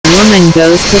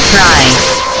goes to cry?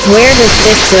 Where the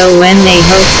sick go when they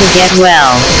hope to get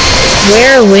well?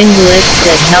 Where a wind lifts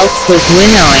that helps with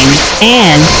winnowing,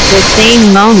 and, the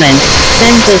same moment,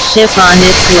 sends a ship on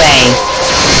its way.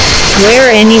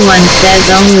 Where anyone says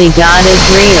only God is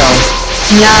real.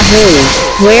 Yahoo!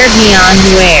 Where beyond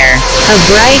where? A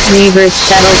bright Weaver's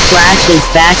shuttle flashes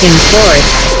back and forth,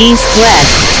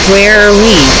 east-west, where are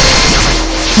we?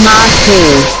 Maku,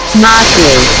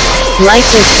 Maku. Like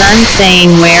the sun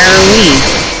saying where are we?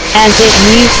 As it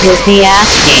weaves with the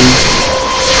asking.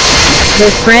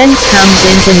 The friend comes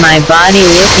into my body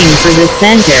looking for the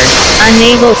center,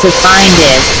 unable to find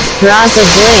it, draws a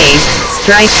blade,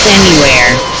 strikes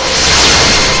anywhere.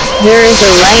 There is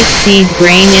a light seed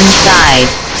grain inside.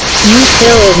 You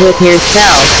fill it with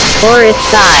yourself, or its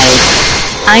size.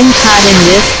 I'm caught in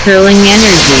this curling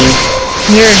energy.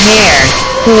 Your hair.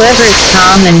 Whoever's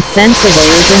calm and sensible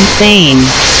is insane.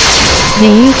 Do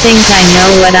you think I know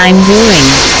what I'm doing?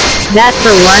 That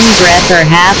for one breath or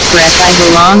half breath I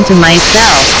belong to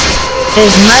myself.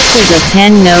 As much as a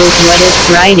pen knows what it's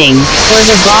writing, or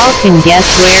the ball can guess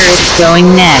where it's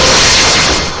going next.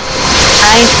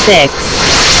 I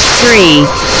 3%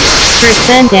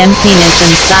 emptiness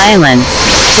and silence.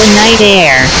 The night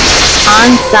air. On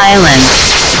silence.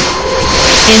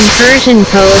 In Persian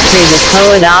poetry, the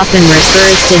poet often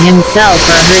refers to himself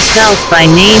or herself by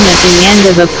name at the end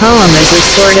of a poem as a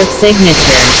sort of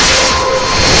signature.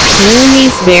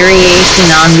 Rumi's variation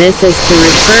on this is to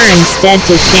refer instead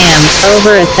to shams.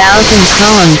 Over 1,000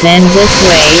 poems end this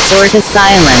way, or to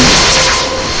silence.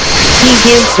 He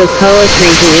gives the poetry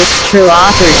to its true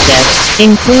authorship,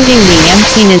 including the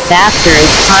emptiness after as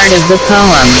part of the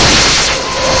poem.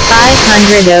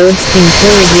 500 odes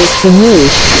conclude with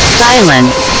Kamush,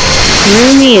 silence.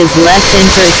 Rumi is less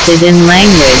interested in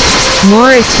language, more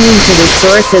attuned to the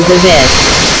sources of it.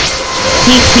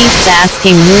 He keeps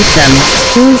asking Musum,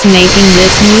 who's making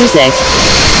this music?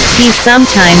 He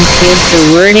sometimes gives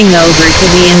the wording over to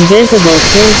the invisible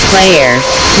flute player.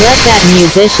 Let that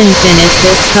musician finish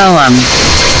this poem.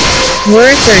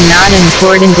 Words are not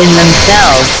important in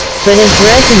themselves, but as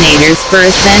resonators for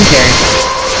a center.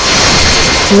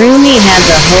 Rumi has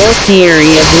a whole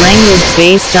theory of language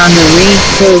based on the reed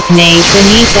flute.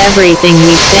 Beneath everything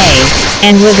we say,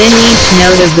 and within each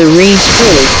note of the reed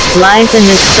flute, lies a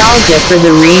nostalgia for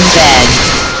the reed bed.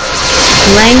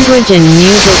 Language and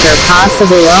music are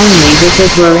possible only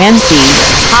because we're empty,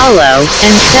 hollow,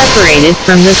 and separated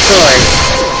from the source.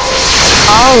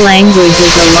 All language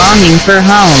is a longing for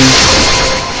home.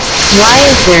 Why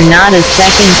is there not a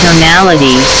second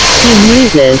tonality? He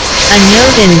muses, a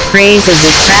note in praise of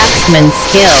the craftsman's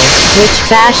skill, which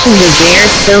fashioned a bare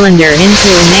cylinder into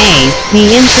an A, the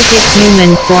intricate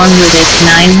human form with its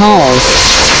 9 holes.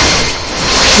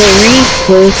 The reed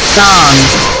flute song.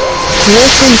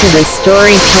 Listen to the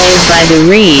story told by the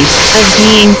reed, of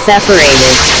being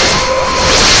separated.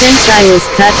 Since I was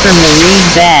cut from the reed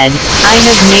bed, I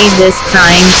have made this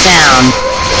crying sound.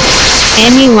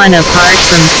 Anyone apart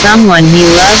from someone he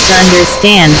loves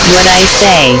understands what I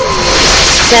say.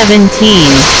 17.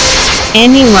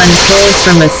 Anyone pulled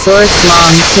from a source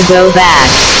longs to go back.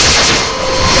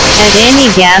 At any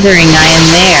gathering I am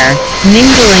there,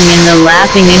 mingling in the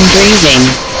laughing and grieving.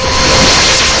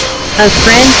 A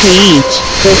friend to each,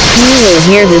 but few will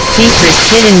hear the secret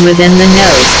hidden within the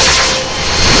notes.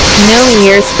 No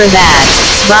ears for that.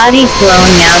 Body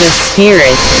flowing out of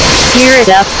spirit, spirit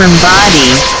up from body,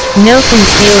 no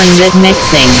concealing that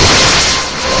mixing.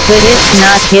 But it's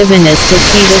not given us to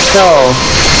see the soul.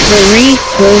 The reed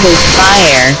flute is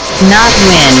fire, not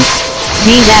wind.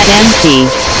 Be that empty.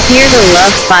 Hear the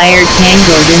love fire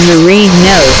tangled in the reed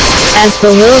note, as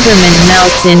bewilderment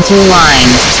melts into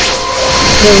wine.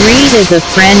 The reed is a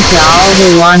friend to all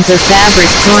who want a fabric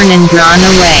torn and drawn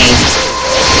away.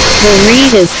 The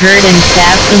reed is hurt and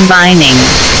sad combining.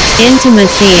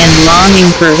 Intimacy and longing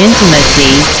for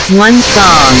intimacy, one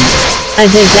song. A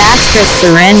disastrous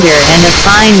surrender and a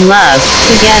fine love,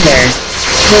 together.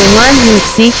 The one who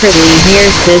secretly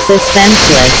hears this is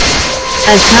senseless.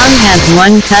 A tongue has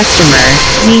one customer,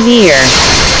 the ear.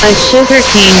 A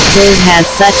sugarcane flute has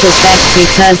such effect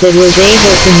because it was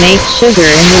able to make sugar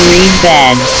in the reed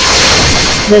bed.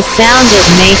 The sound it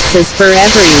makes is for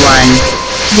everyone.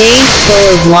 Days full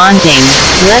of wanting,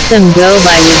 let them go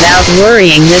by without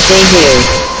worrying that they do.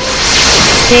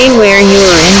 Stay where you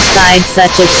are inside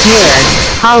such a pure,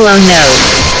 hollow note.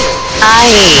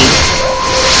 I.e.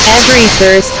 Every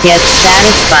thirst gets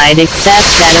satisfied except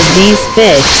that of these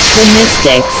fish, the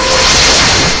mystics.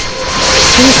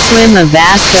 Who swim a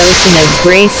vast ocean of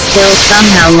grace still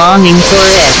somehow longing for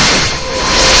it.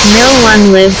 No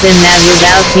one lives in that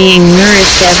without being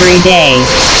nourished every day.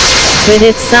 But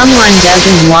if someone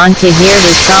doesn't want to hear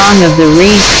the song of the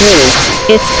reed flute,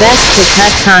 it's best to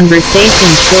cut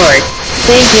conversation short,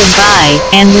 say goodbye,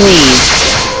 and leave.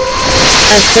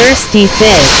 A thirsty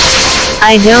fish.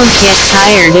 I don't get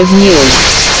tired of you.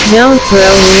 Don't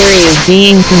grow weary of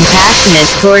being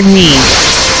compassionate toward me.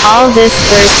 All this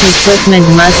thirst equipment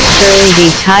must surely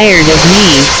be tired of me,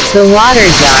 the water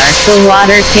jar, the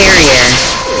water carrier.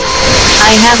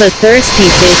 I have a thirsty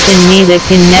fish in me that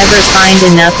can never find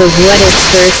enough of what it's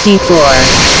thirsty for.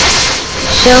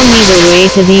 Show me the way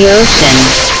to the ocean.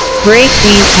 Break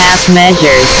these half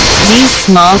measures, these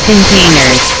small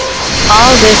containers.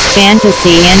 All this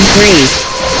fantasy and grief.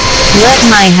 Let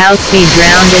my house be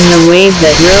drowned in the wave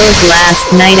that rose last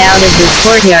night out of the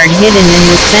courtyard hidden in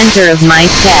the center of my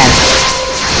chest.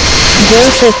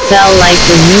 Joseph fell like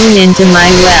the moon into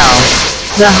my well.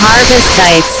 The harvest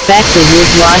I expected was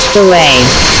washed away.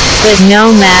 But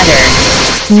no matter.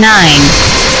 9.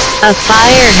 A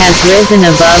fire has risen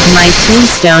above my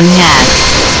tombstone hat.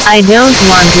 I don't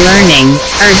want learning,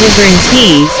 or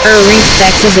dignity, or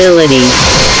respectability.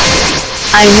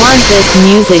 I want this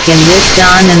music and this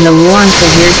dawn and the warmth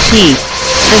of your cheek,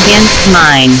 against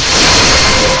mine.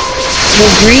 The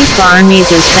Greek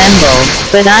armies assemble,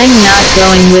 but I'm not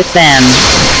going with them.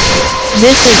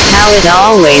 This is how it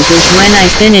always is when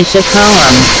I finish a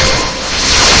poem.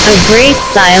 A great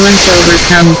silence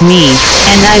overcomes me,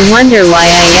 and I wonder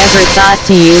why I ever thought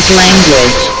to use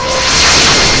language.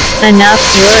 Enough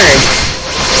words.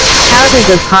 How does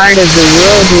a part of the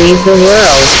world leave the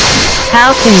world?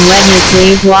 How can wetness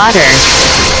leave water?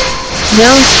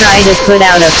 Don't try to put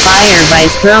out a fire by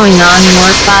throwing on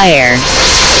more fire.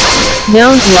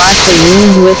 Don't wash a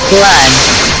wound with blood.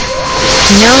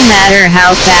 No matter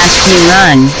how fast you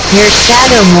run, your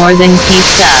shadow more than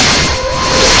keeps up.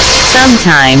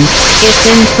 Sometimes, it's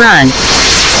in front.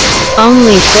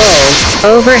 Only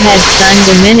full, overhead sun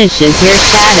diminishes your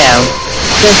shadow.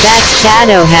 But that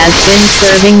shadow has been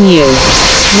serving you.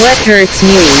 What hurts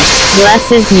you,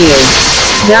 blesses you.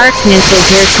 Darkness is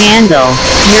your candle.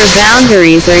 Your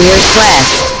boundaries are your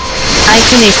quest. I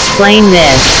can explain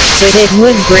this, but it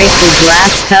would break the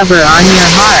glass cover on your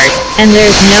heart, and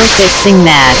there's no fixing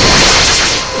that.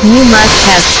 You must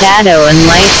have shadow and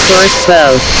light source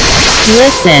both.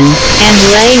 Listen, and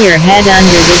lay your head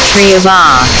under the tree of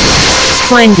awe.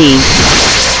 20.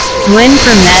 When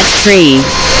from that tree,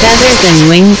 feathers and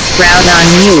wings sprout on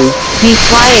you, be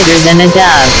quieter than a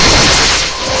dove.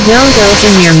 Don't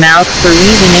open your mouth for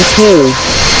even a coo.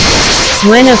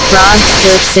 When a frog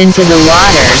slips into the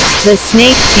water, the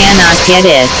snake cannot get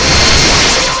it.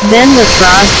 Then the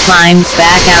frog climbs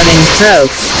back out and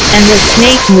croaks, and the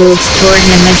snake moves toward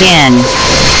him again.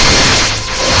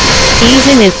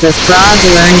 Even if the frog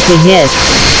learned to hiss,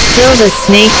 still the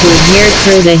snake would hear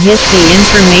through the hissy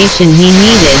information he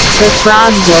needed, the frog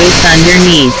voice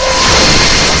underneath.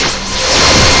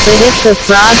 But if the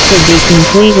frog could be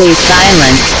completely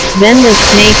silent, then the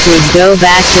snake would go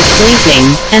back to sleeping,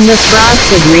 and the frog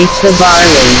could reach the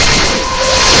barley.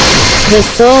 The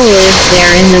soul lives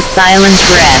there in the silent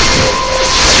breath.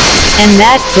 And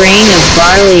that grain of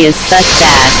barley is such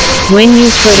that, when you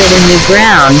put it in the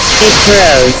ground, it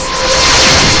grows.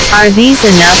 Are these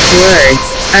enough words,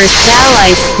 or shall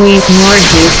I squeeze more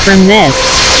juice from this?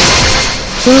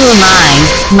 Who am I,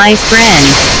 my friend?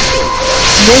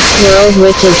 This world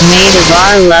which is made of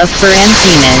our love for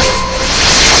emptiness.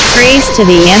 Praise to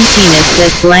the emptiness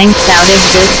that blanks out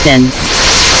existence.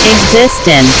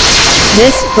 Existence.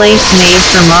 This place made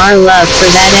from our love for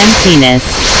that emptiness.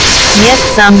 Yet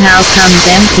somehow comes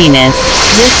emptiness,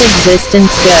 this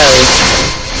existence goes.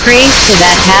 Praise to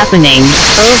that happening,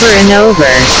 over and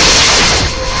over.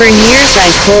 For years I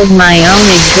pulled my own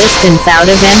existence out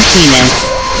of emptiness.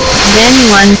 Then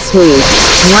one swoop,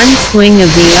 one swing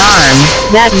of the arm,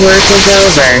 that work was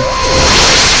over.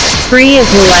 Free of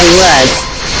who I was,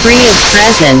 free of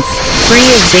presence, free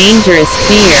of dangerous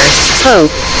fear,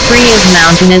 hope, free of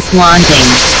mountainous wanting.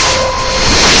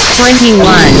 21.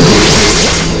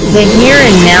 The here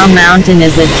and now mountain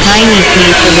is a tiny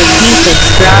piece of a piece of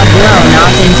straw blown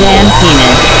off into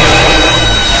emptiness.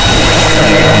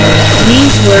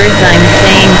 These words I'm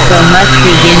saying so much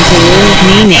begin to lose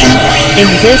meaning.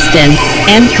 Existence,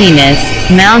 emptiness,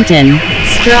 mountain,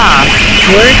 straw.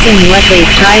 Words and what they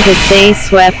try to say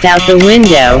swept out the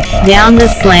window, down the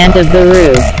slant of the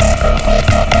roof.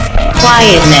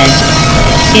 Quietness.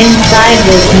 Inside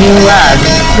this new love,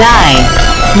 die.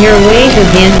 Your way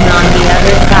begins on the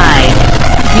other side.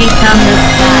 Become the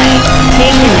sky.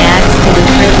 Take an axe to the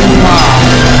prison wall.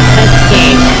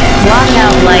 Escape. Walk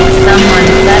out like someone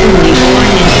suddenly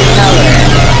born into color.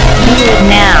 Do it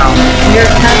now. You're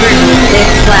covered with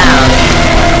thick clouds.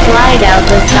 Fly Slide out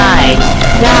the side.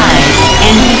 Die.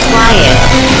 And be quiet.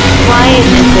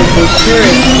 Quietness is the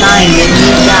surest sign that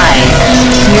you died.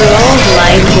 Your old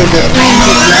life was a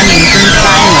frantic running from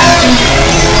silence.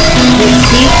 The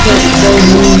ceaseless full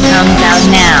moon comes out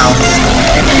now.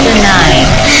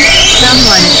 Tonight.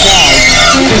 Someone said.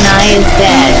 Tonight is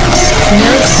dead.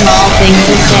 No small thing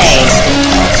to say.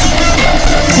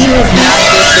 He was not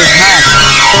just a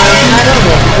husk, or a puddle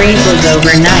that freezes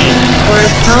overnight, or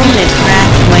a comb that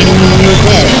cracks when you use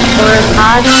it, or a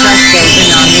pod crushed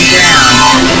open on the ground.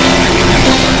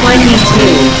 22.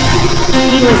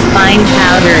 He was fine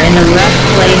powder in a rough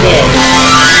clay dish.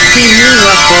 He knew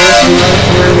what those loaves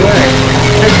were worth.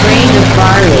 A grain of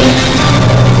barley.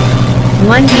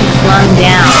 One he flung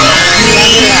down,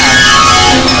 the other up.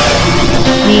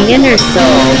 The inner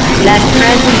soul, that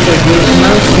presence of which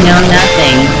most know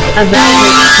nothing, about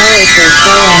which poets are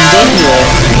so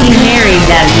ambiguous, he married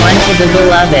that one to the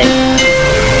beloved.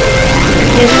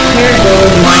 His pure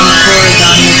gold wine pours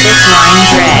on the thick wine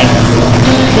dregs.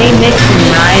 They mix and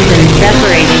rise and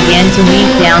separate again to meet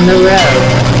down the road.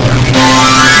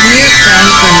 Dear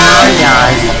friend from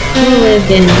Nargas, who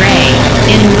lived in Ray,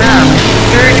 in rum,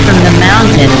 heard from the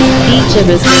mountains, each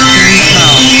of us returns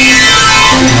home.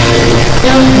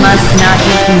 Silk must not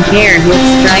be compared with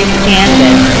striped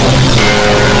canvas.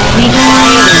 Be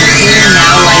quiet and clear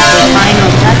now like the final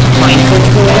touch points of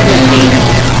calligraphy.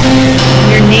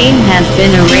 Your name has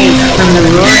been erased from the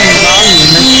roaring volume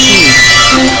of speech.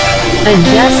 A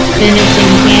just finishing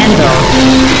candle.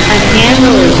 A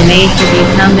candle is made to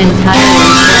become entirely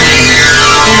blank.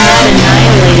 In that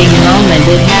annihilating moment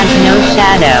it has no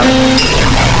shadow.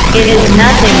 It is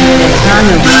nothing but a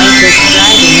tongue of lifeless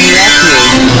striving and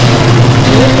refuge.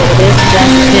 Look at this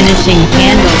just finishing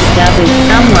candle stub as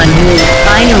someone who is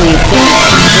finally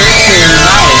finished in virtue and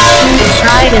life, the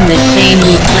pride and the shame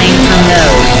we claim from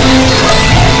those.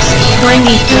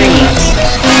 23.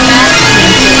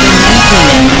 Craftsmanship and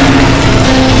emptiness.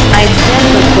 I've said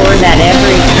before that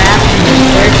every craftsman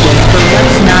searches for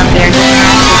what's not there to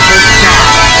practice his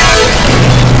craft.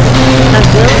 A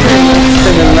builder looks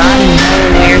for the rotten hole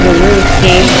where the roof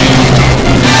caves in.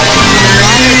 A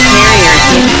water carrier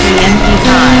kicks the empty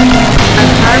pot. A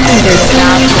carpenter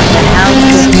stops at the house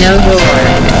with no door.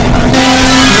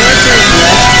 Workers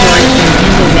rush towards an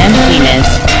end of emptiness,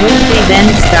 which they then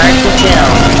start to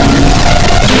fill.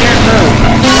 Their hope,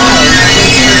 love,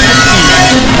 is for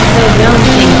emptiness, so don't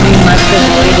think you must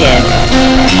avoid it.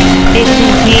 It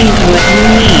contains what you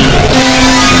need.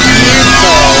 Dear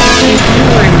soul, if you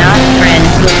were not friends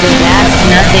with the vast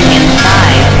nothing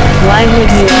inside, why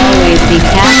would you always be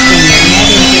casting your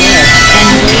net into it, and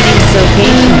waiting so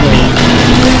patiently?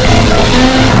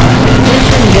 This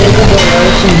invisible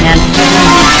ocean has given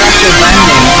you such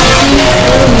abundance, but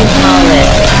still you call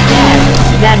it death,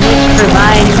 that which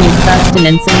provides you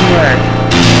sustenance and work.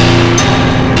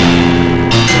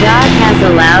 God has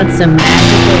allowed some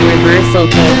magical reversal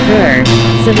to occur,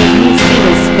 so that you see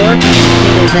the scorpion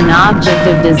pit as an object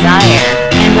of desire,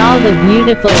 and all the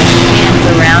beautiful expanse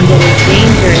around it is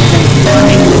dangerous and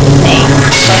swarming with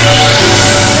snakes.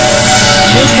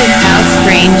 This is how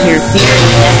strange your fear of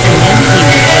death and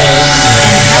emptiness is, and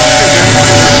how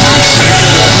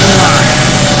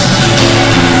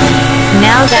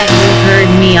now that you've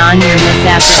heard me on your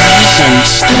misapprehension,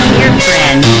 dear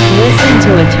friend, listen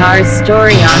to Atar's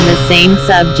story on the same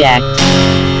subject.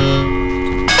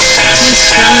 He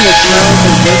sung the pearls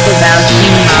of this about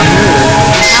King Mahmud,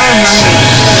 how among the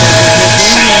Indian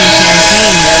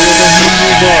campaign there was a Hindu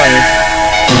boy.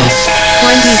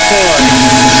 24.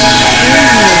 Whom he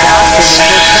adopted as a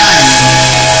son.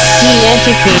 He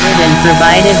educated and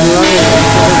provided royalty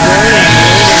to the boy and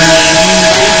later made him a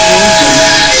great king.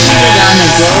 Seated on a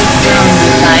gold throne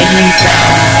beside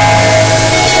himself.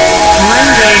 One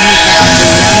day he found the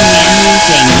young man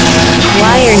weeping.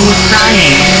 Why are you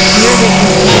crying? You're the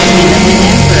companion of the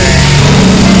emperor.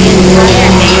 The entire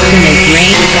nation is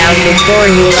ranged out before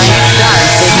you like stars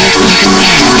that you can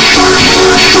command.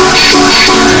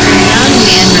 The young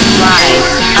man replied,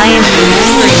 I am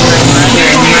remembering my mother and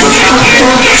my father.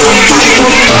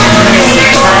 There is a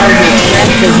child with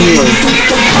breath of youth.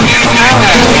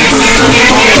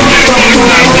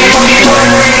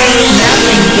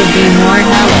 Nothing could be more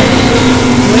hellish.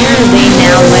 Where are they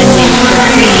now when they see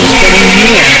me sitting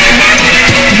here?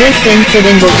 This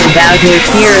incident is about your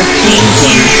fear of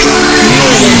changing.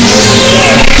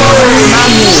 Mahmud,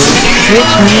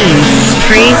 which means,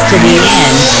 praise to the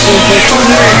end, is the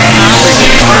purest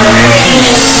property.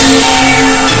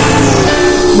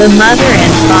 The mother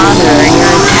and father are your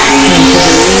attachment to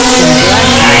the weak and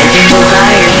blood-cramping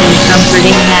desires and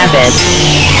comforting habits.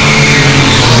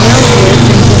 Don't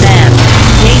listen to them.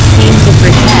 Take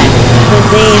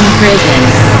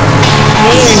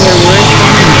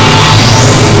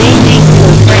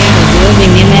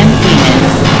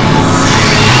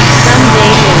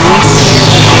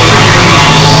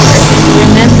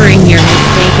blaming your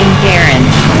mistaken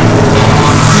parents.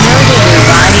 Know that your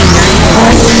body nurtures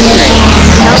the spirit,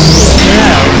 helps it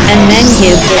grow, and then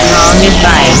gives it wrong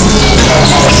advice.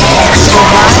 The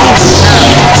body becomes,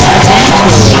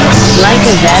 eventually, like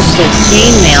a vest of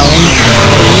chainmail in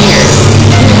snowy years,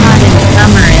 too hot in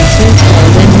summer and too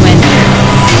cold in winter.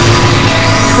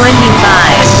 25.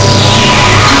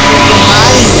 The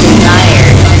body's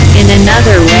desires, in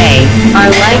another way, are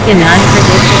like an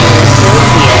unpredictable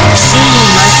associate, whom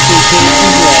you must be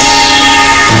patient with.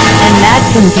 And that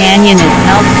companion is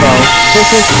helpful,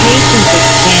 because patience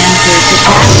expands their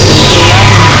capacity to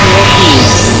love and feel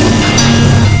peace.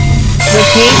 The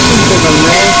patience of a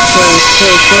rose close to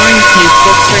a thorn piece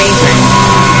of fragrance.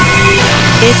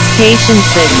 It's patience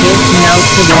that gives milk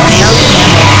to the male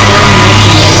camel still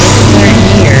nursing in its third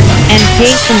year, and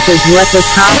patience is what the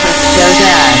prophets showed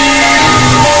us.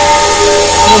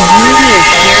 The beauty of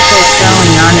careful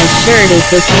sewing on a shirt is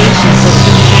the patience of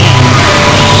companions.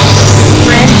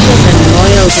 Friendship and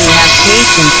loyalty have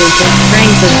patience as the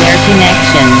strength of their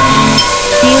connections.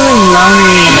 Feeling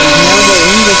lonely and ignoble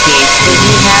indicates that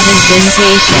you haven't been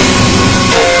patient.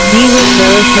 Be with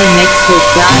those who mix with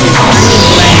God as honey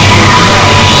blends with milk,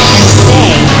 and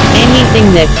say,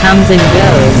 anything that comes and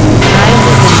goes,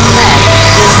 rises and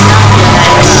crests, is not what I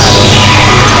love.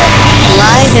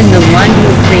 Live in the one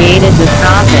who created the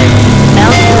prophets,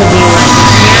 else will be like a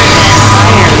caravan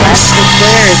fire left to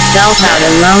put herself out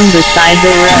alone beside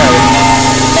the road.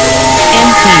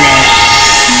 Emptiness.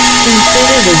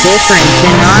 Consider the difference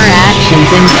in our actions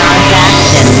and God's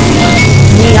actions.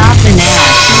 We often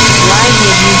ask, why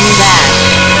did you do that?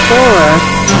 Or,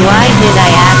 why did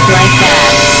I act like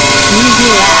that? We do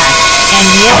ask, and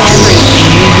yet everything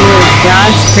we do is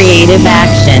God's creative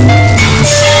action.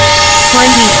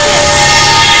 26.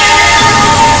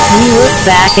 We look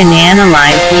back and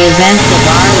analyze the events of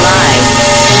our lives.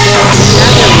 Another way of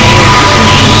looking,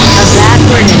 a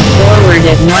backward and forward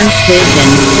at once vision,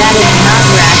 that is not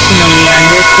rationally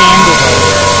understandable.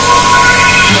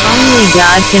 Only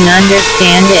God can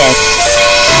understand it.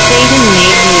 Satan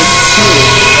made me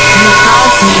excuse, you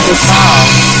caused me to fall,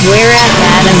 whereat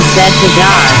Adam said to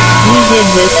God, we did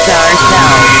this to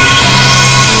ourselves.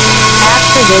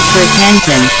 After this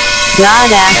repentance,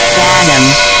 God asked Adam,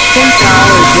 since all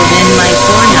is within my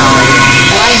foreknowledge,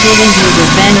 why didn't you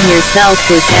defend yourself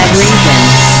with that reason?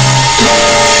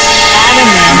 Adam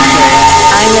answered,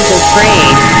 I was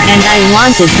afraid, and I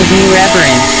wanted to be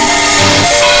reverent.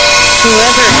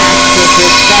 Whoever acts with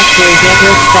respect will get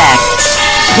respect.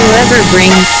 Whoever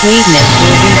brings sweetness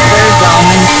will be served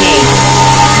almond cake.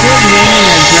 Good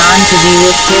women are drawn to be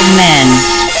with good men.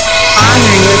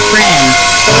 Honor your friend,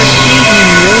 or treat him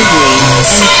rudely, and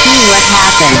see what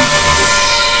happens.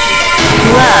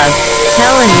 Love.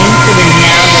 Tell an incident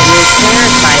now that will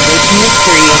clarify this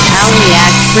mystery of how we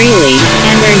act freely,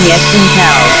 and are yet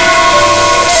compelled.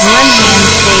 One hand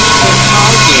shakes because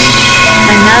called you.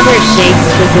 Another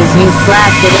shakes because you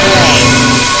flapped it away.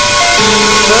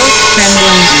 Both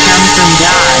tremblings come from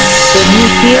God, but you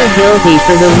feel guilty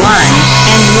for the one,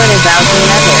 and what about the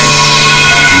other?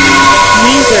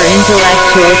 These are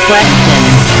intellectual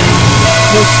questions.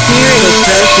 The Spirit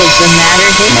approaches the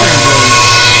matter differently.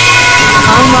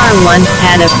 Omar once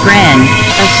had a friend,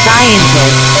 a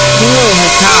scientist, Hakim,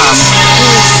 who was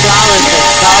scholarly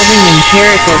solving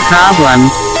empirical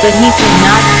problems, but he could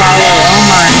not follow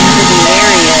Omar into the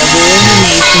area of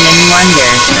illumination and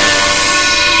wonder.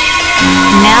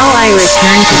 Now I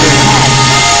return to the text,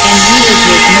 and read it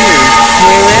with you,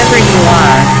 wherever you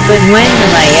are, but when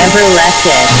have I ever left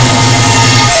it?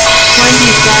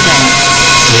 27.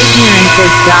 Ignorance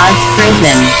is God's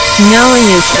prison, knowing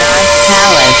is God's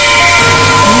palace.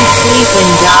 We sleep in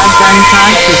God's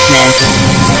unconsciousness.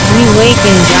 We wake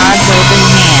in God's open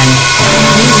hand.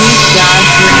 We read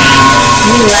God's rain.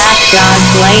 We laugh God's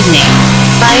lightning.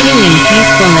 Fighting and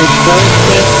peacefulness both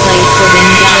take place within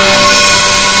God.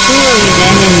 Who are we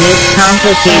then in this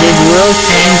complicated world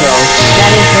triangle,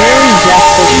 that is really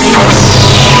just a single,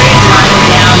 straight line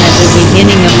down at the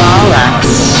beginning of Allah?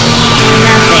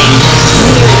 Nothing.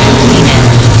 We are emptiness.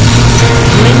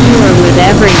 When you are with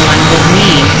everyone but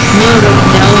me, you're with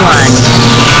no one.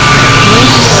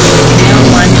 When you are with no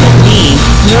one but me,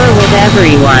 you're with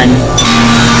everyone.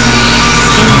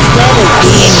 Instead of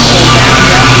being so bound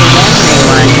up with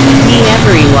everyone, be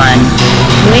everyone.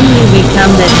 When you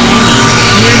become that many,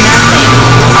 you're nothing.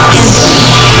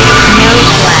 Empty. No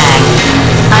flag.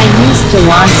 I used to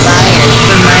want buyers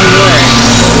for my work.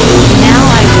 Now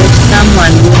I wish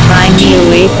someone would buy me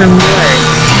away from words.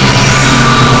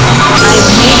 I've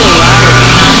made a lot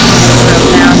of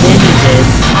profound images,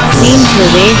 scenes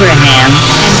with Abraham,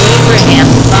 and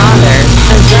Abraham's father,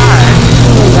 Azar,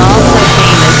 who was all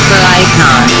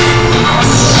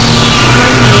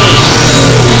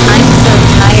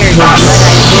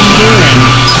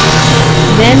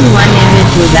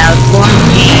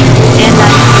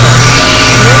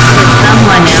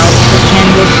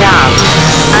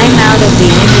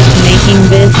making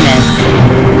business.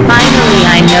 Finally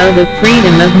I know the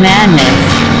freedom of madness.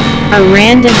 A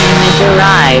random image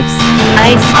arrives.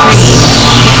 I scream,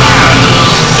 get out.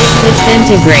 It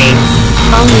disintegrates.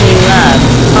 Only love,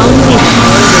 only the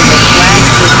order that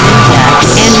flags the ninja,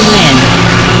 and win.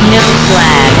 No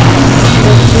flag.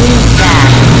 The food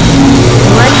sack.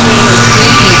 One day a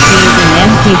creepy sees an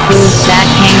empty food sack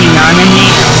hanging on a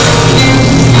nail.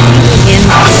 He begins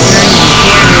to turn and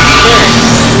tear his shirt,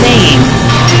 saying,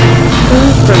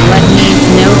 "Food for what needs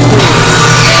no food.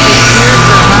 The cure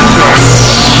for hunger."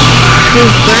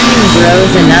 His burning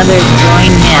grows and others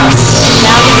join him,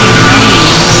 shouting and moaning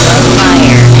in the low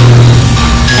fire.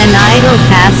 An idle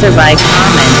passerby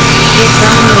comments, "It's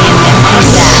only an empty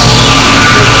sack."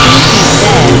 The creepy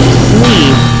says,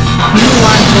 "Leave. You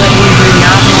want what you do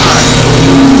not want.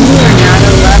 You are not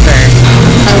a lover.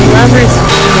 A lover's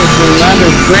food is the love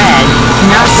of bread,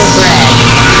 not the bread."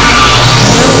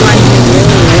 No one who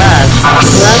really loves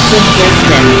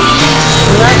existence.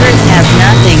 Lovers have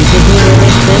nothing to do with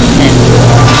existence.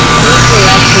 They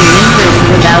collect the interest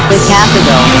without the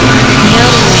capital. No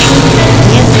wings,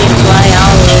 yet they fly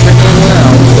all over the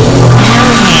world. No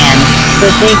hands,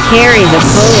 but they carry the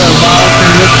polo ball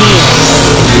from the field.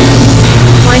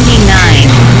 29.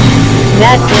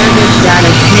 That dervish got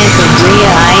a sniff of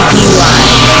Rhea Ity.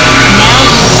 Now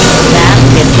he eats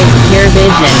baskets of pure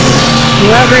vision.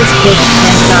 Lovers pitch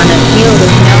tents on a field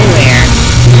of nowhere.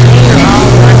 They are all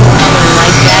one color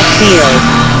like that field.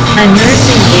 A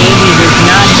nursing baby does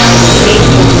not know the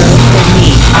taste of roasted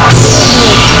meat. To a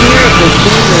seer of the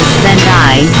silver sent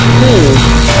I, who?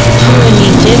 To an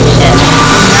Egyptian,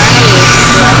 the Nile is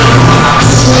flooding.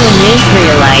 To an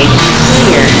Israelite,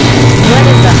 clear. What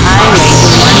is a highway to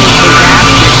one is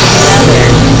disaster to the other?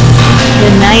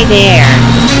 The night air.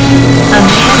 A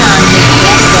man on his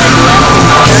deathbed left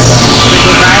instructions for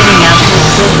dividing up his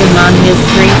sick among his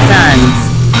 3 sons.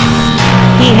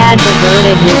 He had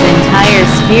devoted his entire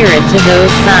spirit to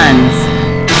those sons.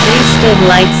 They stood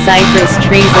like cypress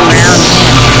trees around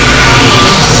him, quiet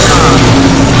and strong.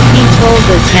 He told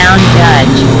the town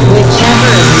judge, "Whichever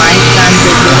of my sons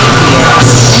is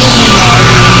laziest, give him all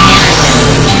the inheritance."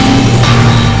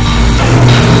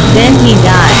 Then he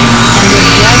died, and the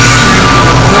judge turned to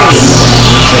the 3.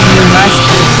 "Each of you must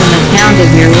give some account of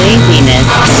your laziness,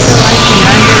 so I can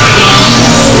understand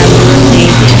just how you are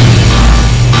lazy."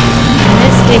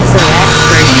 Mystics are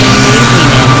experts in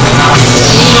laziness.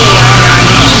 They rely on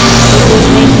it, because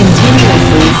they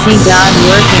continuously see God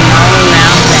working all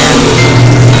around them.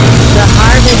 The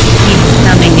harvest keeps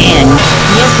coming in,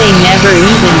 yet they never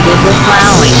even did the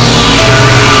plowing.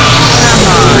 Come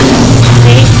on,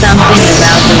 say something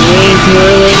about the ways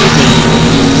you're lazy.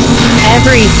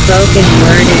 Every spoken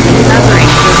word is a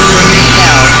covering for the inner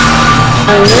self.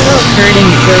 A little curtain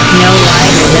crook no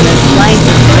wider than a slice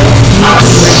of roast meat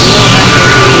to reveal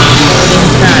underpaid quoting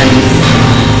sons.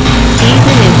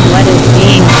 Even if what is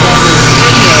being said is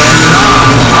trivial and wrong,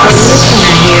 the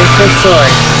listener hears the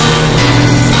source.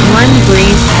 One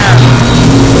breeze comes,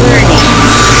 flirty,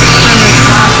 from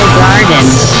across a garden,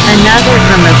 another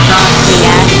from across the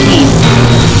ash heap.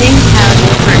 Think how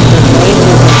different the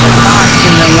voices of the fox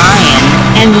and the lion,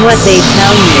 and what they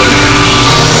tell you.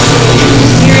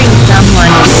 Hearing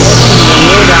someone is lifting the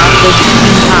lid off the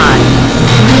cooking pot.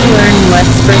 You learn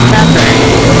what's for supper.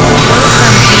 Or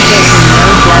some people who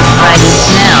know just by the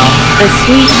smell, a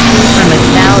sweet stew from a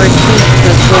sour soup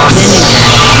cooked with vinegar.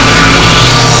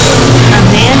 A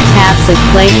man taps a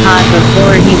clay pot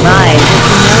before he buys it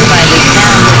to know by the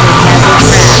sound if it has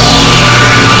a crack.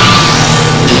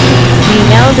 The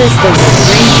eldest of the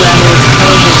 3 brothers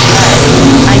told the judge,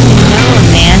 "I can know a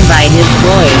man by his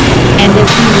voice, and if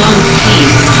he won't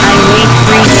speak, I wait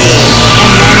 3 days,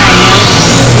 and then I know him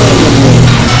intuitively."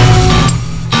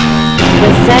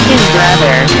 The second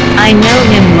brother, "I know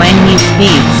him when he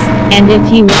speaks, and if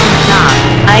he won't talk,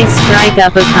 I strike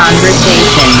up a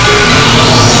conversation."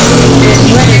 "But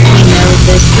what if he knows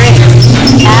the trick?"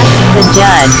 asked the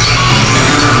judge.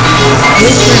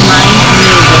 Which reminds me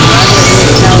of a mother who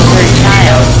tells her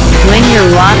child, "When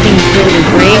you're walking through the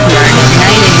graveyard at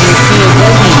night and you see a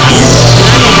boogeyman, run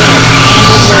it in, and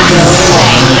it will go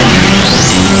away."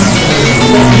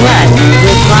 "But what?"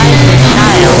 replies the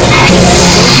child.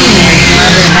 "The boogeyman's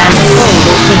mother has told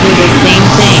it to do the same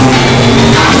thing." Boogeymen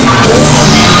have mothers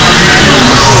too.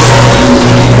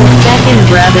 The second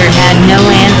brother had no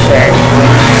answer.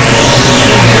 The judge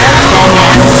then asked the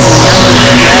youngest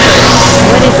brother,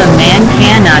 "What if a man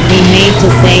cannot be made to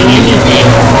say anything?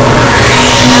 How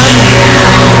do you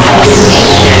learn hidden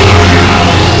nature?"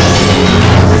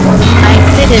 "I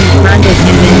sit in front of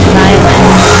him in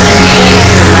silence,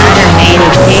 until the latter made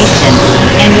of patience,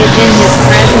 and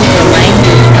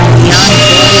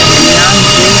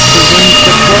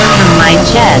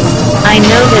I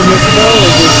know that his soul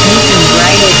is as deep and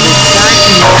bright as the stars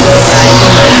in the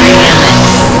horizon preeminent.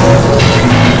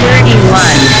 31.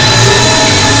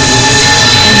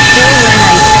 And so when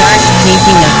I start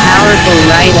speaking a powerful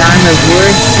right arm of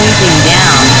words sweeping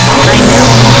down, I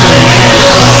know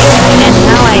and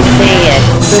how I say it,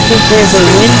 because there's a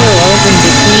window open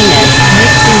between us,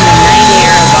 mixing the night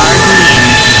air of our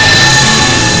being.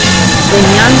 The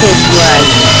youngest was,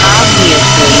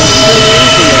 obviously, the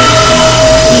laziest.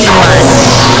 He was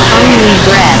only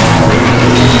breath.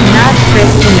 Not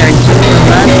Christian or Jew or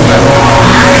Muslim,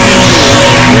 not Hindu,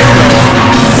 Buddhist,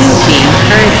 Sufi,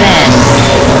 or Zen.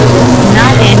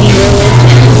 Not any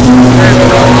religion, or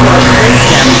cultural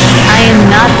system. I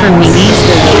am not from the east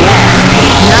or the west,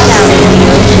 not out of the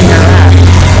ocean or up.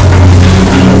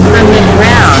 From the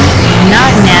ground,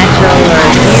 not natural or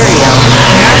ethereal,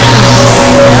 not composed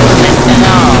of elements at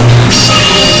all.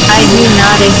 I do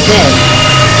not exist.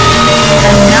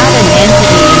 I'm not an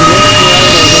entity in this world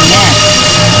or the next.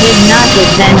 Did not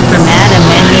descend from Adam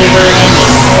and Eve or any.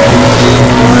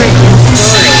 Origin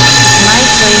story. My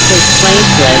place is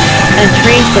placeless, a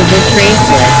trace of the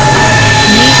traceless.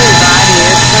 Neither body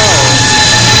or soul.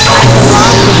 I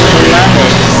belong to the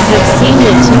beloved, have seen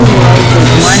the two worlds as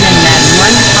one and that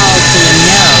one calls to the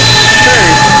no.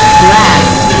 First, last,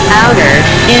 outer,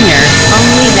 inner,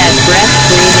 only that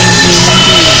breath-breathing human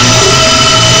being.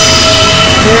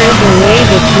 There is a way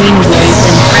between voice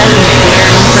and presence where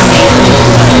information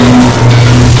flows.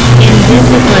 In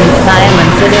disciplined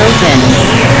silence it opens.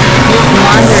 With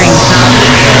wandering topic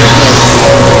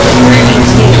closes.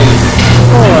 32.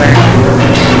 4.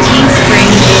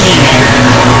 Teespring giddiness.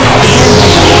 Stand in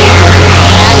the air,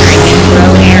 scattering and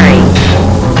grow airy.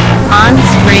 On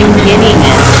spring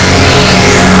giddiness.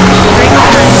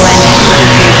 Springtime when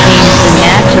temperature seems the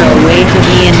natural way to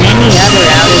be and any other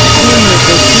out of tune with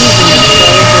the season's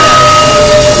slow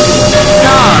growth.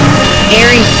 Song,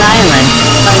 airy silence,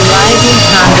 a lively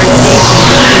conversation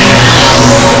between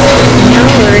friends. No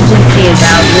urgency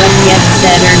about what's yet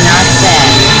said or not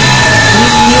said. You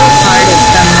feel part of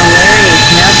some hilarious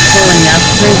nub pull enough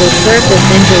through the surface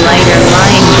into lighter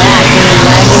lying back in a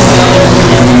wagon going who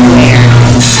knows where.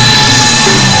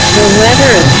 The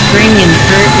weather of spring in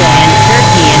Persia and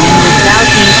Turkey and in the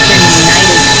southeastern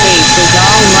United States is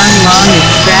all one long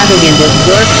extravagant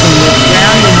absorption with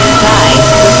drowning skies,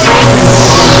 the fragrance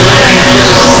of the dirt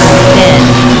until torn thin.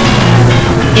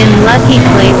 In lucky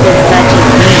places such as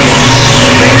these,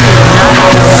 spring is not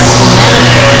so much a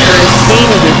metaphor for a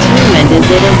state of attunement as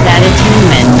it is that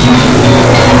attunement.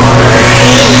 For a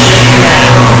state is this way.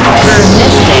 For a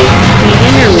mystic, the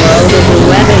inner world is a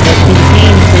weather that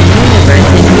contains the universe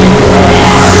in whose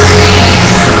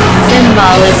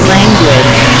symbolic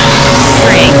language.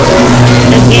 Spring.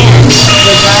 Again,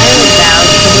 the violet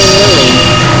bows to the lily.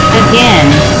 Again,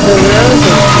 the rose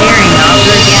is tearing off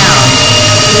her gown.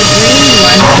 The green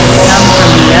lunch has come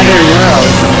from the other world,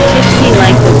 tipsy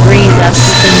like the breeze up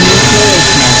to some new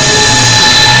foolishness.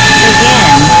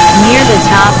 Again, near the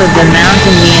top of the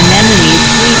mountain the anemone's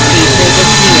sweet peas has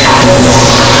appeared.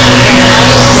 The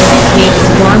hyacinth speaks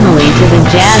formally to the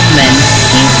jasmine,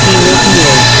 peace be with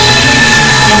you.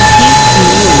 And peace to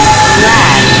you,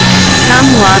 lad. Come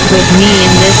walk with me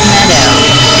in this meadow.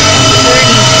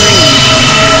 33.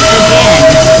 Again,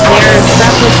 there are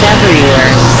suppers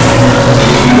everywhere.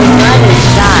 The mud is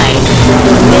shy, but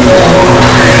the wind will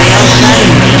prevail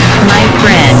suddenly, my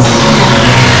friend.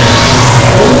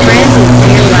 The friend is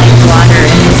here like water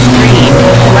in the stream,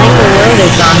 like a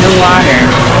lotus on the water.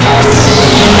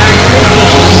 The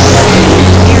narcissus leaves up in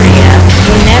wisteria,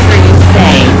 whenever you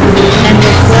say, and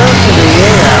the flow to the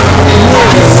willow, you are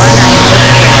the one I look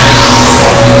for.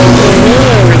 The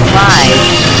willow replies,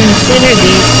 consider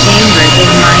these chambers of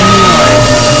mine yours.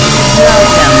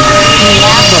 Welcome. The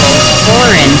apple,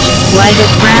 orange, why the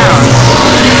frown?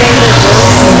 Say that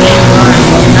those who name harm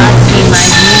will not see my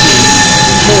beauty.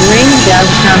 The ring-dove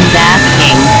comes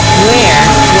asking, where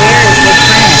is the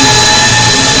friend?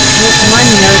 With one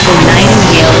note the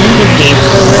nightingale indicates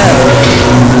the road.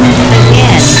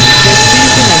 Again, the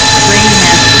season of spring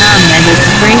has come and a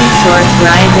spring source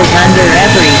rises under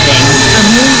everything, a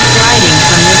moon sliding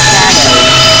from the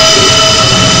shadows.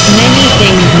 Many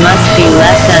things must be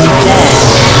left unsaid,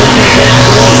 because if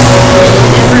late,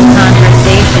 whatever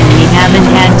conversation we haven't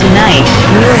had tonight,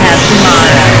 we'll have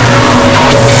tomorrow.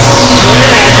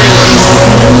 Where everything is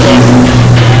music.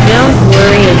 Don't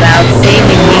worry about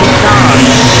saving these songs.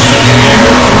 And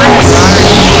if one is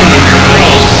already singing a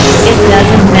break, it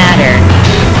doesn't matter.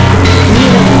 We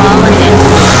have fallen into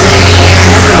a place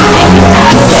where everything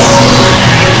is music.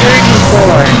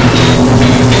 34.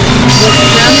 The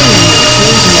strumming of the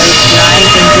flute notes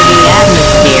rise into the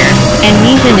atmosphere, and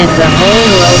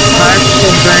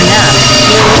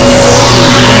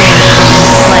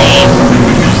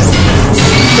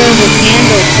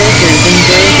scissors and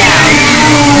goes out.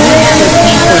 You have a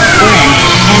piece of flint,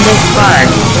 and a spark.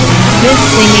 This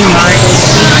singing art is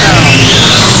psy-drone.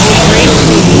 The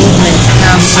graceful movements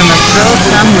come from a probe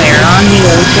somewhere on the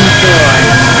ocean floor.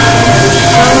 The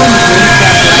poem reads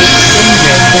up like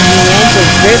spindrift and the edge of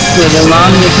driftwood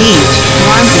along the beach,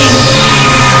 wanting.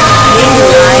 They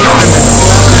derive from a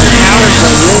slow and powerful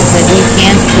loop that we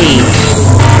can't see.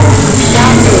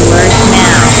 Stop the work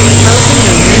now. Open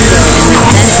the window in the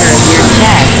center of your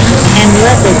chest, and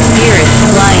let the spirits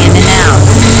fly in and out.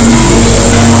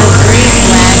 A great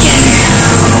wagon.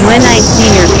 When I see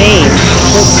your face,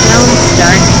 the stone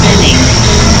starts spinning.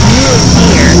 You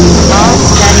appear, all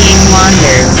studying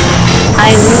wonders.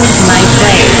 I lose my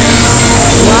place.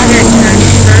 Water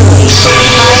turns curly.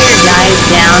 Fire dies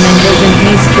down and doesn't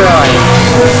destroy.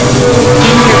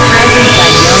 In your presence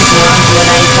I don't want what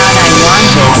I thought I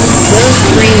wanted, those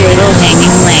three little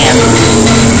hanging lamps.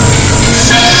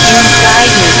 Inside your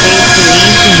face the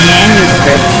ancient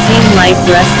manuscripts seem like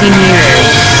rusty mirrors.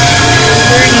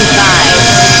 35.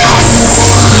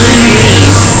 You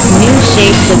breathe, new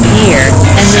shapes appear,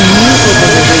 and the music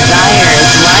of the desire is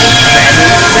widespread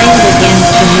as spring begins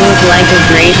to move like a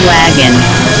great wagon.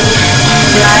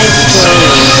 Drive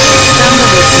slowly. Some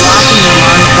of us walking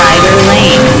alongside our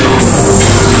lane.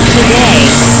 Today,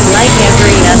 like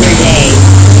every other day,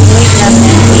 we wake up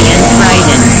empty and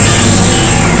frightened.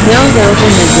 Don't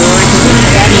open the door to the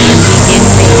study and begin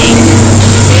reading.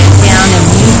 Take down a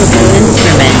musical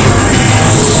instrument.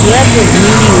 Let the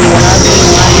beauty we love be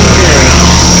what endures.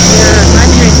 There are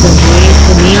hundreds of ways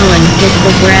to kneel and kiss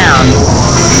the ground.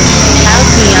 Out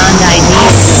beyond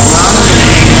ideas of longing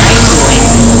and night-doing,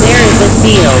 there is a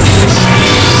field.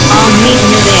 I'll meet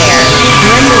you there.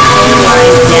 When the sun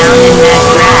lies down in that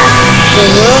grass, the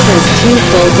world is too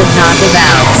full to talk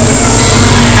about.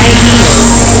 Ideas,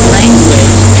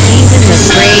 language, even the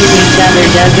phrase each other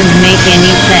doesn't make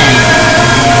any sense.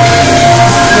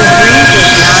 The breeze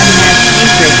of dawn has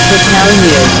secrets to tell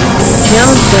you.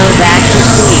 Don't go back to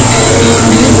sleep.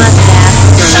 You must ask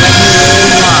for what you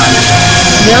really want.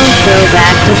 Don't go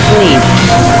back to sleep.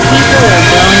 People are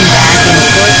going back and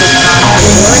forth across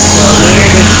the court,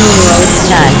 where the two roads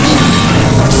touch.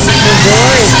 The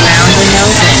door is round and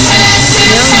open.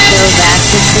 Don't go back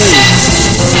to sleep.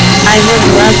 I would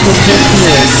love to kiss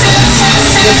you.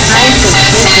 The price of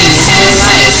kissing is your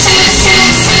life.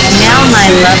 Now my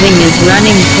loving is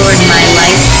running toward my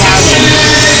life shouting.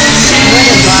 What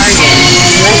a bargain,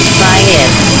 let's buy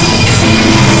it.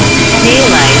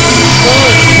 Daylight, full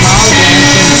of small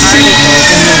dancing particles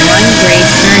in the one great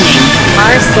turning,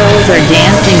 our souls are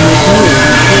dancing with you,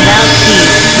 without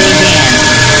teeth, they dance.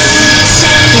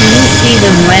 Can you see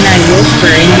them when I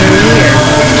whisper in your ear?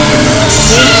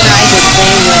 They try to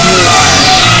say what you are,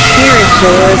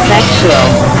 spiritual or sexual.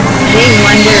 They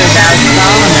wonder about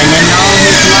Solomon and all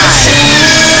his lies.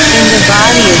 In the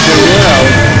body of the world,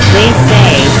 they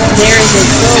say, there is a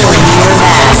soul in your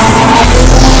that.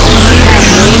 We have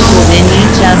ways within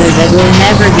each other that will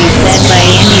never be said by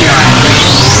anyone.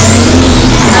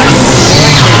 Come to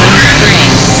worship in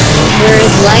spring. There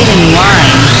is light in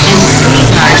wine, and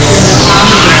sweethearts in the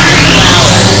pomegranate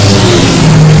flower.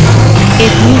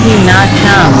 If you do not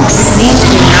come, these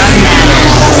do not matter.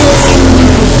 If you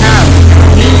do come,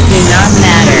 these do not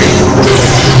matter.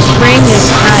 Spring is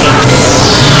tight.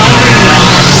 Everyone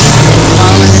has eaten and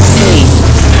fallen asleep.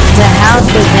 The house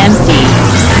is empty.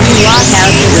 We walk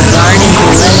out to the garden to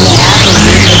let the apples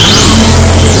in the heat,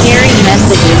 carry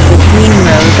messages between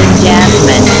rose and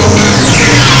jasmine.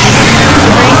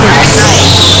 Spring is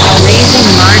tight, raising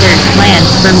martyred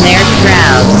plants from their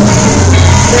shrouds.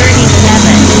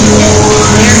 37.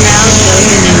 Their mouths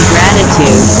open in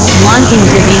gratitude, wanting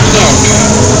to be kissed.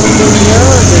 The glow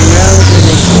of the rose is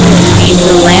a tulip means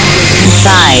the lamp is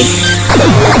inside.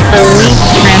 A leaf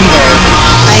trembles.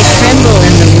 I tremble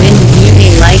in the wind beauty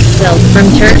like silk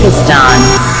from Turkestan.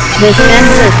 The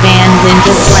censer fans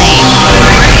into flame.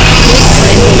 This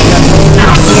wind is the Holy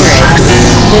Spirit.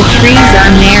 The trees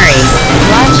are merry.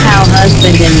 Watch how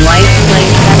husband and wife play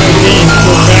such games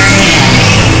with their hands.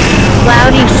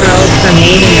 Cloudy curls from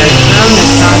mating are thrown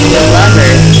across the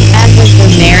lovers, as is the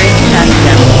marriage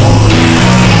custom.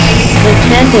 The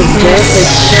scent of Joseph's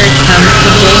shirt comes to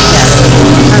Jacob.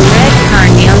 A red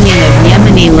carnelian of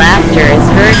Yemeni laughter is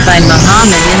heard by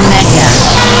Muhammad in Mecca.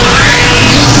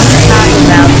 Talk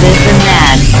about this and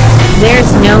that.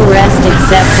 There's no rest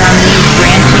except on these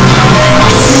branching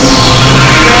moments.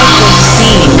 Fresh and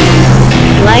steam.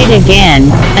 Light again,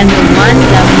 and the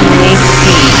 1WHP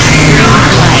brings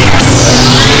light.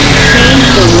 Change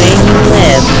the way you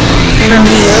live. From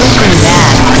the ocean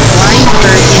back, wine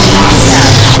first in each cup.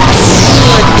 2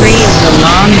 or 3 of the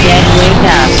long dead wake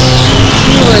up.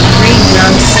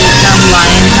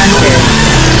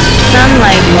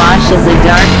 Sunlight washes a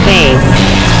dark face.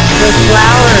 The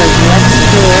flower of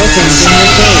vegetable opens in the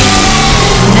face.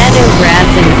 Meadow grass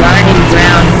and garden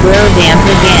ground grow damp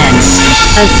again.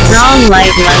 A strong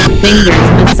light like fingers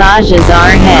massages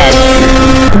our heads.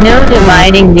 No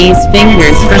dividing these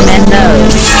fingers from and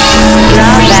those.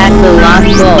 Draw back the lock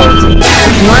bolt.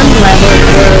 One level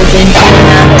flows into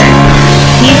another.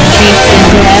 Heat seeps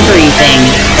into everything.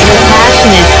 The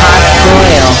passionate pots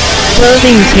boil.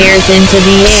 Clothing tears into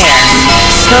the air.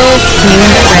 Cold fume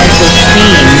threads of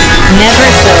steam. Never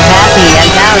so happy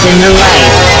as out in the light.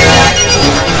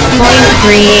 Point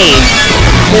 3.8.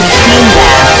 The steam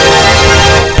bath.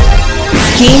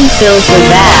 Steam fills the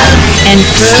bath, and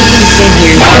frozen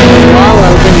figures on the wall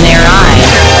open their eyes.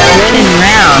 Red and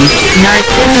round,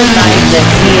 narcissus eyes that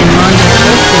see in long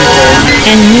distances,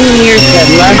 and new ears that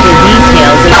love the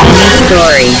details of any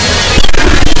story.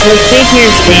 The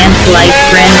figures dance like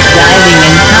friends diving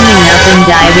and coming up and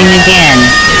diving again.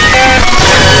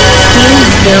 Steam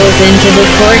spills into the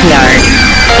courtyard.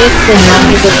 It's the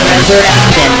noise of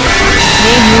resurrection.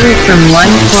 They move from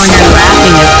one corner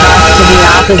laughing across to the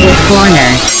opposite corner.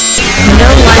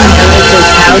 No one notices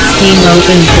how steam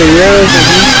opens the rows of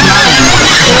each mind.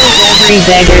 Every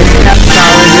beggar's cup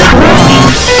solid with coin.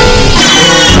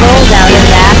 Pulled out a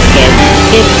basket,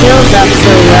 it fills up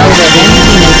so well that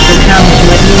emptiness becomes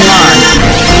what you want.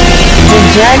 The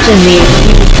judge and the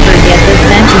accused forget the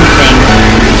sentencing.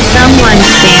 Someone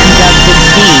stands up to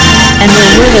speak, and the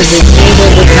wood of the table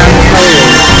becomes holy.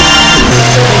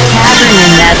 The tavern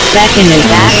in that second is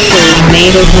actually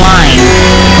made of wine.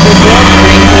 The dead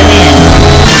drink it in.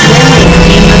 Then the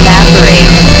steam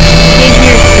evaporates.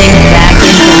 Figures sink back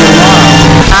into the wall.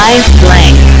 Eyes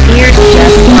blank, ears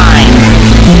just mine.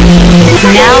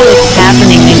 Now it's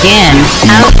happening again,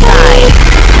 outside.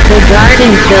 The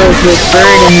garden fills with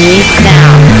bird and leaf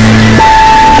sounds.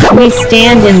 We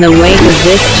stand in the wake of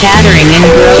this chattering and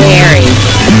grow airy.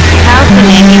 How can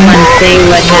anyone say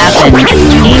what happened,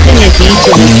 even if each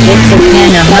of us dips a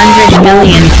pen 100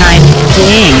 million times into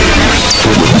ink?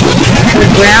 The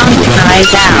ground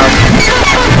cries out.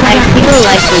 I feel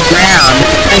like the ground,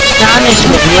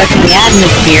 astonished at what the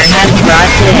atmosphere has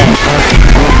brought to it.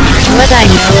 What I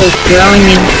know is growing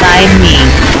inside me.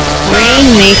 Rain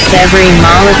makes every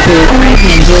molecule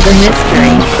pregnant with a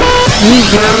mystery. We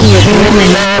grow with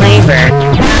women's flavor.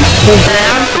 The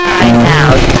ground cries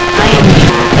out, I am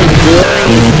truth and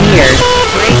glorious here.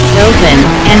 Breaks open,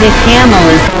 and a camel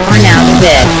is born out of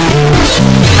it.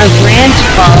 A branch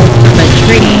falls from a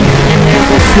tree, and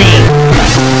there's a snake.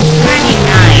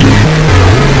 39.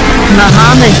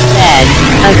 Muhammad said,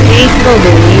 a faithful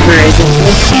believer is a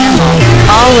good camel,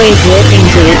 always looking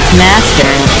to its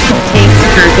master, takes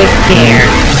perfect care.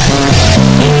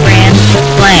 He brands the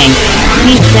flank,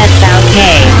 he sets out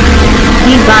hay.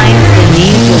 He binds the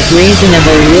knees with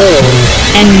reasonable rules,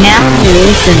 and now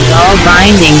loosens all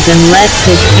bindings and lets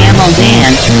his camel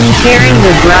dance, tearing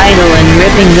the bridle and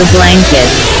ripping the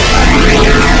blankets.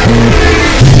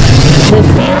 The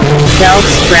field itself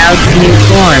sprouts new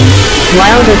forms,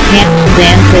 while the camel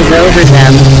dances over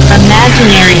them,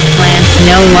 imaginary plants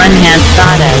no one has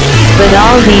thought of, but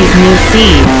all these new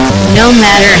seeds, no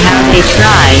matter how they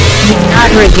try, do not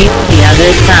reveal the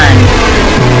other sun.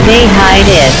 They hide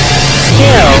it.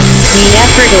 Still, the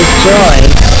effort is joy,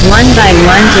 one by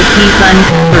one to keep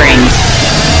uncovering.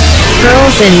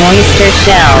 Pearls and oyster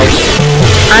shells.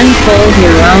 Unfold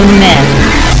your own myth.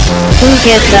 Who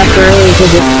gets up early to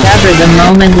discover the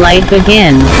moment light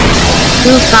begins?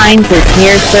 Who finds his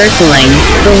hair circling,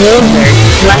 bewildered,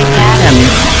 like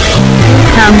atoms? Who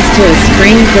comes to a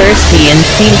spring thirsty and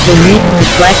sees the moon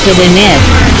reflected in it?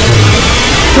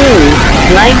 Who,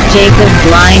 like Jacob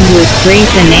blind with grief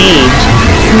and age,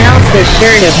 smells the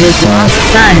shirt of his lost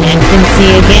son and can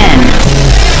see again?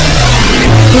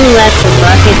 Who lets a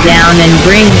bucket down and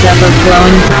brings up a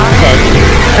flowing prophet?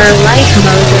 Or like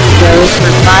Moses goes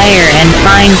for fire and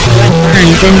finds what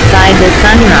burns inside the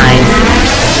sunrise?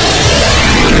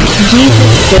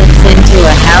 Jesus slips into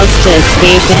a house to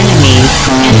escape enemies,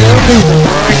 and opens the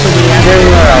door to the other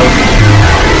world.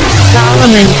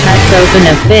 Solomon cuts open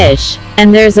a fish,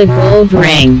 and there's a gold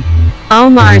ring.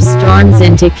 Omar storms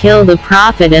in to kill the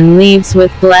prophet and leaves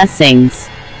with blessings.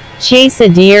 Chase a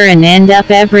deer and end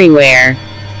up everywhere.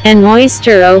 An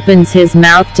oyster opens his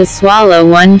mouth to swallow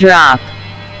one drop.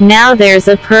 Now there's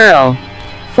a pearl.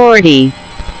 40.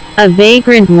 A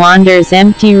vagrant wanders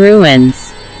empty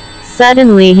ruins.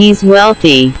 Suddenly he's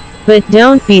wealthy. But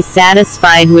don't be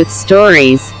satisfied with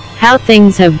stories, how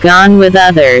things have gone with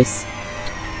others.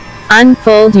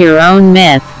 Unfold your own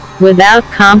myth, without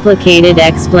complicated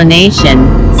explanation,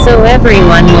 so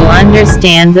everyone will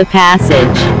understand the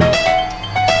passage.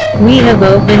 We have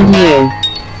opened you.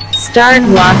 Start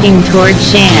walking toward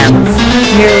shams.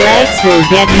 Your legs will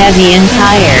get heavy and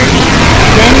tired.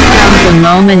 Then comes a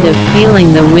moment of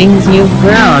feeling the wings you've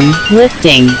grown,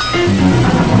 lifting.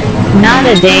 Not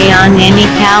a day on any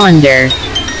calendar.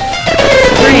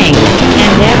 Spring,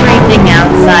 and everything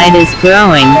outside is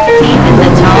growing, even the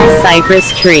tall cypress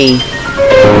tree.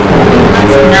 We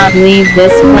must not leave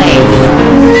this place.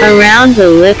 Around the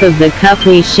lip of the cup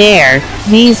we share,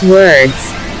 these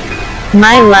words.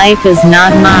 My life is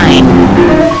not mine.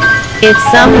 If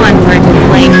someone were to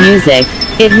play music,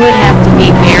 it would have to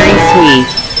be very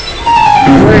sweet.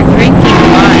 We're drinking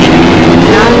wine,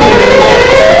 not through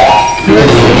lips. We're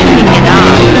sipping it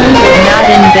off, not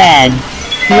in bed.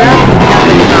 Rub the cup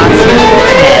across your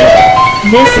forehead.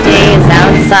 This day is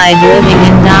outside living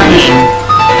and dying.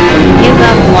 Give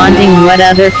up wanting what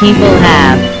other people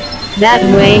have. That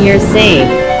way you're safe.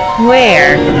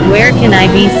 Where can I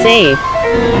be safe?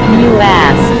 You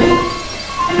ask.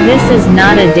 This is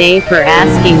not a day for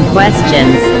asking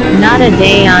questions, not a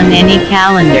day on any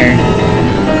calendar.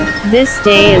 This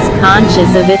day is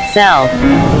conscious of itself.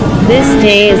 This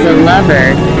day is a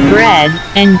lover, bread,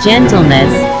 and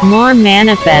gentleness, more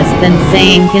manifest than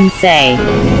saying can say.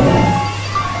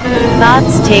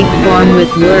 Thoughts take form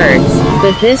with words,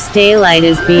 but this daylight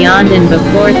is beyond and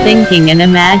before thinking and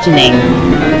imagining.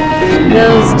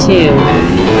 Those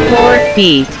 4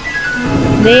 feet.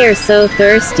 They are so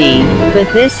thirsty,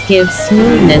 but this gives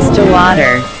smoothness to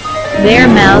water. Their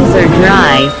mouths are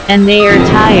dry, and they are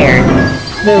tired.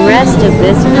 The rest of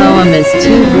this poem is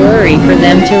too blurry for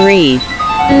them to read.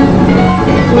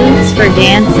 Flutes for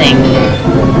dancing.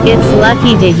 It's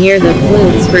lucky to hear the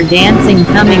flutes for dancing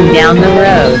coming down the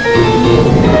road.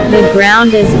 The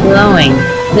ground is glowing.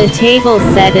 The table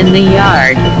set in the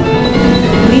yard.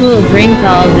 We will drink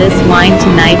all this wine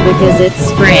tonight because it's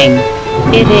spring.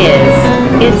 It is.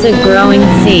 It's a growing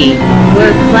sea.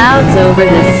 We're clouds over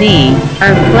the sea,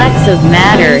 are flecks of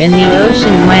matter in the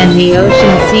ocean when the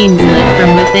ocean seems lit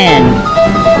from within.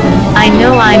 I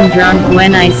know I'm drunk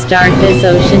when I start this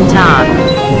ocean talk.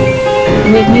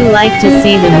 Would you like to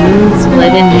see the moon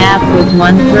split in half with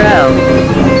one throw?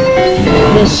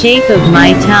 The shape of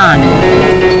my tongue.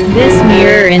 This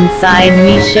mirror inside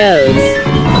me shows.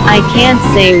 I can't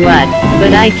say what,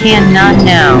 but I cannot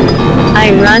know. I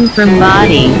run from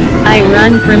body. I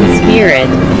run from spirit.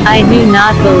 I do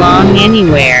not belong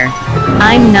anywhere.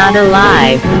 I'm not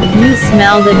alive. You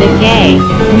smell the decay.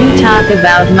 You talk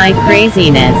about my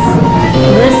craziness.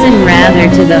 Listen rather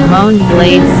to the honed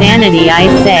blade sanity I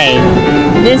say.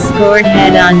 This gourd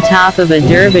head on top of a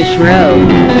dervish robe.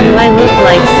 Do I look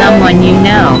like someone you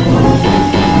know?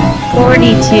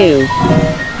 42.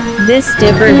 This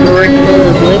dipper gourd full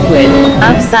of liquid,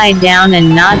 upside down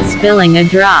and not spilling a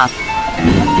drop.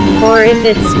 Or if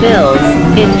it spills,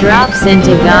 it drops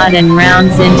into God and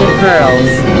rounds into pearls.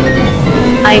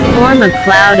 I form a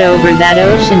cloud over that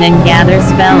ocean and gather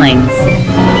spellings.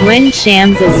 When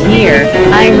Shams is here,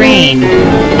 I reign.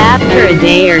 After a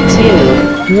day or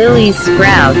two, lilies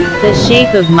sprout, the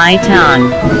shape of my tongue.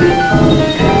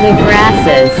 The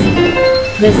grasses.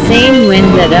 The same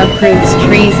wind that uproots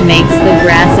trees makes the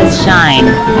grasses shine.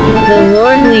 The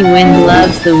lordly wind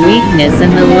loves the weakness and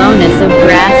the lowness of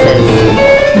grasses.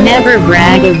 Never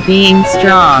brag of being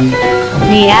strong.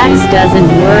 The axe doesn't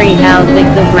worry how thick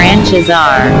the branches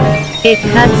are. It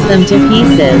cuts them to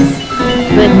pieces.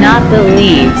 But not the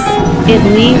leaves. It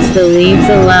leaves the leaves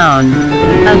alone.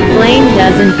 A flame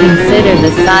doesn't consider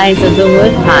the size of the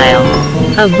woodpile.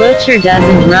 A butcher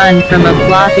doesn't run from a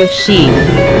flock of sheep.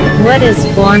 What is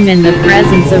form in the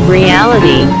presence of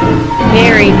reality?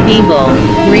 Very feeble.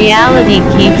 Reality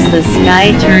keeps the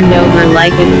sky turned over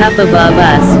like a cup above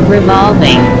us,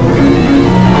 revolving.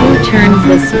 Who turns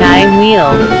the sky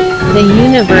wheel? The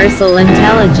universal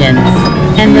intelligence.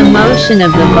 And the motion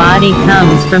of the body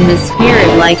comes from the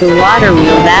spirit like a water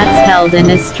wheel that's held in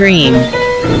a stream.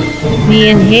 The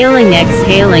inhaling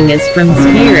exhaling is from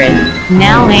spirit,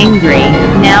 now angry,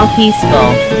 now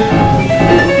peaceful.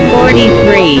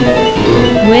 43.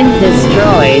 Wind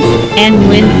destroys, and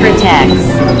wind protects.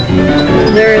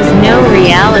 There is no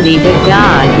reality but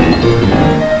God,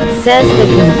 says the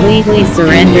completely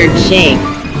surrendered shape,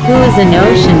 who is an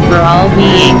ocean for all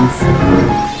beings.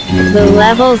 The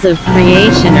levels of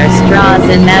creation are straws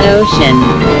in that ocean.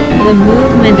 The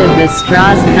movement of the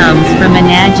straws comes from an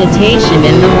agitation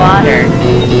in the water.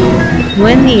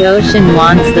 When the ocean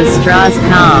wants the straws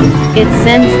calm, it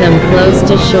sends them close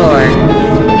to shore.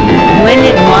 When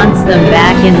it wants them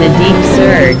back in the deep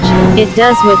surge, it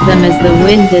does with them as the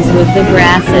wind does with the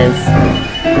grasses.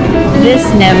 This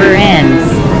never ends.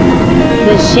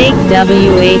 The sheikh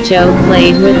who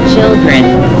played with children.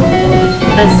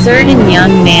 A certain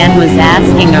young man was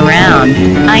asking around,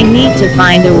 I need to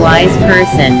find a wise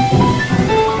person.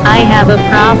 I have a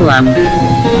problem.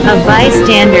 A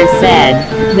bystander said,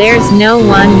 there's no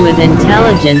one with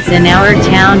intelligence in our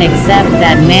town except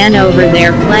that man over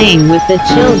there playing with the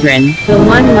children, the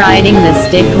one riding the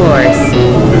stick horse.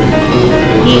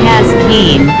 He has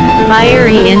keen,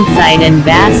 fiery insight and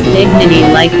vast dignity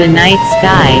like the night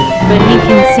sky, but he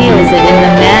conceals it in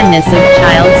the madness of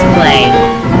child's play.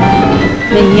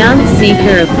 The young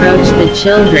seeker approached the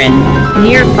children.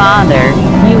 Dear father,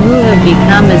 you who have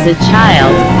become as a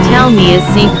child, tell me a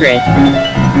secret.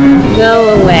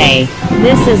 Go away.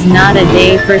 This is not a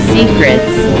day for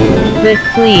secrets. But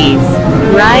please,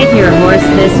 ride your horse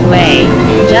this way,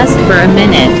 just for a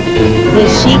minute. The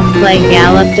sheik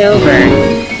galloped over.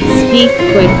 Speak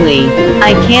quickly.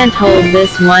 I can't hold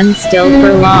this one still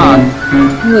for long.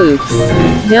 Whoops.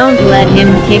 Don't let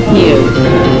him kick you.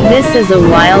 This is a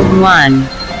wild one.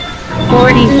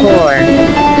 44.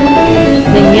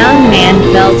 The young man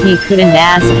felt he couldn't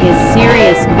ask his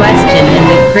serious question in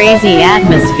the crazy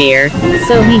atmosphere,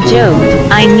 so he joked,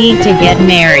 I need to get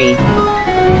married.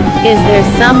 Is there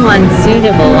someone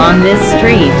suitable on this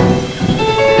street?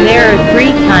 There are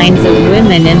 3 kinds of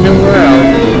women in the world.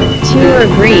 2 are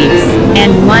griefs,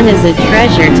 and 1 is a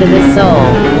treasure to the soul.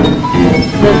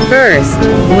 The first,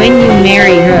 when you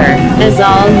marry her, is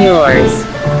all yours.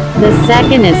 The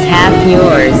second is half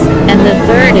yours, and the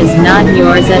third is not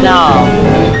yours at all.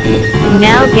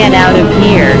 Now get out of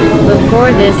here,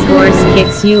 before this horse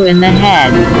kicks you in the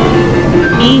head.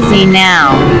 Easy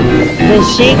now. The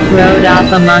sheikh rode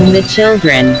off among the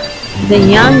children. The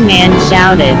young man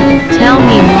shouted, tell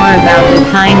me more about the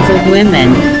kinds of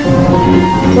women.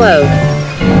 Quote,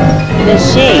 the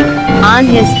sheikh, on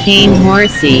his cane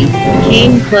horsey,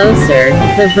 came closer,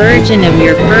 the virgin of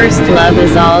your first love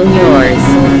is all yours.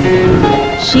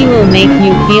 She will make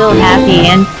you feel happy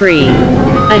and free.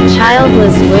 A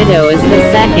childless widow is the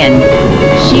second.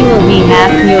 She will be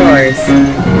half yours.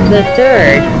 The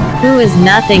third, who is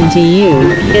nothing to you,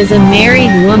 is a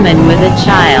married woman with a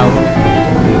child.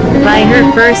 By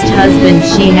her first husband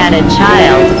she had a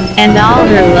child, and all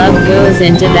her love goes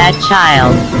into that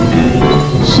child.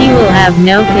 She will have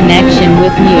no connection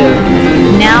with you.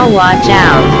 Now watch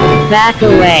out. Back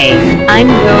away. I'm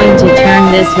going to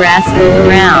turn this rascal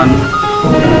around.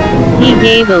 He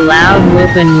gave a loud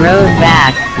whoop and rode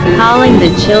back, calling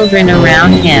the children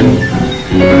around him.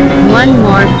 One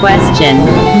more question,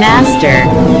 master.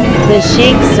 The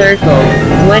sheikh circled.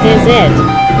 What is it?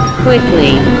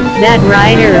 Quickly. That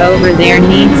rider over there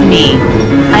needs me.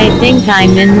 I think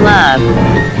I'm in love.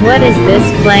 What is this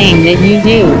playing that you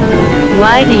do?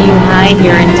 Why do you hide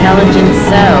your intelligence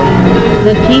so?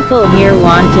 The people here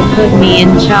want to put me in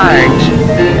charge.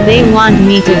 They want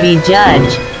me to be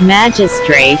judge,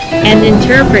 magistrate, and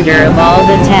interpreter of all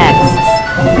the texts.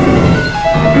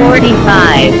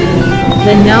 45.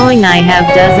 The knowing I have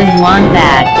doesn't want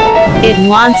that. It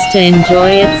wants to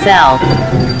enjoy itself.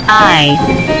 I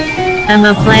am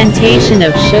a plantation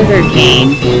of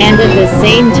sugarcane, and at the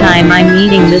same time I'm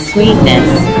eating the sweetness.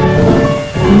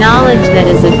 Knowledge that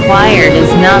is acquired is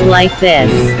not like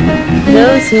this.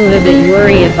 Those who have it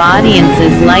worry if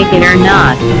audiences like it or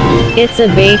not. It's a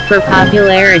bait for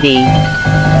popularity.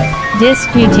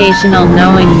 Disputational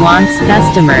knowing wants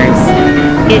customers.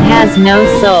 It has no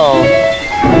soul.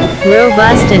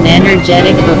 Robust and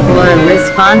energetic before a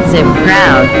responsive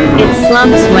crowd, it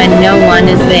slumps when no one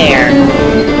is there.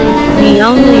 The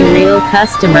only real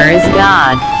customer is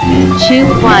God. Chew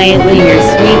quietly your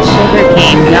sweet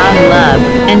sugarcane God love,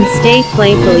 and stay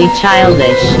playfully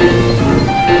childish.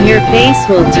 Your face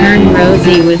will turn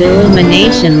rosy with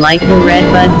illumination like the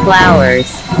redbud flowers.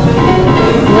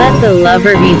 Let the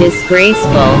lover be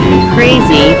disgraceful,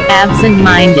 crazy,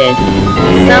 absent-minded.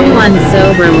 Someone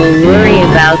sober will worry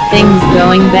about things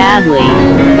going badly.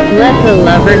 Let the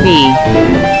lover be.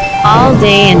 All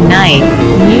day and night,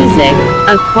 music,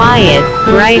 a quiet,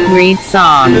 bright reed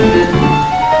song.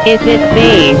 If it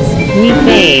fades, we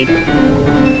fade.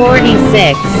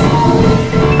 46.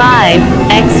 5.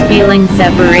 Feeling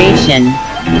separation.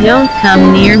 Don't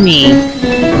come near me.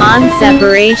 On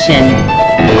separation.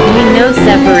 We know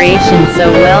separation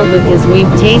so well because we've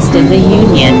tasted the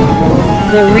union.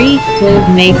 The reed flute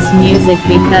makes music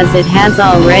because it has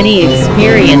already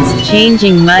experienced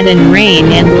changing mud and rain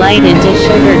and light into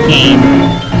sugarcane.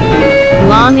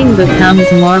 Longing becomes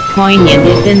more poignant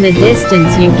if in the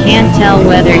distance you can't tell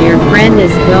whether your friend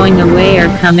is going away or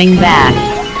coming back.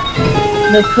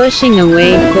 The pushing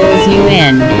away pulls you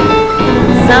in.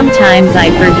 Sometimes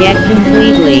I forget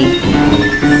completely.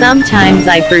 Sometimes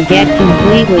I forget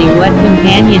completely what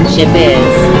companionship is.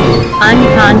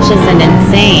 Unconscious and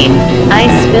insane, I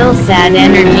spill sad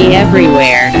energy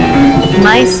everywhere.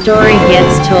 My story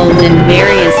gets told in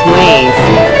various ways.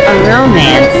 A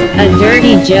romance, a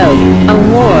dirty joke, a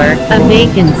war, a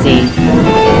vacancy.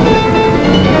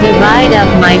 Divide up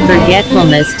my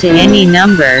forgetfulness to any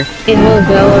number, it will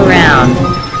go around.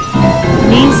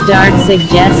 These dark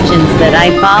suggestions that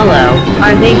I follow,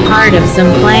 are they part of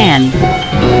some plan?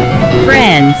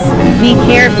 Friends, be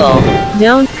careful,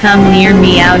 don't come near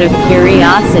me out of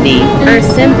curiosity, or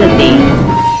sympathy.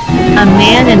 A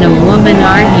man and a woman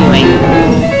arguing.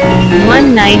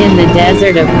 One night in the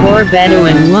desert, a poor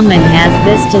Bedouin woman has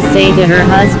this to say to her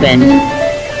husband.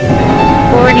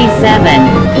 47.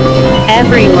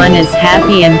 Everyone is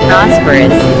happy and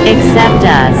prosperous, except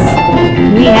us.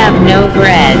 We have no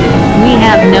bread. We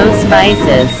have no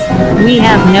spices. We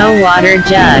have no water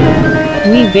jug.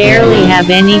 We barely have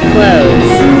any clothes.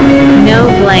 No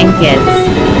blankets.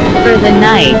 For the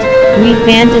night, we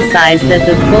fantasize that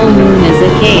the full moon is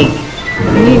a cake.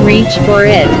 We reach for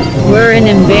it. We're an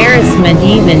embarrassment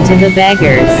even to the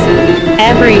beggars.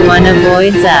 Everyone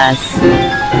avoids us.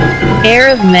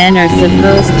 Arab men are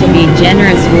supposed to be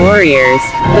generous warriors,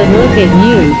 but look at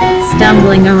you,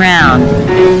 stumbling around.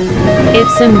 If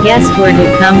some guest were to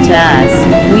come to us,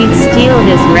 we'd steal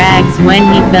his rags when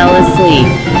he fell asleep.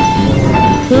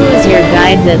 Who is your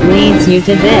guide that leads you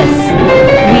to this?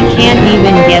 We can't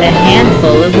even get a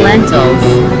handful of lentils.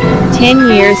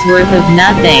 10 years worth of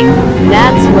nothing,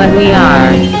 that's what we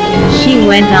are. She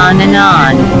went on and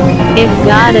on. If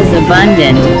God is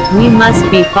abundant, we must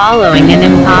be following an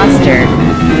impostor.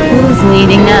 Who's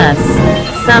leading us?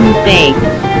 Some fake.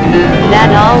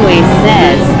 That always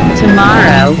says,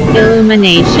 tomorrow,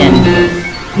 illumination.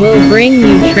 Will bring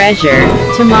you treasure,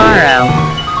 tomorrow.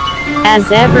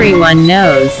 As everyone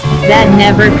knows, that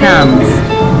never comes.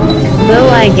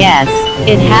 Though I guess,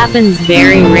 it happens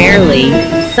very rarely,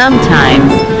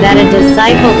 sometimes, that a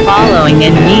disciple following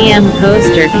an VM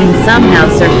poster can somehow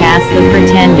surpass the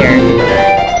pretender.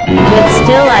 But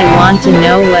still I want to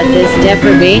know what this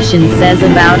deprivation says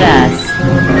about us.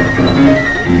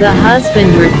 The husband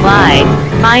replied,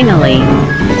 finally.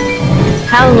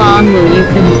 How long will you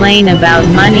complain about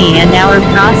money and our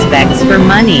prospects for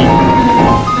money?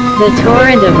 The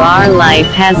torrent of our life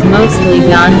has mostly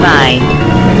gone by.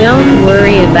 Don't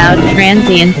worry about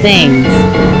transient things.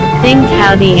 Think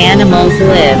how the animals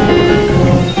live.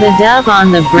 The dove on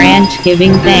the branch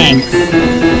giving thanks.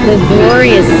 The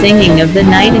glorious singing of the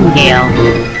nightingale.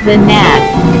 The gnat,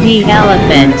 the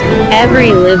elephant,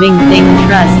 every living thing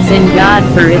trusts in God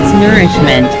for its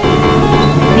nourishment.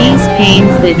 These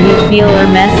pains that you feel are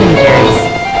messengers.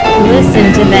 Listen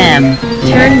to them.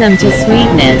 Turn them to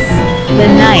sweetness. The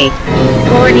night,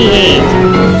 48,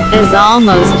 is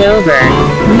almost over.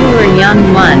 You were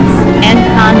young once, and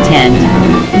content.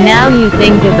 Now you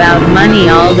think about money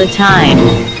all the time.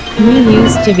 You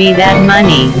used to be that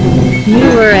money. You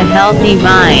were a healthy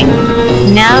vine.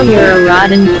 Now you're a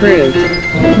rotten fruit.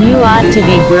 You ought to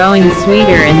be growing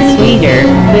sweeter and sweeter,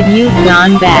 but you've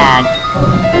gone bad.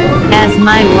 As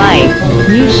my wife,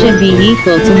 you should be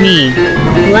equal to me.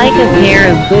 Like a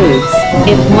pair of boots,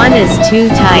 if one is too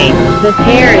tight, the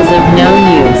pair is of no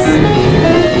use.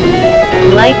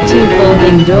 Like two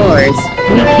folding doors,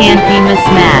 we can't be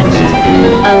mismatched.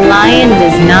 A lion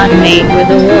does not mate with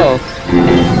a wolf.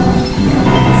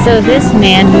 So this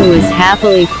man who was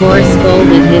happily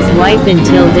poor-scolded his wife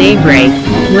until daybreak,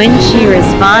 when she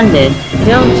responded,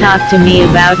 "Don't talk to me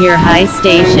about your high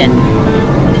station.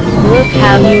 Look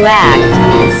how you act."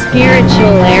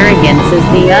 Spiritual arrogance is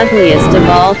the ugliest of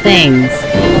all things.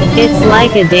 It's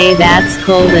like a day that's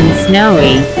cold and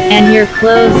snowy, and your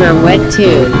clothes are wet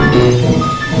too.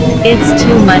 It's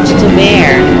too much to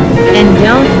bear. And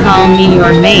don't call me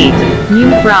your mate, you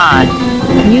fraud.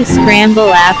 You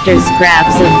scramble after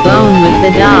scraps of bone with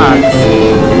the dogs.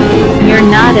 You're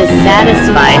not as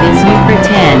satisfied as you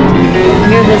pretend.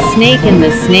 You're the snake and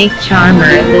the snake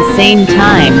charmer at the same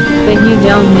time, but you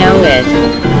don't know it.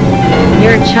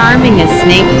 You're charming a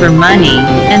snake for money,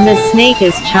 and the snake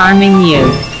is charming you.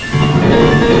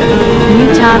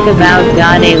 You talk about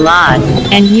God a lot,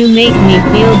 and you make me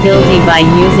feel guilty by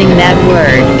using that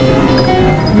word.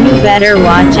 You better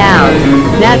watch out.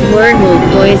 That word will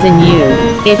poison you,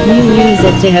 if you use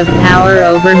it to have power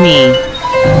over me.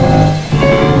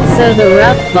 So the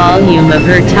rough volume of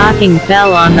her talking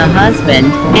fell on the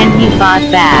husband, and he fought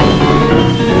back.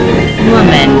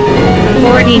 Woman.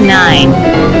 49.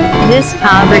 This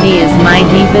poverty is my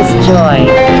deepest joy.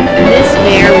 This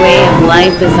fair way of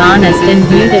life is honest and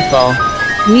beautiful.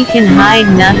 We can hide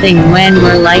nothing when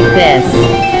we're like this.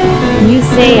 You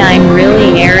say I'm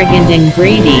really arrogant and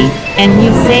greedy, and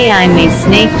you say I'm a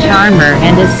snake charmer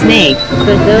and a snake,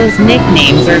 but those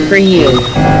nicknames are for you.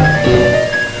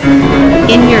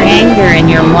 In your anger and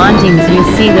your wantings you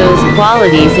see those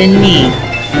qualities in me.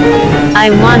 I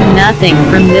want nothing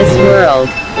from this world.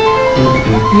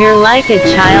 You're like a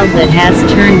child that has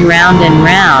turned round and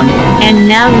round, and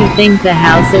now you think the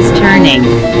house is turning.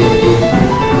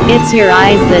 It's your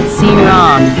eyes that see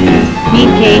wrong. Be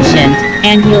patient,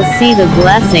 and you'll see the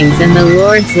blessings and the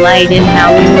Lord's light in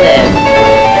how we live.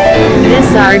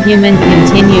 This argument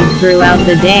continued throughout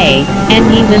the day, and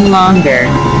even longer.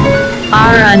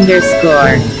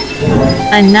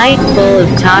 A night full of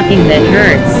talking that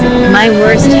hurts, my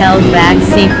worst held back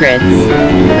secrets.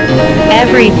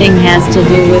 Everything has to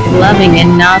do with loving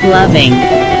and not loving.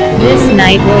 This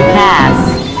night will pass.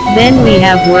 Then we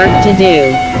have work to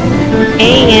do.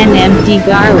 An empty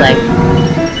garlic.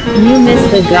 You miss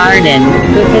the garden,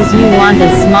 because you want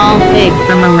a small fig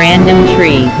from a random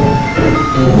tree.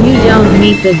 You don't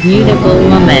meet the beautiful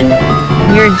woman.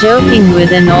 You're joking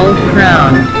with an old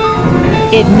crone.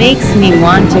 It makes me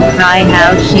want to cry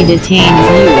how she detains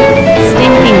you,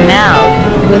 stinking mouth,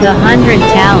 with 100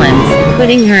 talents,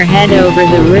 putting her head over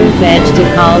the roof edge to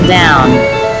call down.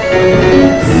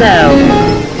 So,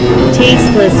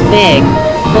 tasteless fig,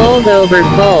 fold over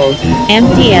fold,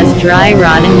 empty as dry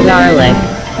rotten garlic.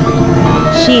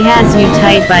 She has you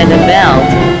tight by the belt,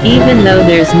 even though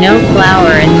there's no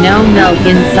flour and no milk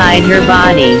inside her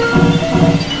body.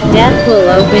 Death will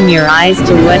open your eyes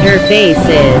to what her face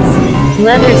is.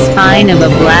 Leather spine of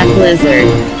a black lizard.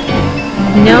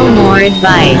 No more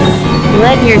advice.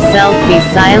 Let yourself be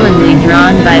silently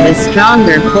drawn by the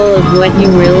stronger pull of what you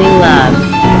really love.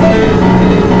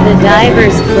 The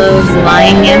diver's clothes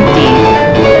lying empty.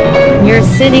 You're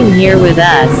sitting here with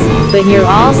us, but you're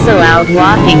also out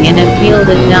walking in a field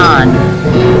at dawn.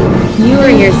 You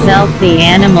are yourself the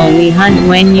animal we hunt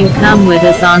when you come with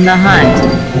us on the hunt.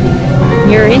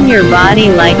 You're in your body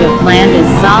like a plant is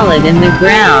solid in the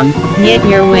ground, yet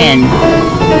you're wind.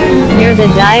 You're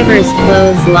the diver's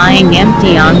clothes lying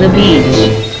empty on the beach.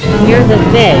 You're the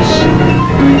fish.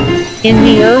 In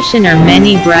the ocean are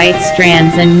many bright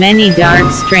strands and many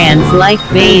dark strands like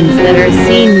veins that are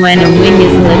seen when a wing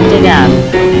is lifted up.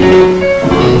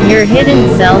 Your hidden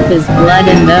self is blood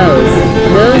and those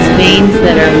veins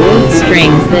that are lute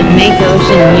strings that make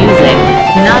ocean music,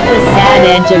 not the sad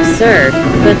edge of surf,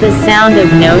 but the sound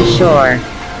of no shore.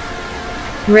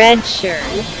 Red shirt.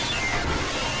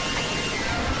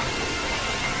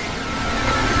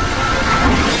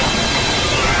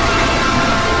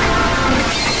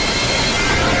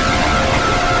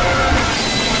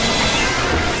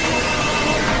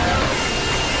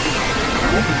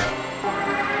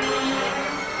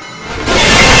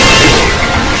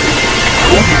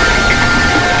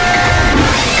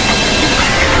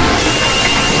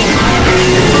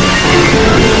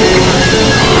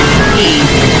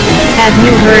 Have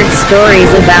you heard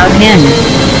stories about him?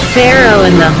 Pharaoh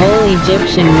and the whole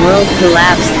Egyptian world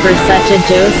collapsed for such a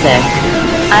Joseph.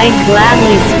 I'd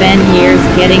gladly spend years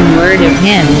getting word of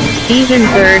him, even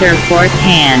third or fourth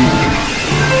hand.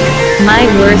 My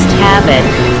worst habit.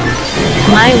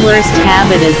 My worst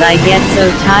habit is I get so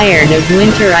tired of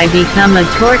winter I become a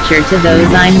torture to those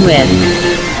I'm with.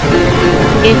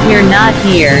 If you're not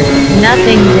here,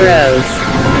 nothing grows.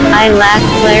 I lack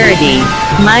clarity.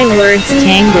 My words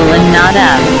tangle and knot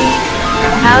up.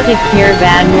 How to cure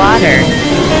bad water?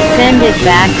 Send it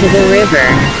back to the river.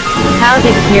 How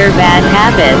to cure bad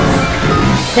habits?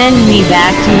 Send me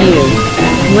back to you.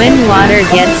 When water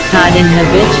gets caught in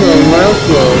habitual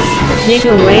whirlpools, dig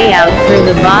a way out through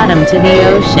the bottom to the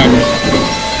ocean.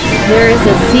 There is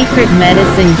a secret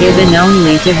medicine given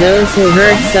only to those who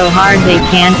hurt so hard they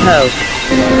can't hope.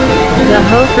 The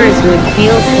hopers would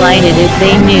feel slighted if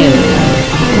they knew.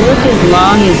 Look as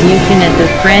long as you can at the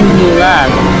friend you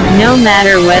love, no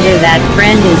matter whether that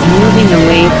friend is moving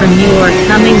away from you or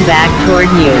coming back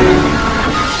toward you.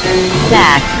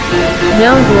 Sack.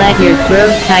 Don't let your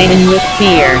throat tighten with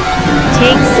fear.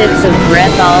 Take sips of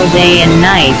breath all day and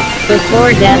night,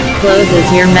 before death closes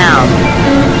your mouth.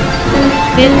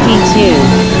 52.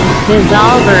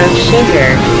 Dissolver of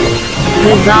sugar.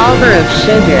 Dissolver of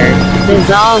sugar,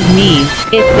 dissolve me,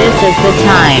 if this is the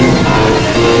time.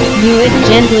 Do it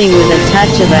gently with a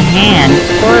touch of a hand,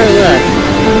 or a look.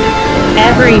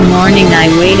 Every morning I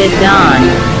wait at dawn.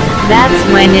 That's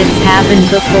when it's happened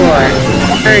before.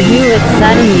 Or do it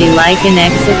suddenly like an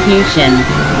execution.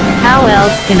 How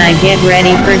else can I get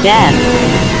ready for death?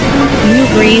 You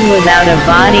breathe without a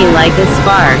body like a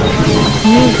spark.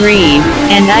 You breathe,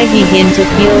 and I begin to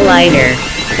feel lighter.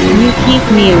 You keep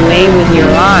me away with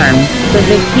your arm, but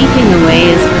the keeping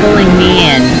away is pulling me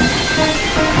in.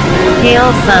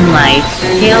 Pale sunlight,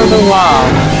 pale the wall.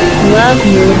 Love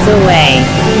moves away.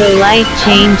 The light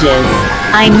changes.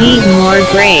 I need more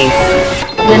grace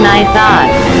than I thought.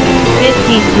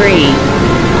 53.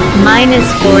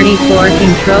 -44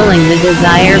 controlling the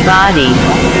desire body.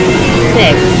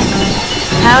 6.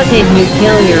 How did you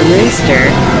kill your rooster,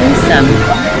 Usam?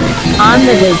 On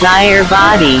the desire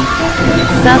body.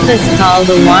 Sufis call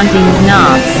the wanting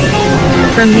knocks.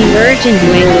 From the urgent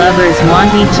way lovers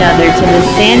want each other to the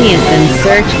sanious and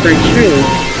search for truth,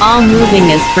 all moving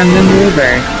is from the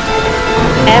mover.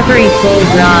 Every pull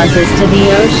draws us to the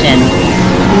ocean.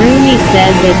 Rumi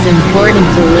says it's important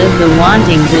to live the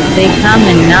wantings as they come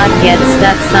and not get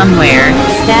stuck somewhere,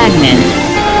 stagnant.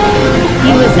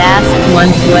 He was asked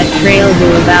once what trail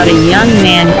knew about a young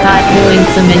man caught doing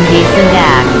some indecent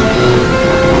act.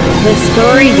 The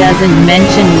story doesn't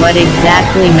mention what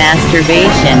exactly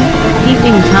masturbation,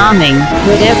 peeping tomming,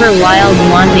 whatever wild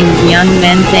wantings young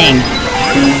men think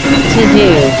to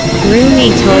do. Rumi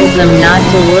told them not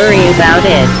to worry about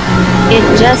it. It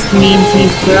just means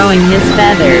he's growing his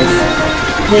feathers.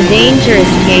 The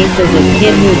dangerous case is a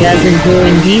kid who doesn't do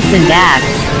indecent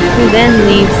acts, who then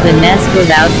leaves the nest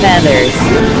without feathers.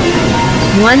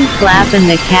 One flap and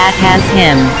the cat has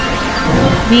him.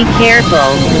 Be careful,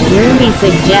 Rumi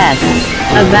suggests,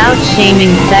 about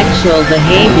shaming sexual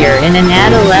behavior in an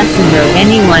adolescent or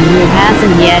anyone who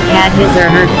hasn't yet had his or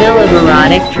her fill of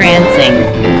erotic trancing.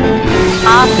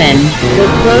 Often, the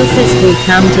closest we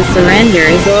come to surrender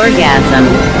is orgasm.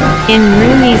 In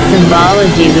Rumi's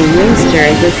symbology, the rooster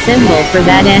is a symbol for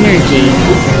that energy.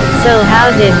 So how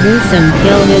did Husam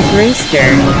kill his rooster?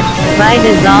 By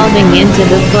dissolving into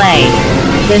the play.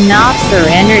 The nafs are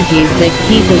energies that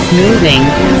keep us moving,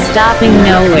 stopping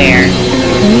nowhere.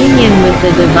 Union with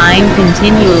the divine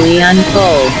continually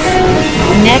unfolds.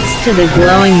 Next to the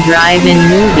glowing drive-in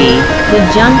movie, the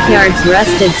junkyard's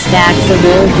rusted stacks of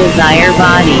old desire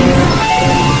bodies.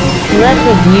 Let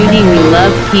the beauty we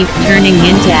love keep turning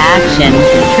into action,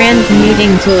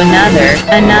 transmuting to another.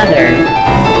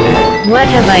 What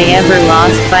have I ever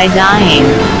lost by dying?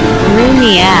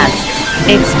 Rumi asks,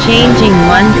 exchanging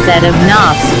one set of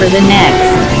nafs for the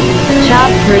next.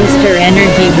 Chopped rooster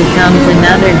energy becomes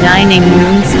another dining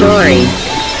room story.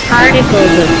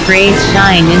 Particles of praise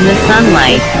shine in the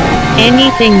sunlight.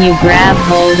 Anything you grab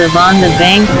hold of on the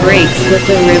bank breaks with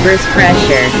the river's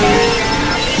pressure.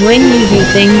 When you do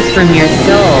things from your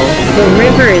soul, the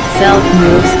river itself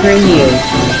moves through you.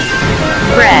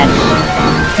 Fresh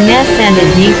ness and a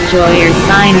deep joy are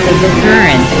signs of the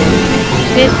current.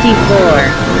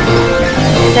 54.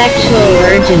 Sexual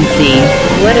urgency,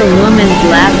 what a woman's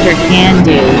laughter can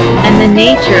do, and the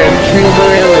nature of true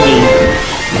virility.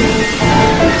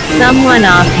 Someone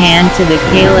offhand to the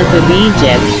Caliph of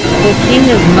Egypt, the king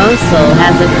of Mosul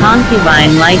has a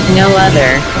concubine like no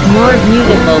other, more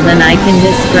beautiful than I can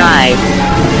describe.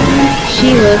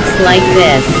 She looks like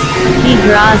this. He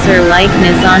draws her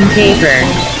likeness on paper.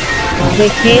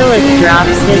 The Caliph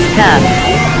drops his cup.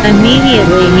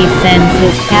 Immediately he sends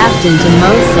his captain to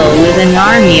Mosul with an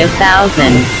army of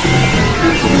thousands.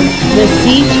 The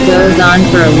siege goes on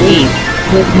for a week,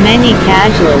 with many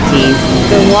casualties,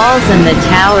 the walls and the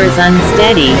towers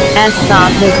unsteady, as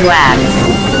soft as wax.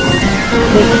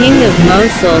 The king of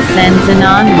Mosul sends an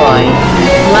envoy.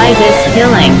 Why this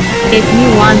killing? If you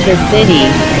want the city,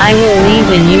 I will leave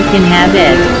and you can have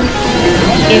it.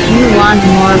 If you want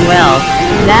more wealth,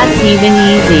 that's even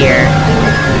easier.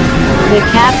 The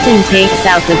captain takes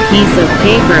out the piece of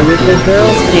paper with the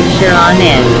girl's picture on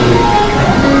it.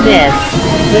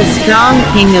 The strong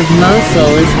king of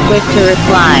Mosul is quick to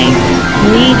reply.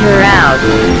 Lead her out.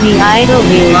 The idol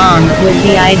belongs with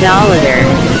the idolater.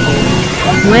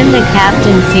 When the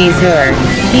captain sees her,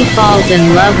 he falls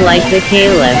in love like the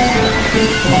caliph.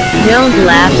 Don't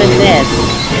laugh at this.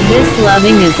 This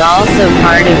loving is also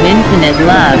part of infinite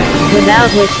love, without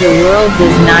which the world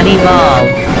does not evolve.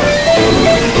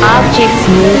 Objects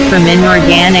move from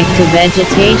inorganic to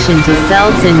vegetation to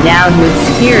cells endowed with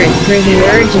spirit through the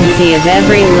urgency of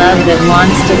every love that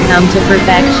wants to come to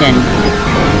perfection.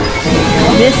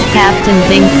 This captain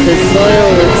thinks the soil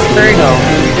looks fertile,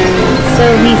 so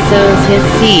he sows his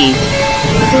seed.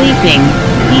 Sleeping,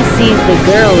 he sees the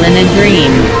girl in a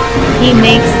dream. He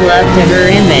makes love to her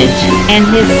image, and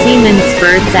his semen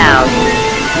spurts out.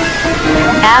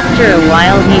 After a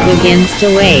while he begins to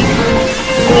wake.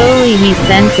 Slowly he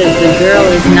senses the girl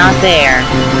is not there.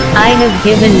 I have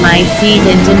given my seed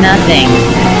into nothing.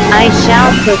 I shall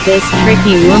put this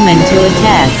tricky woman to a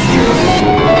test.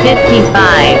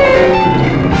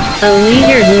 55. A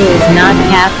leader who is not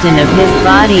captain of his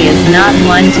body is not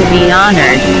one to be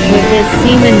honored, with his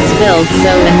semen spilled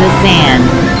so in the sand.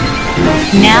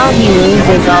 Now he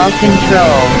loses all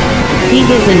control. He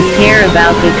doesn't care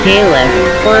about the caliph,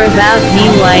 or about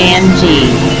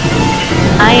BYMG.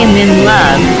 I am in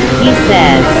love, he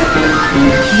says.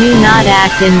 Do not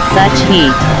act in such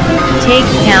heat. Take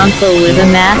counsel with a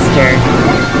master.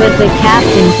 But the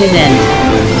captain couldn't.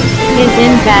 His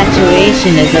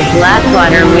infatuation is a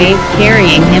blackwater wave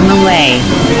carrying him away.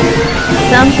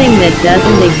 Something that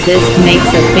doesn't exist makes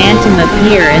a phantom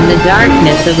appear in the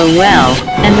darkness of a well,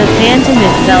 and the phantom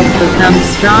itself becomes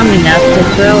strong enough to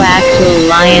throw actual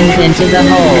lions into the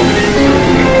hole.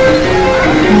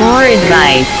 More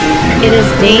advice. It is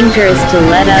dangerous to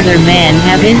let other men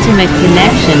have intimate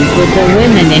connections with the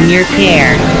women in your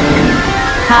care.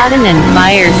 Cotton and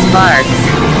fire sparks,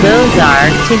 those are,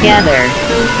 together,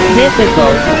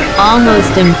 difficult,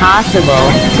 almost impossible,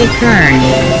 to kern.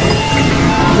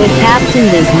 The captain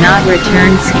does not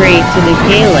return straight to the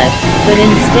caliph, but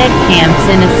instead camps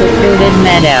in a secluded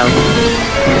meadow.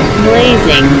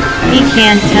 Blazing, he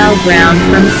can't tell ground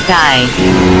from sky.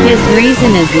 His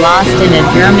reason is lost in a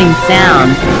drumming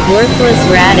sound, worthless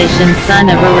radish and son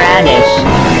of a radish.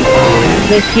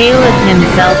 The caliph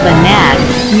himself a gnat,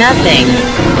 nothing.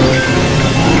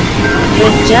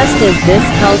 But just as this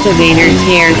cultivator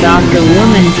tears off the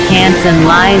woman's pants and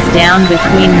lies down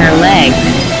between her legs,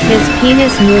 his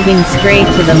penis moving straight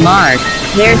to the mark,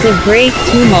 there's a great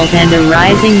tumult and a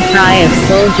rising cry of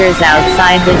soldiers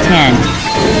outside the tent.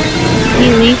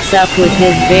 He leaps up with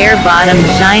his bare bottom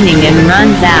shining and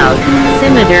runs out,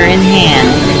 scimitar in hand.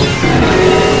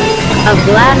 A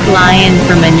black lion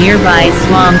from a nearby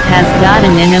swamp has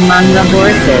gotten in among the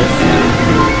horses.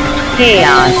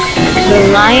 Chaos. The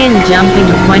lion jumping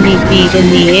 20 feet in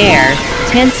the air,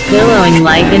 tents billowing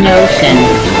like an ocean.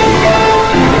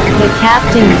 The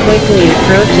captain quickly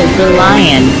approaches the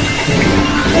lion,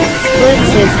 splits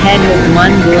his head with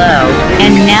one blow,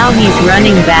 and now he's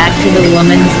running back to the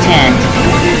woman's tent.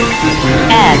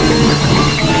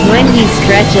 When he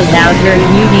stretches out her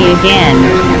beauty again,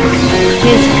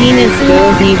 his penis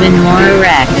goes even more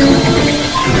erect.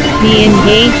 The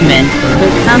engagement, the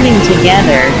coming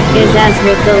together, is as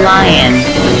with the lion.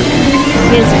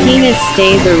 His penis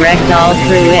stays erect all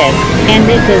through it, and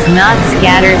it does not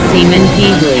scatter semen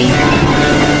feebly.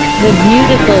 The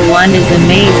beautiful one is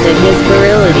amazed at his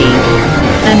virility.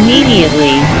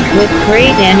 Immediately, with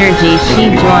great energy she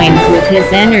joins with his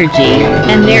energy,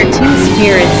 and their two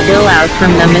spirits go out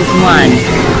from them as one.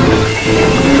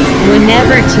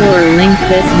 Whenever two are linked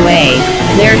this way,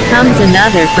 there comes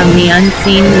another from the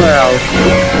unseen world.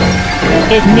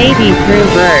 It may be through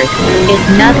birth, if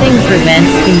nothing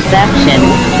prevents conception,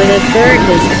 but a third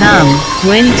has come,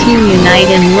 when two unite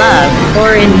in love,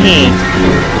 or in hate.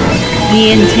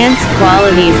 The intense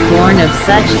qualities born of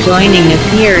such joining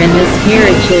appear in the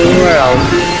spiritual world.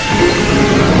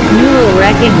 You will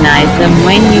recognize them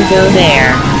when you go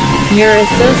there. Your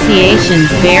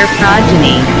associations bear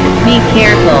progeny. Be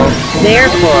careful,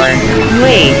 therefore,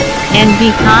 wait, and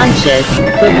be conscious,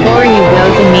 before you go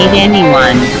to meet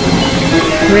anyone.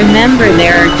 Remember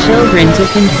there are children to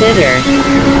consider.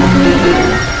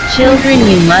 Children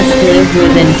you must live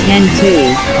with and tend to,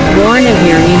 born of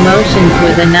your emotions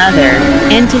with another,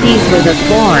 entities with a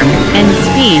form, and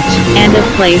speech, and a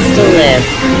place to live.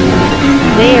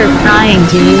 They are crying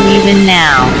to you even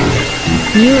now.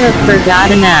 You have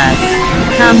forgotten us.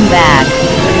 Come back.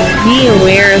 Be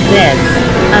aware of this.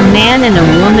 A man and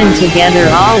a woman together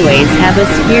always have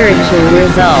a spiritual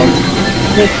result.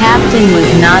 The captain was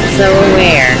not so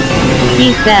aware.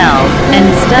 He fell, and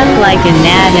stuck like a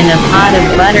gnat in a pot of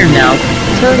buttermilk,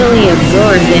 totally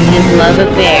absorbed in his love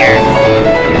affair.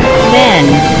 Then,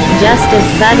 just as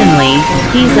suddenly,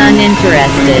 he's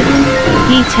uninterested.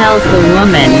 He tells the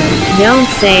woman, "Don't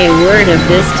say a word of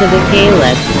this to the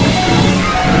caliph."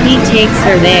 He takes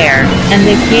her there, and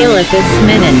the caliph is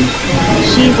smitten.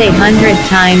 She's 100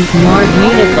 times more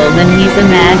beautiful than he's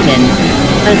imagined.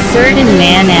 A certain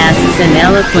man asks an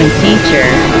eloquent teacher,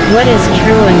 what is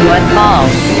true and what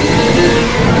false?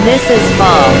 This is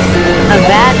false. A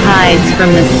bat hides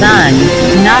from the sun,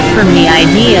 not from the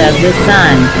idea of the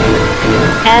sun.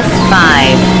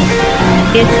 S5.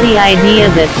 It's the idea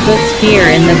that puts fear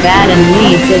in the bat and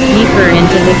leads it deeper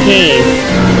into the cave.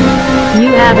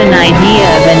 You have an idea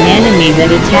of an enemy that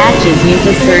attaches you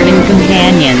to certain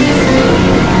companions.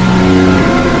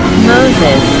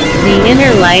 Moses, the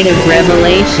inner light of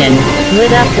revelation,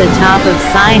 lit up the top of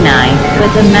Sinai,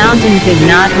 but the mountain could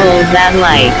not hold that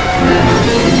light.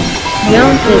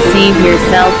 Don't deceive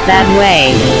yourself that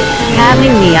way.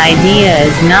 Having the idea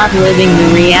is not living the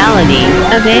reality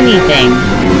of anything.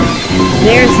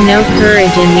 There's no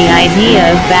courage in the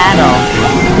idea of battle.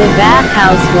 The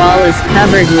bathhouse wall is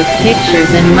covered with pictures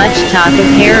and much talk of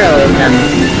heroism.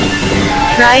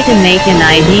 Try to make an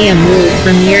idea move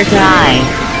from ear to eye.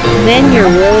 Then your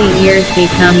woolly ears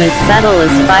become as subtle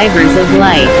as fibers of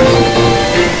light.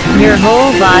 Your whole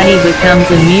body becomes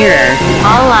a mirror,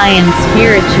 all eye and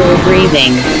spiritual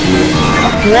breathing.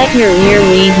 Let your ear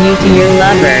lead you to your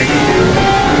lover.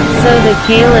 So the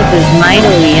caliph is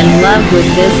mightily in love with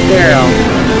this girl.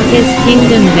 His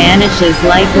kingdom vanishes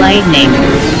like lightning.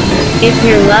 If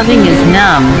your loving is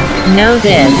numb, know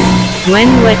this: when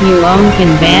what you own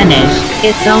can vanish,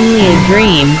 it's only a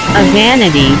dream, a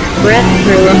vanity, breath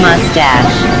through a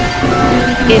mustache.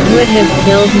 It would have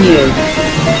killed you.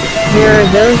 There are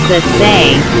those that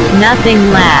say,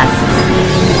 nothing lasts.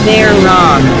 They're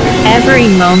wrong. Every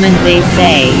moment they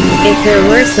say, if there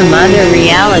were some other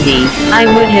reality, I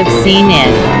would have seen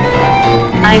it.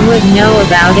 I would know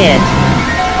about it.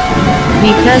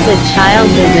 Because a child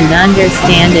doesn't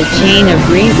understand a chain of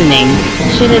reasoning,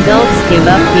 should adults give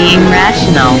up being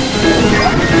rational?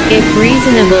 If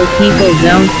reasonable people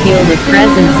don't feel the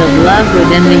presence of love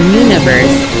within the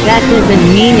universe, that doesn't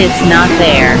mean it's not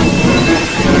there.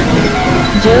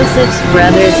 Joseph's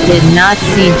brothers did not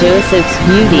see Joseph's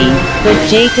beauty, but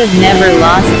Jacob never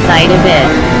lost sight of it.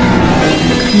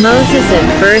 Moses at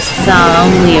first saw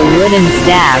only a wooden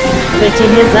staff, but to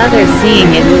his other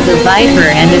seeing it was a viper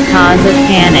and a cause of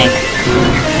panic.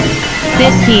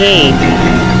 58.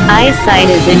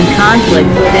 Eyesight is in conflict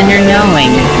with inner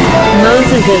knowing.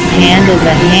 Moses' hand is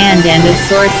a hand and a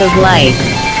source of light.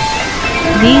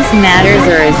 These matters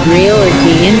are as real as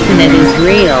the infinite is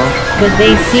real, but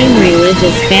they seem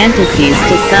religious fantasies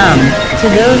to some, to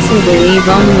those who believe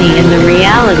only in the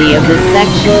reality of the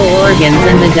sexual organs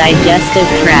and the digestive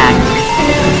tract.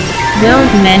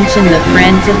 Don't mention the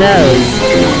friend to those.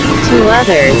 To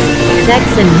others, sex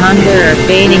and hunger are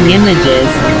fading images,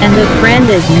 and the friend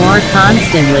is more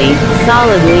constantly,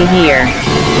 solidly here.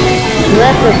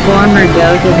 Let the former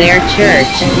go to their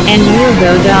church, and we'll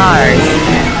go to ours.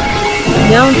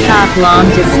 Don't talk long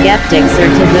to skeptics or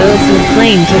to those who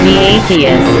claim to be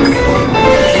atheists.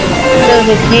 So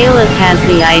the caliph has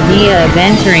the idea of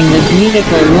entering the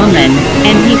beautiful woman,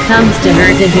 and he comes to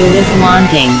her to do his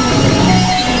wanting.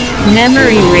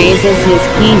 Memory raises his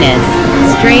penis,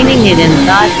 straining it in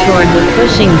thought toward the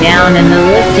pushing down and the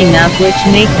lifting up which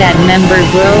make that member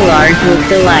grow large with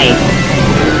delight.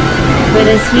 But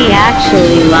as he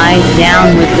actually lies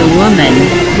down with the woman,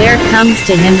 there comes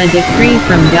to him a decree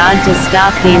from God to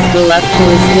stop these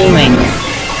voluptuous doings.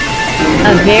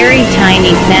 A very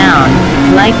tiny sound,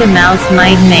 like a mouse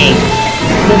might make.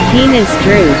 The penis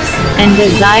droops, and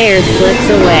desire slips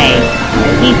away.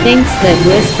 He thinks that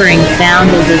whispering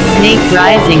sound is a snake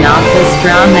rising off the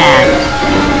straw mat.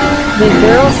 The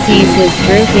girl sees his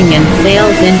drooping and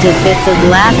sails into fits of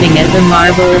laughing at the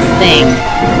marvelous thing.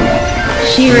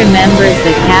 She remembers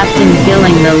the captain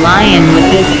killing the lion with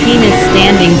his penis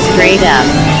standing straight up.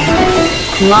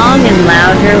 Long and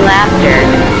loud her laughter.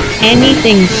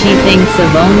 Anything she thinks of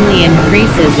only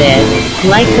increases it,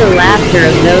 like the laughter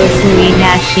of those who eat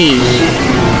hashish.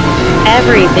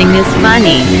 Everything is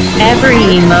funny. Every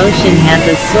emotion has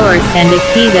a source and a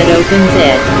key that opens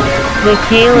it. The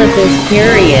caliph is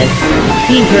furious.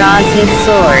 He draws his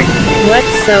sword.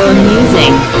 What's so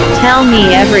amusing? Tell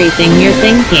me everything you're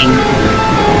thinking.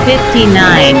 59.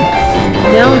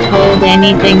 Don't hold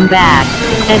anything back.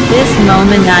 At this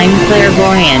moment I'm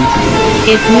clairvoyant.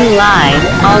 If you lie,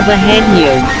 I'll behead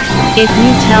you. If you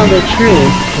tell the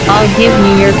truth, I'll give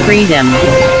you your freedom.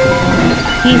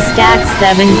 He stacks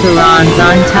 7 Qurans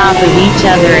on top of each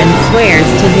other and swears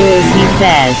to do as he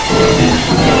says.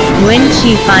 When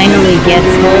she finally gets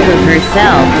hold of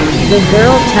herself, the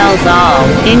girl tells all,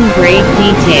 in great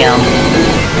detail.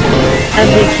 Of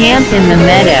the camp in the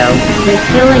meadow, the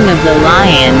killing of the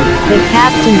lion, the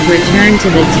captain's return to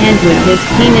the tent with his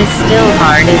penis still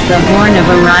hard as the horn of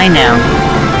a rhino.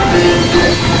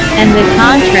 And the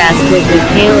contrast with the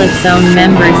caliph's own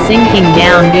member sinking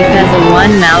down because of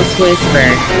one mouse whisper.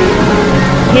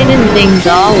 Hidden things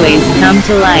always come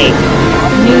to light.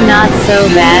 Do not so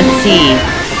bad see.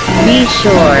 Be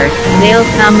sure, they'll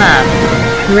come up.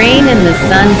 Rain and the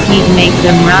sun's heat make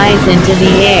them rise into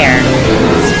the air.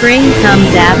 Spring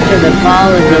comes after the fall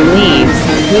of the leaves,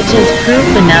 which is proof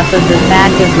enough of the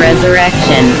fact of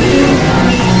resurrection.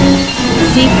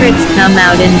 Secrets come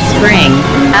out in spring,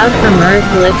 out from earth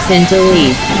lips into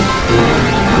leaf.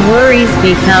 Worries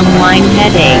become wine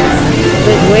headaches.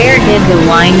 But where did the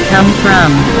wine come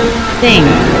from? Think.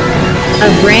 A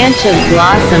branch of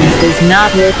blossoms does not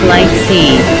look like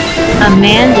seed. A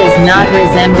man does not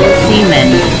resemble semen.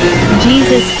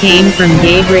 Jesus came from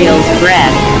Gabriel's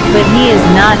breath, but he is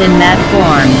not in that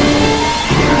form.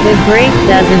 The grape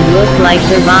doesn't look like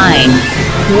the vine.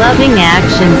 Loving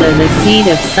actions are the seed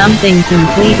of something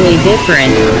completely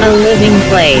different, a living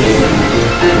place.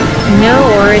 No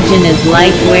origin is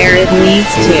like where it leads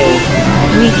to.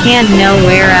 We can't know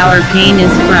where our pain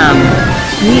is from.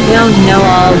 We don't know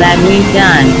all that we've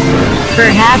done.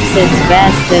 Perhaps it's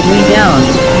best that we don't.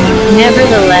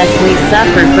 Nevertheless we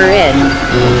suffer for it.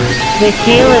 The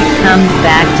caliph comes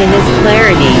back to his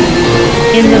clarity.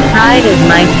 In the pride of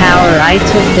my power I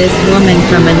took this woman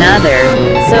from another,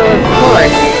 so of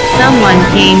course, someone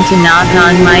came to knock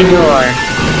on my door.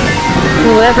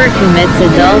 Whoever commits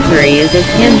adultery is a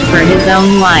pimp for his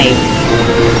own wife.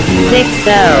 6.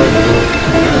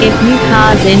 If you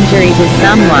cause injury to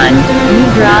someone, you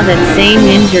draw that same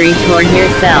injury toward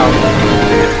yourself.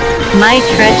 My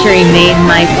treachery made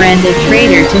my friend a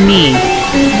traitor to me.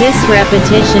 This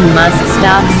repetition must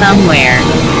stop somewhere.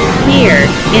 Here,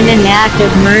 in an act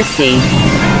of mercy.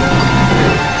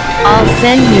 I'll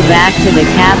send you back to the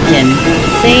captain,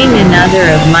 saying another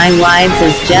of my wives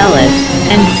is jealous,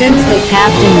 and since the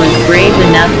captain was brave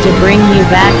enough to bring you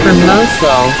back from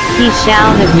Mosul, he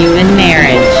shall have you in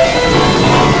marriage.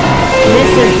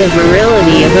 This is the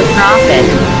virility of a prophet.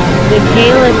 The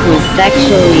caliph was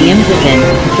sexually impotent,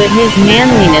 but his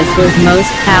manliness was most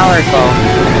powerful.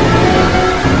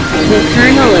 The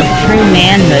kernel of true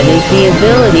manhood is the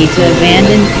ability to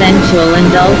abandon sensual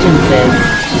indulgences.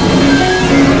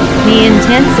 The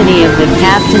intensity of the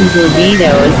captain's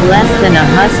libido is less than a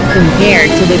husk compared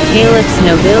to the caliph's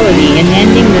nobility in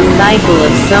ending the cycle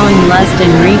of sowing lust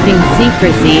and reaping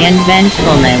secrecy and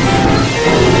vengefulness.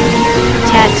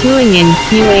 Tattooing in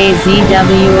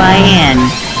Qazwin.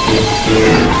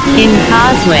 In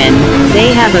Qazwin, they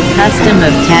have a custom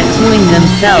of tattooing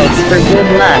themselves for good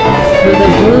luck, with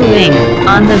a blue ink,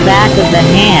 on the back of the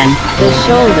hand, the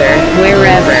shoulder,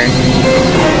 wherever.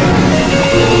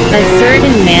 A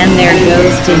certain man there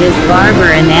goes to his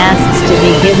barber and asks to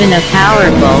be given a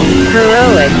powerful,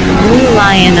 heroic, blue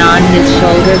lion on his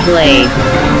shoulder blade.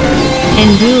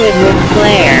 And do it with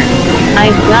flair.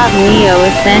 I've got Leo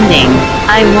ascending.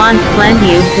 I want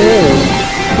plenty of blue.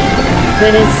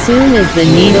 But as soon as the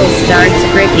needle starts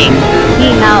pricking,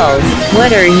 he howls,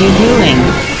 "What are you doing?"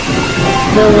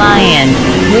 The lion.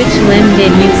 Which limb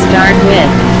did you start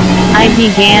with? I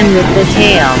began with the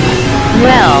tail.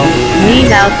 Well,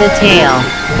 leave out the tail.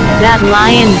 That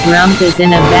lion's rump is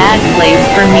in a bad place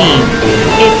for me.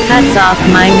 It cuts off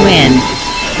my wind.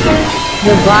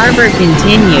 The barber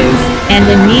continues, and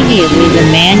immediately the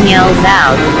man yells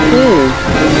out, "Ooh!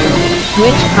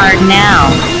 Which part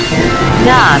now?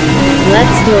 Doc,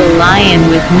 let's do a lion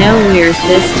with no ears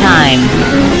this time."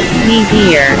 "Me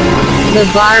here." The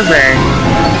barber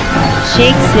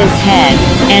shakes his head,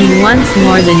 and once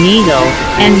more the needle,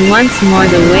 and once more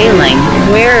the wailing,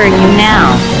 "Where are you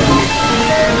now?"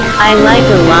 "I like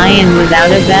a lion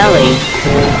without a belly."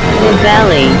 The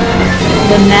belly.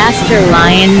 The master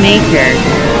lion maker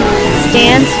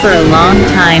stands for a long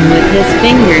time with his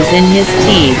fingers in his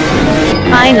teeth.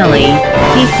 Finally,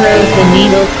 he throws the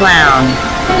needle clown.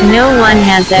 No one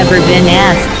has ever been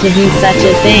asked to do such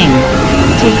a thing.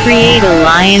 To create a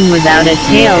lion without a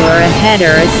tail or a head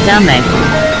or a stomach.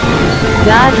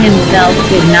 God himself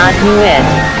could not do it.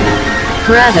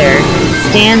 Brother,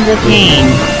 stand the pain.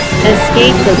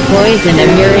 Escape the poison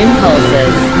of your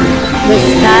impulses. The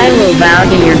sky will bow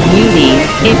to your beauty,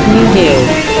 if you do.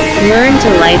 Learn to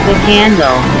light the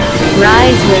candle.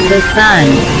 Rise with the sun.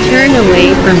 Turn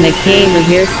away from the cave of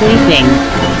your sleeping.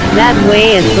 That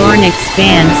way a thorn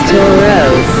expands to a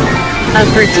rose. A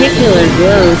particular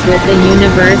glows with the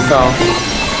universal.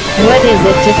 What is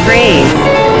it to praise?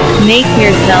 Make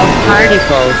yourself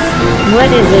particles.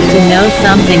 What is it to know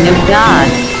something of God?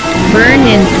 Burn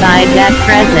inside that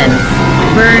presence.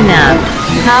 Burn up.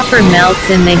 Copper melts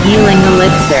in the healing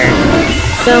elixir.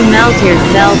 So melt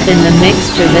yourself in the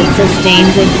mixture that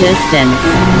sustains existence.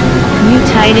 You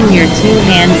tighten your two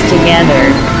hands together,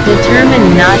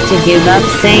 determined not to give up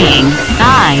saying,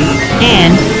 "I,"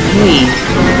 and "we."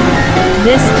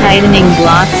 This tightening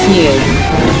blocks you.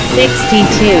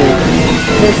 62.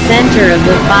 The center of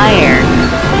the fire.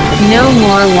 No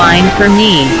more wine for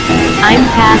me. I'm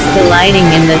past delighting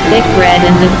in the thick red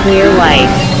and the clear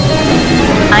white.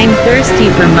 I'm thirsty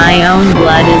for my own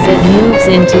blood as it moves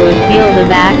into a field of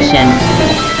action.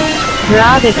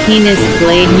 Draw the keenest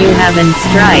blade you have and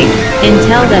strike,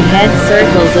 until the head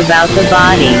circles about the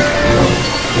body.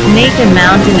 Make a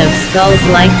mountain of skulls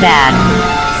like that.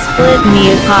 split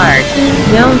me apart.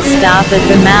 Don't stop at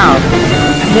the mouth.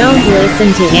 Don't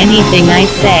listen to anything I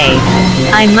say.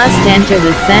 I must enter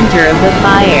the center of the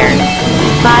fire.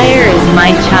 Fire is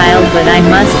my child, but I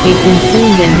must be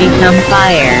consumed and become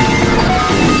fire.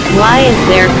 Why is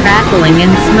there crackling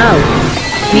and smoke?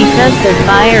 Because the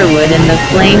firewood and the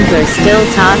flames are still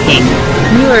talking.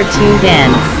 You are too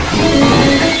dense.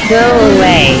 Go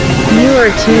away. You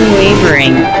are too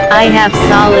wavering. I have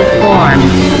solid form.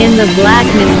 In the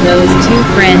blackness those two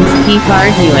friends keep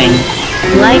arguing.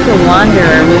 Like a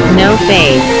wanderer with no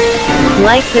face.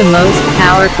 Like the most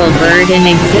powerful bird in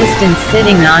existence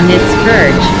sitting on its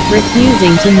perch,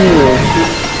 refusing to move.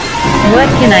 What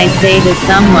can I say to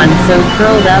someone so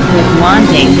curled up with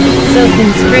wanting, so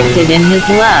constricted in his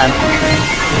love?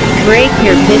 Break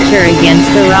your pitcher against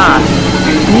the rock.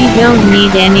 We don't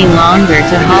need any longer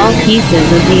to haul pieces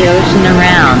of the ocean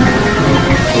around.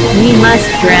 We must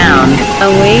drown,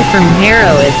 away from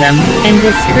heroism, and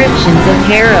descriptions of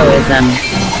heroism.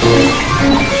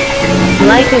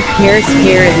 Like a pure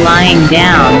spirit lying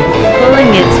down,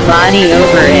 pulling its body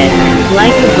over it,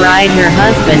 like a bride her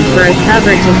husband for a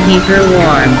cover to keep her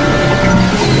warm.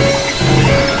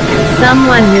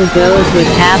 Someone who goes with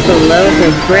half a loaf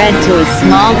of bread to a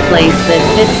small place that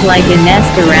fits like a nest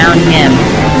around him.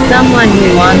 Someone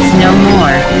who wants no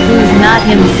more, who's not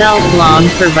himself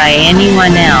longed for by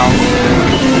anyone else.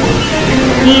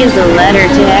 He is a letter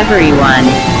to everyone.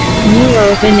 You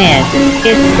open it.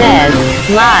 It says,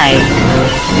 lie.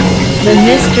 The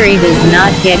mystery does not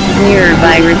get clearer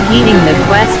by repeating the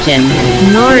question,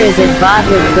 nor is it bought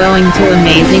with going to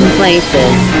amazing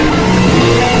places.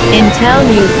 Until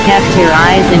you've kept your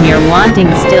eyes and your wanting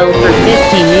still for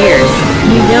 50 years,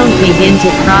 you don't begin to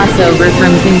cross over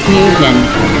from confusion.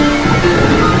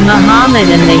 Muhammad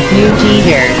and the Huge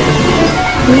Eater.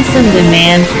 Husam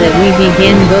demands that we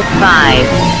begin Book 5.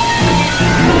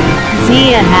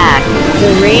 Zia Haq,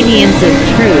 the radiance of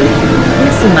truth.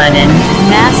 Husamuddin,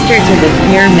 master to the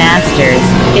pure masters.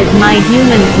 If my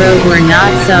human throat were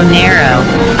not so narrow,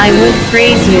 I would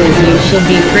praise you as you should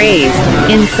be praised,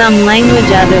 in some language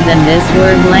other than this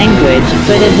word language,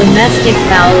 but a domestic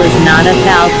fowl is not a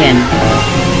falcon.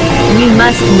 We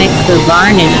must mix the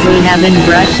varnish we have and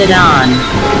brush it on.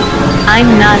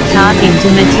 I'm not talking to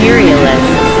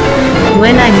materialists.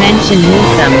 When I mention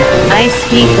Husam, I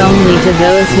speak only to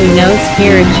those who know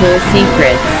spiritual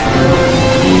secrets.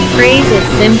 Praise is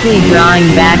simply drawing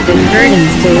back the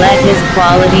curtains to let his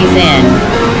qualities in.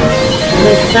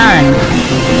 The sun,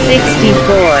 64,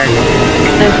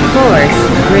 of course,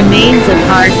 remains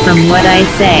apart from what I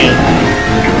say.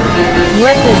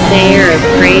 What the sayer of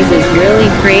praise is really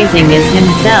praising is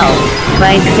himself,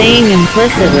 by saying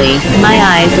implicitly, my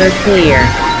eyes are clear.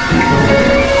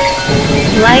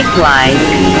 Likewise,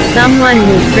 someone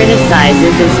who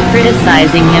criticizes is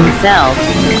criticizing himself,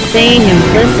 saying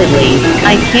implicitly,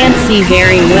 I can't see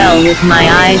very well with my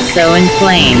eyes so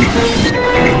inflamed.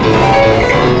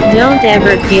 Don't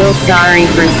ever feel sorry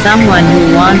for someone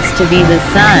who wants to be the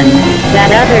sun, that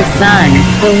other sun,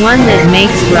 the one that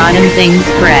makes rotten things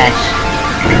fresh.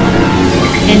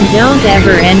 And don't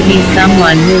ever envy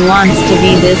someone who wants to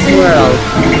be this world.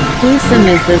 Husam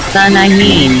is the sun I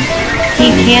mean. He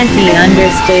can't be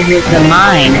understood with the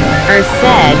mind, or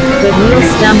said, but we'll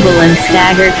stumble and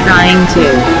stagger trying to.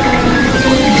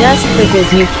 Just because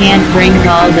you can't drink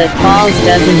all that falls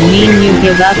doesn't mean you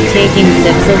give up taking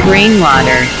sips of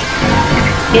rainwater.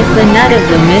 If the nut of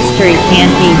the mystery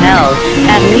can't be held,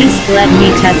 at least let me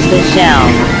touch the shell.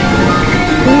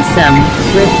 Husam,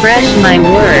 refresh my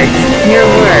words, your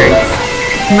words.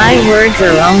 My words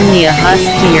are only a husk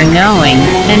to your knowing,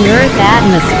 an earth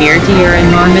atmosphere to your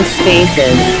enormous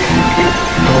spaces.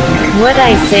 What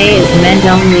I say is meant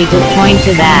only to point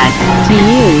to that, to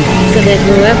you, so that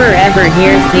whoever ever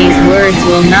hears these words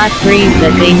will not grieve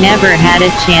that they never had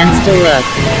a chance to look.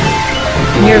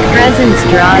 Your presence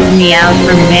draws me out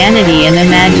from vanity and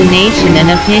imagination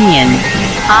and opinion.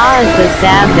 Ah is the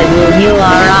salve that will heal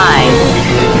our eyes.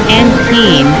 And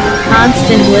keen,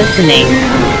 constant listening.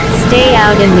 Stay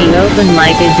out in the open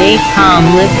like a date palm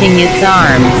lifting its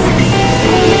arms.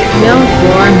 Don't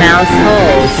bore mouse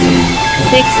holes.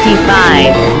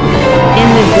 65. In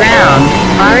the ground,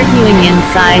 arguing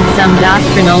inside some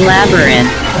doctrinal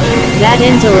labyrinth. That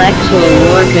intellectual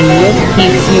warp and woof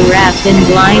keeps you wrapped in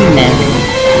blindness.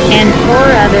 And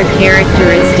 4 other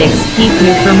characteristics keep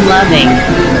you from loving.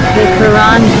 The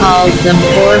Quran calls them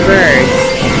 4 birds.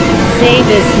 Say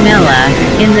Bismillah,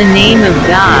 in the name of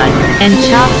God, and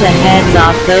chop the heads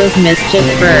off those mischief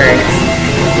birds.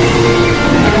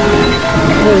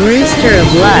 the rooster of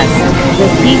lust, the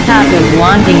peacock of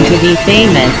wanting to be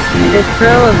famous, the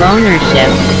crow of ownership,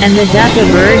 and the duck of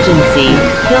urgency,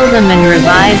 kill them and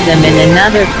revive them in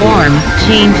another form,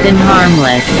 changed and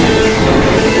harmless.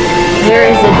 There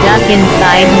is a duck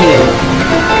inside you.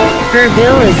 Her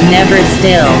bill is never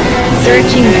still,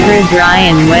 searching through dry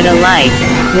and wet alike,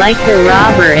 like the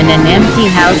robber in an empty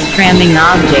house cramming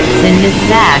objects in his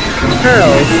sack,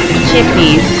 pearls,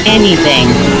 chickpeas, anything.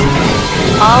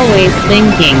 Always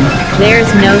thinking,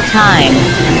 there's no time.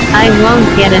 I won't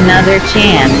get another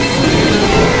chance.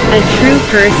 A true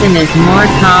person is more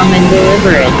calm and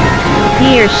deliberate.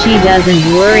 He or she doesn't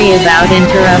worry about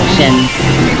interruptions.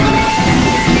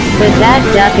 But that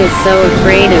duck is so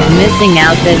afraid of missing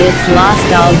out that it's lost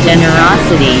all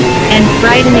generosity, and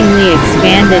frighteningly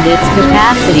expanded its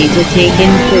capacity to take in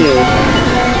food.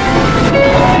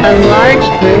 A large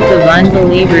group of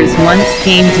unbelievers once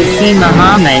came to see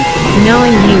Muhammad,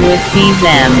 knowing he would feed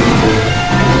them.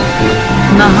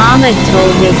 Muhammad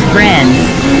told his friends,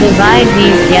 "Divide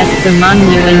these guests among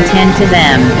you and tend to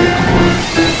them.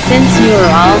 Since you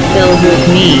are all filled with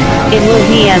me, it will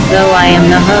be as though I am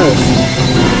the host."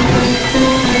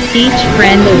 Each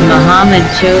friend of Muhammad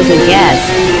chose a guest,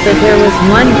 but there was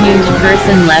one huge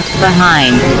person left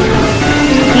behind.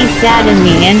 He sat in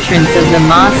the entrance of the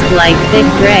mosque like thick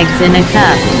dregs in a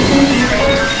cup.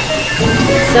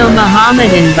 So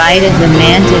Muhammad invited the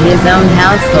man to his own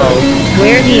household,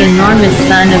 where the enormous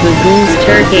son of a goose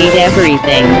Turk ate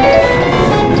everything.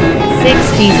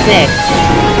 66.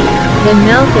 The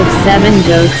milk of 7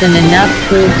 goats and enough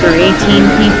food for 18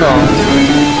 people.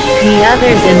 The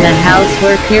others in the house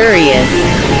were curious.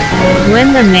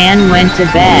 When the man went to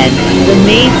bed, the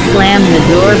maid slammed the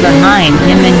door behind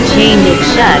him and chained it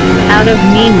shut, out of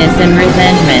meanness and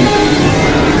resentment.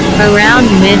 Around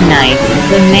midnight,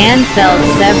 the man felt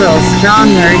several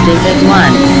strong urges at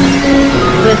once.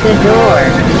 But the door,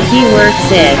 he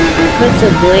works it, puts a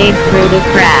blade through the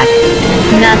crack.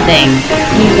 Nothing.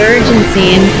 The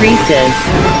urgency increases.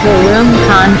 The room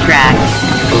contracts.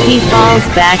 He falls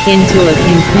back into a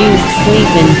confused sleep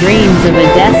and dreams of a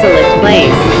desolate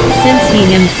place, since he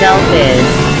himself is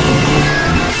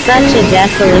such a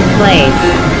desolate place.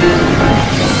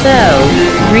 So,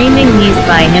 dreaming he's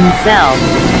by himself,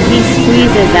 he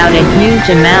squeezes out a huge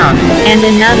amount, and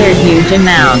another huge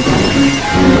amount.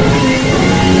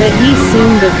 But he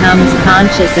soon becomes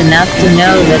conscious enough to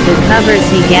know that the covers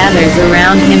he gathers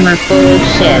around him are full of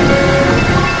shit.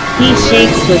 He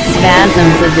shakes with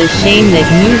spasms of the shame that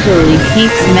usually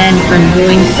keeps men from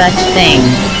doing such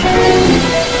things.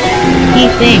 He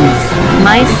thinks,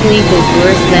 my sleep is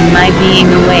worse than my being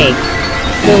awake.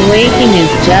 The waking is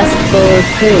just full of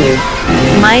food.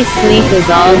 My sleep is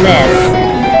all this.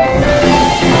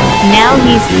 Now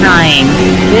he's crying,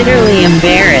 bitterly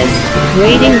embarrassed,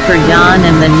 waiting for dawn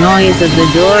and the noise of the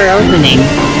door opening,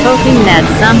 hoping that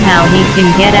somehow he can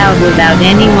get out without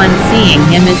anyone seeing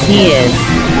him as he is.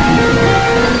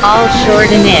 All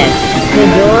short in it. The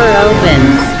door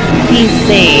opens. He's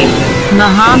saved.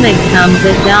 Muhammad comes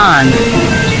at dawn.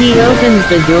 He opens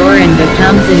the door and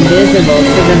becomes invisible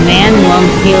so the man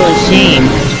won't feel ashamed,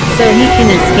 so he can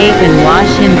escape and wash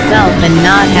himself and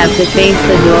not have to face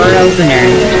the door opener.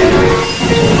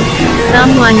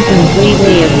 Someone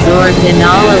completely absorbed in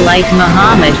Allah like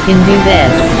Muhammad can do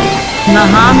this.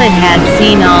 Muhammad had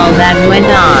seen all that went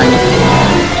on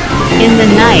in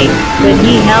the night, but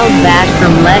he held back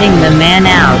from letting the man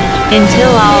out,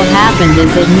 until all happened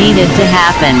as it needed to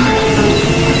happen.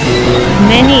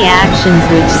 Many actions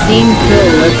which seem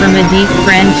cruel are from a deep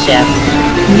friendship.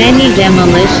 Many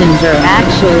demolitions are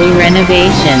actually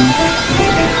renovations.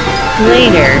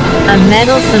 Later, a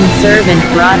meddlesome servant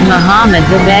brought Muhammad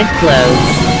the bedclothes.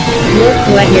 Look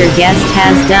what your guest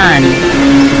has done.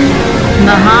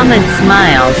 Muhammad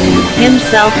smiles,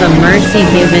 himself a mercy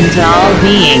given to all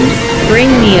beings. Bring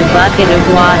me a bucket of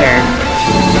water.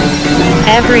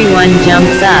 Everyone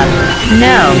jumps up.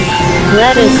 No.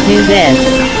 Let us do this.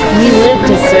 We live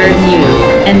to serve you,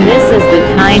 and this is the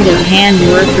kind of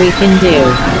handwork we can do.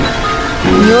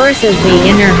 Yours is the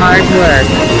inner hard work.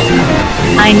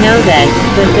 I know that,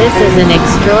 but this is an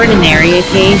extraordinary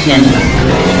occasion.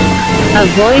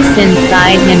 A voice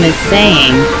inside him is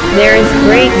saying, there is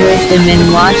great wisdom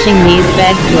in washing these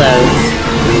bedclothes.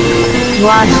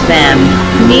 Wash them.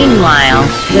 Meanwhile,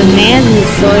 the man who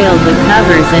soiled the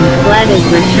covers and fled is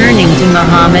returning to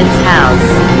Muhammad's house.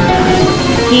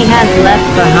 He has left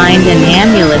behind an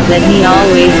amulet that he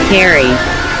always carried.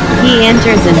 He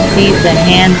enters and sees the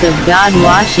hands of God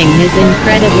washing his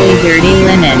incredibly dirty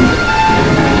linen.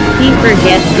 He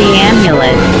forgets the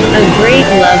amulet. A great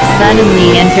love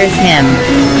suddenly enters him.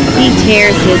 He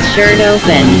tears his shirt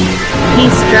open. He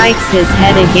strikes his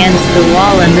head against the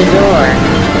wall and the door.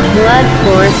 Blood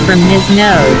pours from his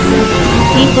nose.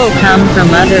 People come from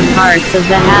other parts of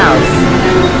the house.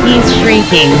 He's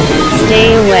shrieking,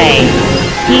 "Stay away."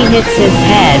 He hits his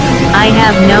head. "I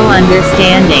have no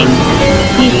understanding."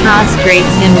 He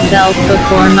prostrates himself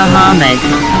before Muhammad.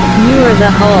 "You are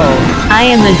the whole. I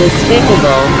am a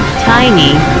despicable,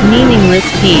 tiny, meaningless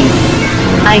piece.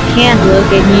 I can't look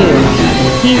at you."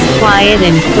 He's quiet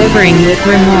and quivering with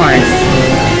remorse.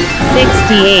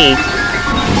 68.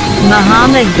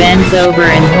 Muhammad bends over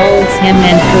and holds him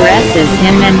and caresses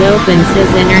him and opens his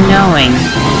inner knowing.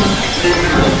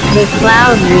 The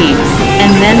cloud weeps,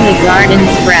 and then the garden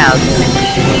sprouts.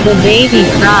 The baby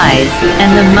cries,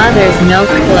 and the mother's milk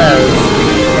flows.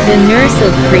 The nurse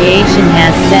of creation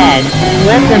has said,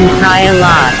 "Let them cry a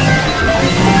lot."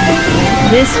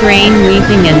 This rain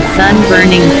weeping and sun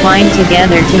burning twine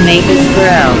together to make us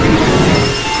grow.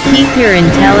 Keep your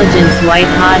intelligence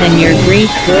white hot and your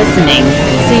grief glistening,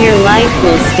 so your life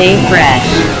will stay fresh.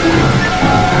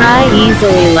 Cry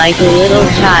easily like a little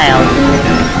child.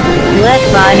 Let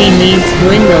body needs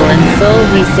dwindle and soul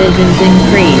decisions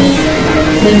increase.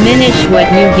 Diminish what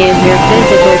you give your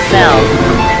physical self.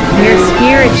 Your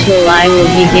spiritual eye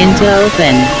will begin to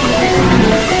open.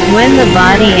 When the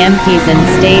body empties and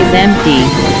stays empty,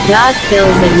 God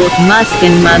fills it with musk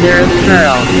and mother of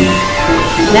pearl.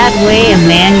 That way a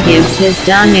man gives his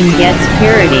dung and gets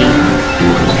purity.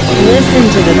 Listen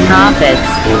to the prophets,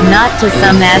 not to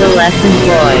some adolescent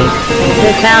boy.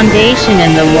 The foundation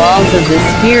and the walls of the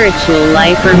spiritual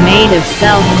life are made of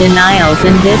self-denials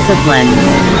and disciplines.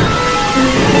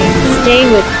 Stay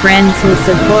with friends who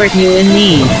support you in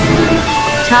these.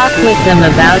 Talk with them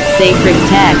about sacred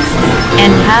texts,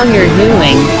 and how you're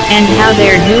doing, and how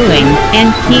they're doing,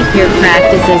 and keep your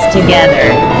practices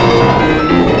together.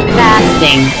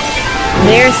 Fasting.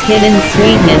 There's hidden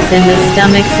sweetness in the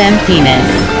stomach's emptiness.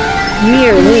 We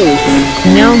are loose,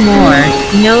 no more,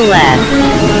 no less.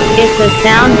 If the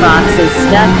sound box is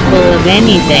stuffed full of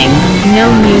anything, no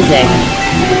music.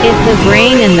 If the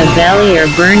brain and the belly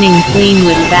are burning clean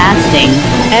with fasting,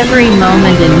 every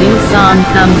moment a new song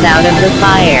comes out of the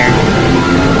fire.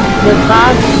 The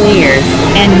fog clears,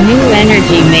 and new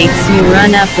energy makes you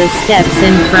run up the steps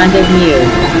in front of you.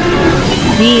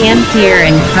 Be emptier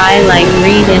and cry like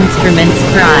reed instruments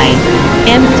cry.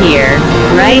 Emptier,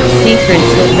 write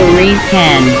secrets with the reed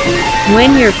pen.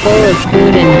 When you're full of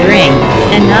food and drink,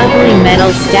 an ugly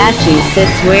metal statue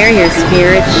sits where your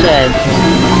spirit should.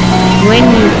 When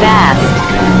you fast.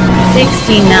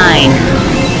 69.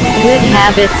 Good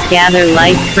habits gather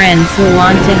like friends who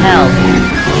want to help.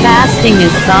 Fasting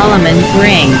is Solomon's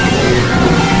ring.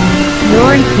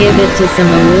 Don't give it to some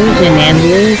illusion and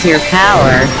lose your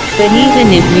power, but even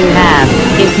if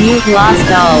you've lost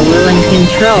all will and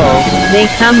control, they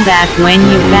come back when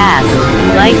you fast,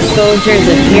 like soldiers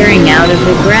appearing out of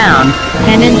the ground,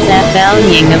 penance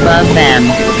bellying above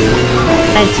them.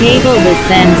 A table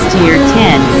descends to your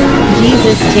tents,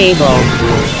 Jesus' table.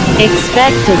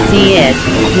 Expect to see it,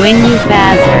 when you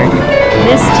fast.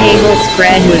 This table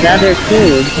spread with other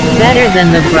food, better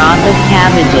than the broth of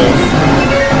cabbages.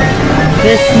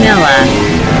 Bismillah.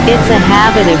 It's a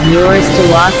habit of yours to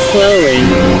walk slowly.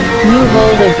 You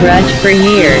hold a grudge for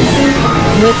years.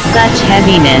 With such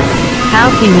heaviness,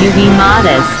 how can you be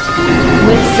modest?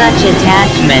 With such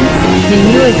attachments, can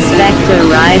you expect to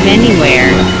arrive anywhere?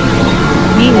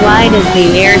 Be wide as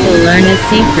the air to learn a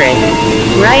secret.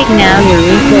 Right now your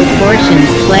equal portions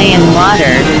play in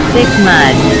water, thick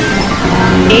mud.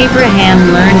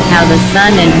 Abraham learned how the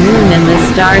sun and moon and the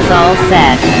stars all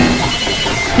set.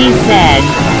 He said,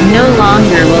 "No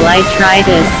longer will I try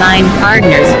to assign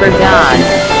partners for God.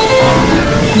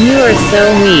 You are so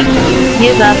weak.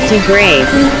 Give up to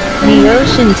grace. The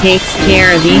ocean takes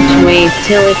care of each wave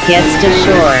till it gets to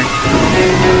shore.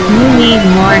 You need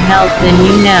more help than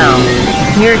you know.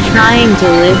 You're trying to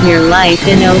live your life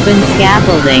in open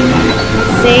scaffolding.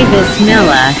 Say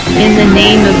Bismillah, in the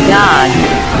name of God."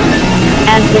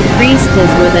 As the priest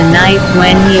is with a knife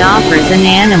when he offers an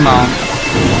animal.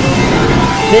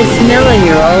 Bismillah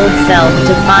your old self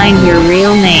to find your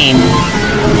real name.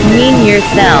 Mean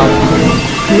yourself.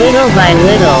 Little by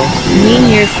little, mean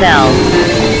yourself.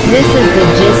 This is the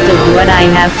gist of what I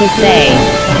have to say.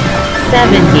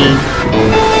 70.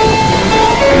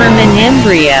 From an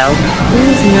embryo,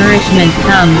 whose nourishment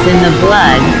comes in the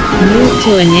blood, move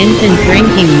to an infant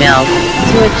drinking milk,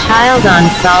 to a child on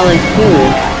solid food,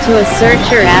 to a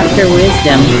searcher after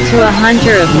wisdom, to a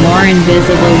hunter of more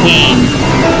invisible game.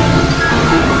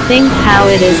 Think how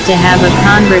it is to have a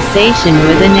conversation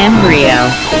with an embryo.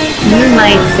 You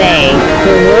might say,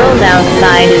 the world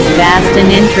outside is vast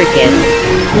and intricate.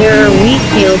 There are wheat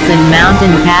fields and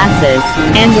mountain passes,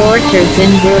 and orchards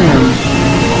in bloom.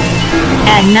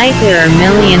 At night there are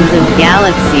millions of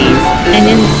galaxies,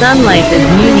 and in sunlight the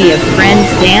beauty of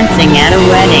friends dancing at a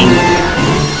wedding.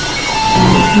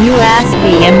 You ask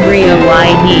the embryo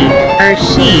why he, or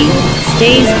she,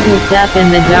 stays cooped up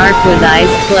in the dark with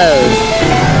eyes closed.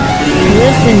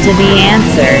 Listen to the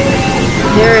answer.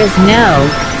 There is no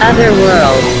other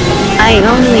world. I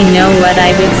only know what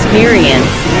I've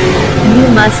experienced. You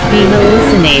must be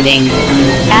hallucinating.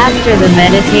 After the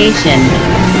meditation,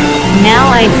 now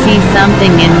I see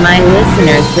something in my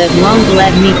listeners that won't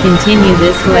let me continue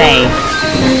this way.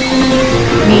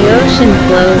 The ocean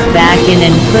flows back in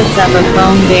and puts up a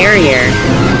foam barrier,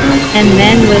 and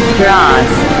then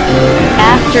withdraws.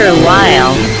 After a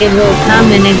while, it will come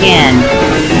in again.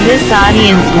 This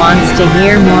audience wants to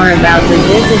hear more about the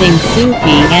visiting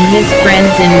Sufi and his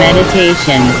friends in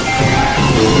meditation.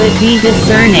 But be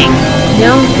discerning.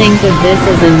 Don't think of this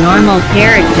as a normal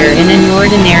character in an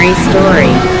ordinary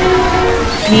story.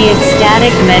 The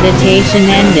ecstatic meditation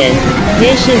ended.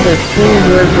 Dishes of food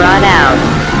were brought out.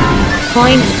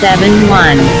 Point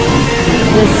 71.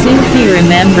 The Sufi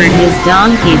remembered his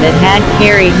donkey that had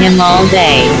carried him all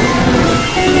day.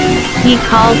 He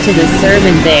called to the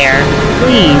servant there,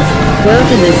 "Please, go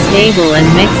to the stable and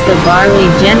mix the barley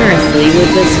generously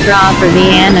with the straw for the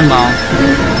animal.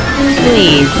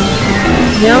 Please.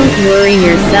 Don't worry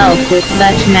yourself with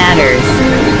such matters.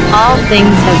 All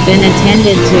things have been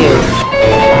attended to.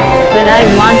 But I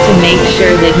want to make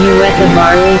sure that you wet the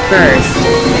barley first.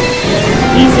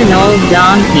 He's an old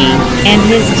donkey, and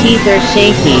his teeth are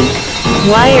shaky.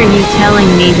 Why are you telling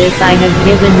me this? I have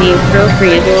given the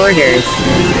appropriate orders.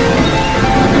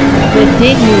 But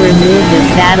did you remove the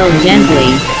saddle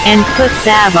gently, and put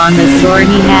salve on the sore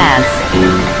he has?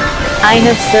 I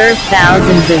have served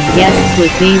thousands of guests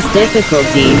with these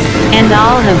difficulties, and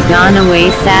all have gone away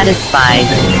satisfied.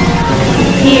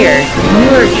 Here, you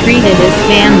are treated as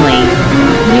family.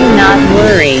 Do not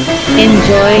worry.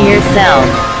 Enjoy yourself.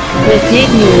 But did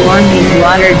you warm his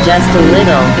water just a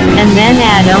little, and then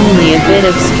add only a bit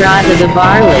of straw to the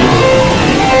barley?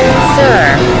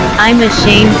 Sir, I'm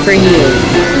ashamed for you.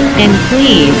 And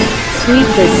please, sweep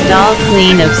the stall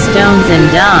clean of stones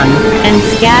and dung, and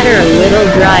scatter a little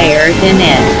dry earth in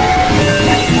it.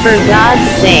 For God's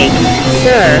sake,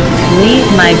 sir, leave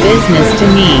my business to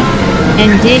me.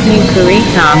 And did you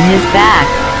curry-comb his back?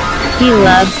 He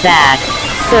loves that.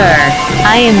 Sir,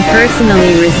 I am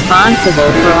personally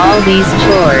responsible for all these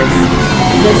chores.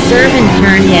 The servant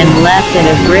turned and left at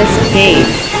a brisk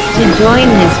pace, to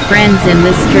join his friends in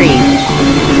the street.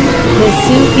 The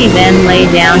Sufi then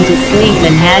lay down to sleep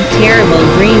and had terrible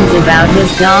dreams about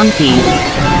his donkey.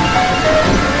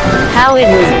 How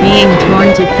it was being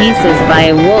torn to pieces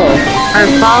by a wolf, or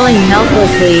falling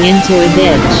helplessly into a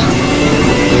ditch.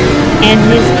 And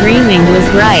his dreaming was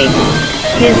right.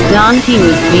 His donkey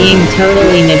was being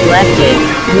totally neglected,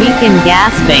 weak and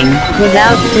gasping,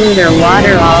 without food or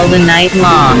water all the night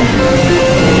long.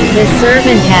 The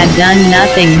servant had done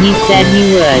nothing he said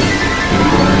he would.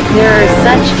 There are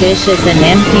such vicious and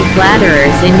empty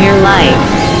flatterers in your life.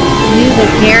 Do the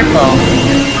careful,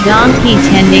 donkey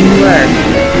tending work.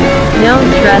 Don't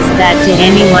trust that to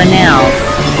anyone else.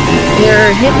 There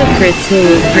are hypocrites who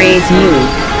will praise you,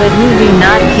 but who do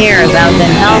not care about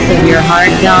the health of your heart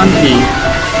donkey.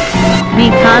 Be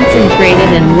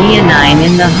concentrated and leonine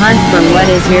in the hunt for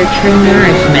what is your true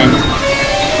nourishment.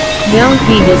 Don't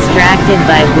be distracted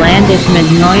by blandishment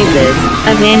noises,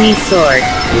 of any sort.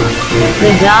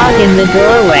 The dog in the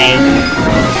doorway.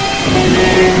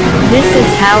 This is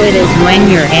how it is when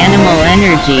your animal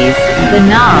energies, the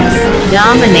nafs,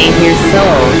 dominate your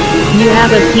soul. You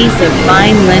have a piece of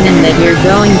fine linen that you're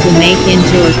going to make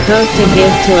into a coat to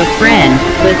give to a friend,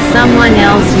 but someone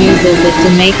else uses it to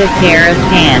make a pair of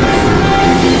pants.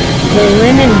 The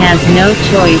linen has no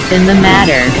choice in the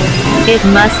matter. It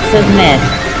must submit.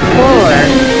 Or,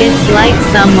 it's like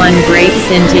someone breaks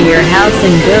into your house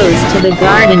and goes to the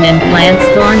garden and plants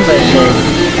thorn bushes.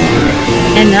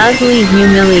 An ugly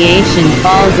humiliation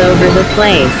falls over the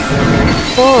place.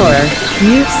 Or,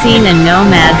 you've seen a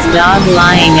nomad's dog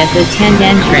lying at the tent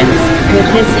entrance, with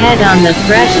his head on the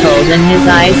threshold and his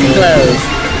eyes closed.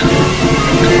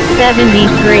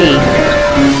 73.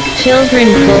 Children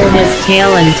pull his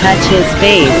tail and touch his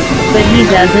face, but he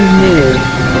doesn't move.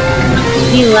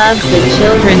 He loves the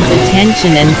children's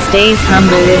attention and stays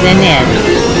humble within it.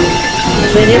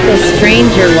 But if a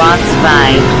stranger walks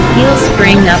by, he'll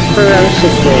spring up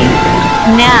ferociously.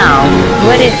 Now,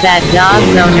 what if that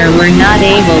dog's owner were not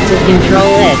able to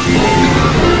control it?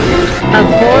 A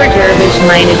poor dervish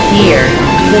might appear.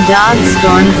 The dog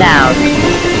storms out.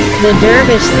 The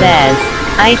dervish says,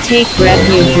 "I take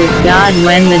refuge with God,"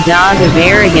 when the dog of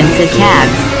arrogance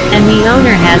attacks, and the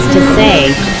owner has to say,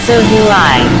 "So do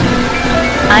I.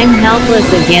 I'm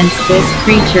helpless against this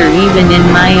creature even in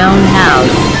my own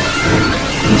house.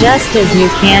 Just as you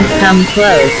can't come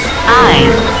close, I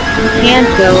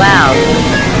can't go out."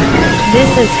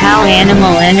 This is how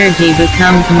animal energy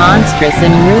becomes monstrous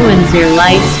and ruins your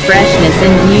life's freshness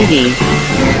and beauty.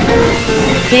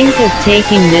 Think of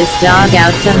taking this dog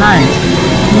out to hunt.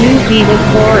 You be the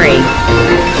quarry.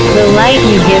 The light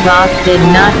you give off did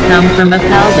not come from a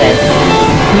pelvis.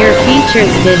 Your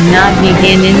features did not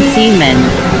begin in semen.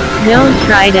 Don't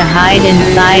try to hide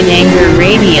inside anger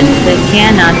radiance that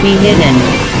cannot be hidden.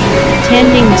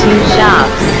 Tending two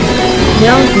shops.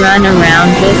 Don't run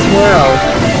around this world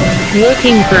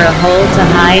looking for a hole to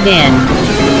hide in.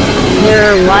 There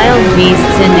are wild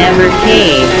beasts in every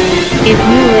cave. If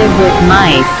you live with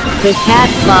mice, the cat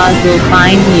claws will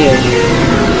find you.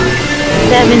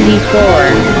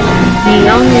 74. The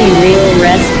only real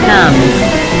rest comes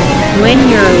when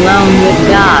you're alone with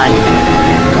God.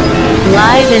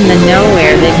 Live in the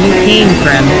nowhere that you came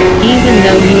from, even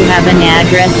though you have an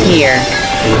address here.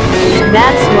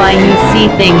 That's why you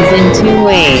see things in two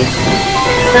ways.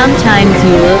 Sometimes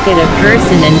you look at a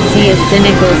person and see a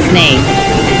cynical snake.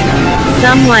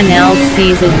 Someone else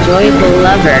sees a joyful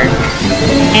lover.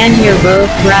 And you're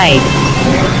both right.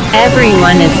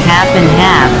 Everyone is half and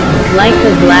half, like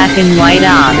the black and white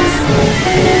ox.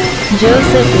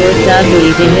 Joseph looked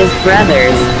ugly to his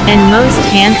brothers, and most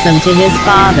handsome to his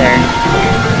father.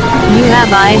 You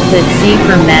have eyes that see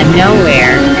from that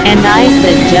nowhere, and eyes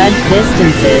that judge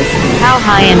distances, how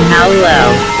high and how low.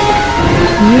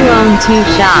 You own two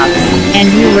shops, and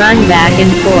you run back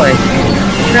and forth.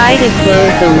 Try to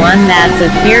close the one that's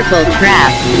a fearful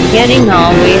trap, getting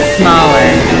always smaller.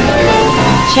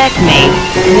 Checkmate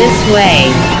this way,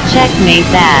 checkmate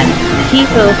that. Keep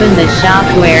open the shop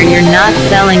where you're not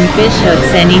selling fish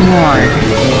hooks anymore.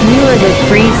 You are the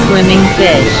free-swimming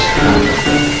fish.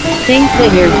 Think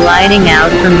that you're gliding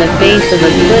out from the face of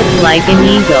a cliff like an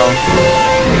eagle.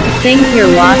 Think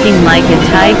you're walking like a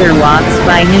tiger walks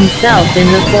by himself in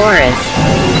the forest.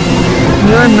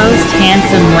 You're most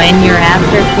handsome when you're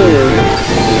after food.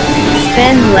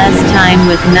 Spend less time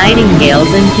with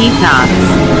nightingales and peacocks.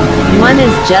 One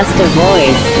is just a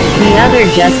voice, the other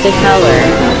just a color.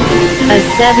 A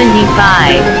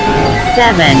 75.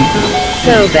 7.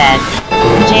 Sobet.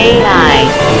 J.I.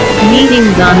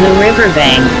 Meetings on the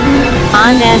riverbank.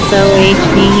 On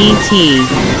SOHBET.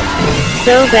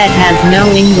 Sobet has no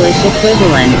English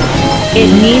equivalent. It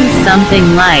means something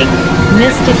like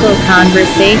mystical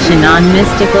conversation on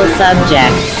mystical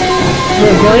subjects.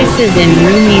 The voices in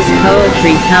Rumi's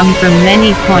poetry come from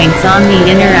many points on the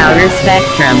inner-outer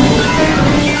spectrum.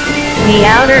 The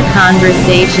outer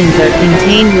conversations are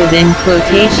contained within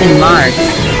quotation marks,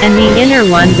 and the inner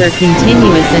ones are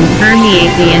continuous and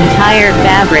permeate the entire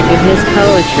fabric of his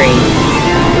poetry.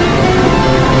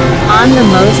 On the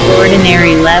most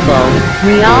ordinary level,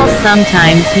 we all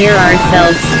sometimes hear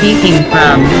ourselves speaking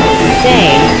from,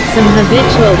 say, some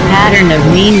habitual pattern of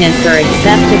meanness or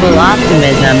acceptable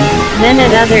optimism, then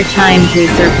at other times we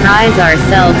surprise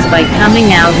ourselves by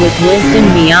coming out with wisdom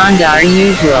beyond our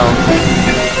usual.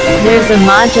 There's a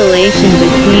modulation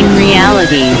between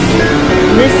realities.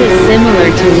 This is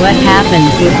similar to what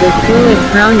happens with the fluid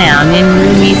pronoun in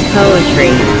Rumi's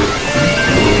poetry.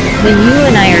 The you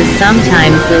and I are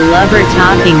sometimes the lover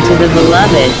talking to the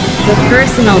beloved, the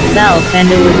personal self and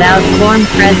a without form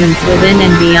presence within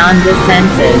and beyond the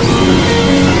senses.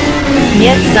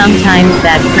 Yet sometimes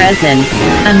that presence,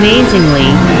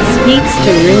 amazingly, speaks to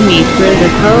Rumi through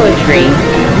the poetry.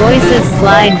 Voices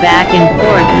slide back and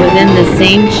forth within the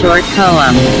same short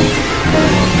poem.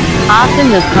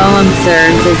 Often the poem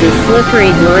serves as a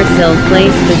slippery doorsill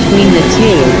placed between the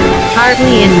two,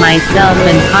 partly in myself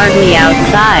and partly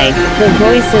outside, the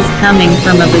voices coming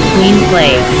from a between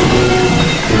place.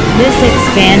 This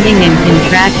expanding and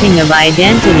contracting of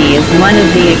identity is one of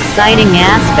the exciting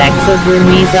aspects of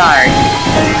Rumi's art.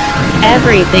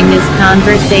 Everything is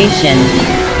conversation.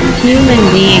 Human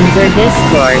beings are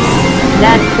discourse.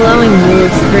 That flowing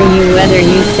moves through you whether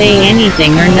you say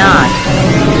anything or not.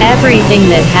 Everything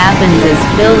that happens is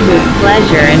filled with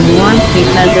pleasure and warmth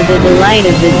because of the delight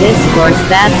of the discourse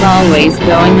that's always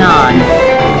going on.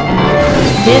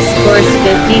 Discourse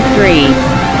 53.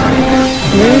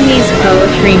 Rumi's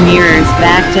poetry mirrors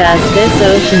back to us this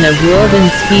ocean of woven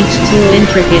speech too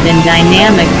intricate and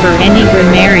dynamic for any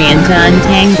grammarian to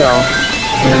untangle.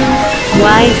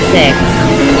 Why 6.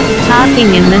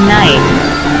 Talking in the night.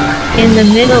 In the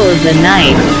middle of the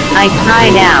night, I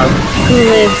cried out, who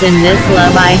lives in this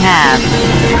love I have?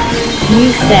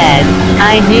 You said,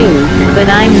 I do,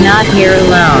 but I'm not here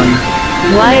alone.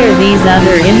 Why are these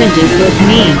other images with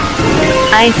me?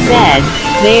 I said,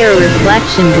 they are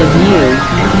reflections of you,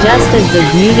 just as the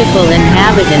beautiful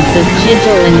inhabitants of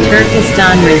Chijil in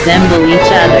Turkestan resemble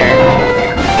each other.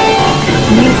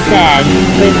 You said,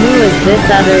 but who is this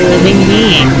other living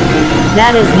being?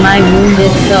 That is my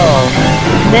wounded soul.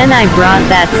 Then I brought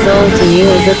that soul to you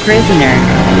as a prisoner.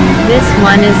 This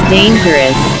one is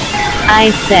dangerous.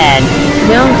 I said,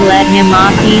 don't let him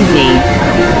off easy.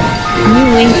 You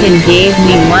winked and gave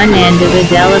me one end of a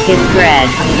delicate thread.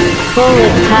 Pull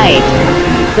it tight.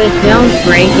 But don't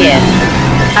break it.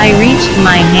 I reached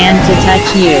my hand to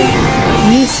touch you.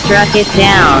 You struck it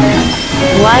down.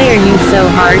 Why are you so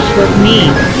harsh with me?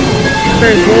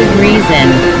 For good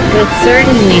reason, but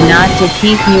certainly not to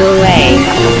keep you away.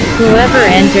 Whoever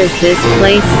enters this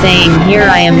place saying here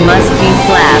I am must be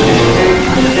slapped.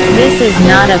 This is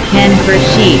not a pen for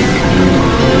sheep.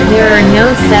 There are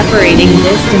no separating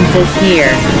distances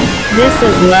here. This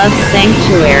is love's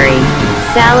sanctuary.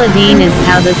 Saladin is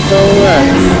how the soul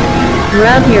looks.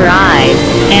 Rub your eyes,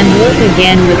 and look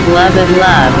again with love at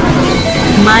love.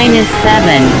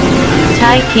 -7.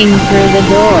 Tie king through the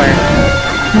door.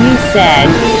 You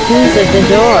said, who's at the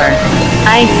door?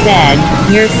 I said,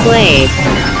 your slave.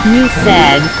 You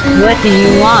said, what do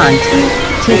you want?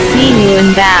 To see you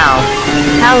and bow.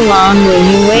 How long will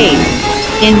you wait?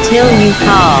 Until you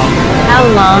call. How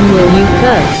long will you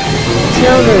cook?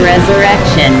 Till the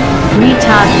resurrection. We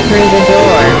talked through the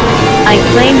door. I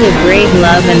claimed a great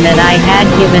love and that I had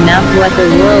given up what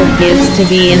the world gives to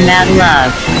be in that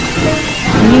love.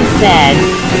 You said,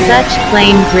 such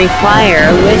claims require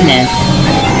a witness.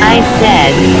 I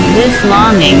said, this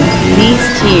longing, these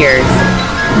tears.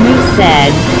 You said,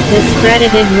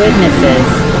 discredited witnesses.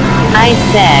 I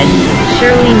said,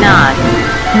 surely not.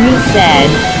 You said,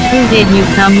 who did you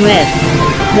come with?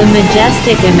 The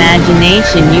majestic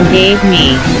imagination you gave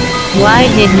me. Why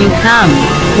did you come?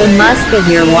 The musk of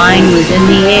your wine was in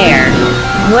the air.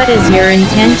 What is your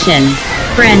intention?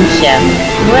 Friendship.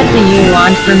 What do you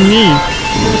want from me?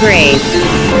 Grace.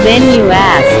 Then you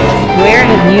asked, where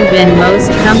have you been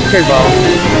most comfortable?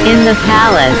 In the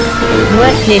palace.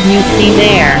 What did you see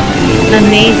there?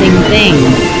 Amazing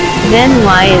things. Then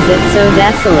why is it so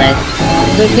desolate?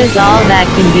 Because all that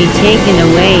can be taken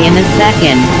away in a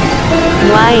second.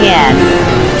 Why yes.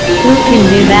 Who can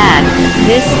do that?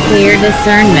 This clear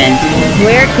discernment.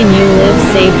 Where can you live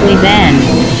safely then?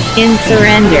 In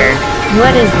surrender.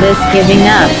 What is this giving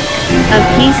up? A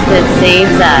peace that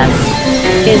saves us.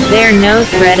 Is there no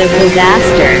threat of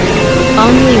disaster?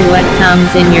 Only what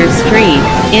comes in your street,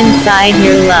 inside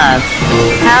your love.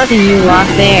 How do you walk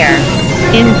there?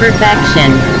 In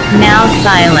perfection. Now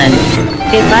silence.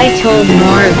 If I told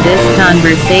more of this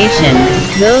conversation,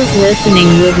 those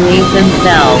listening would leave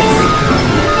themselves.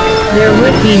 There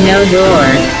would be no door,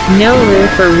 no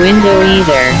roof or window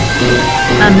either.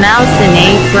 A mouse and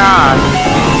a frog.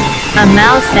 A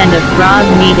mouse and a frog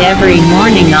meet every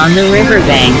morning on the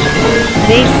riverbank.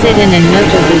 They sit in a nook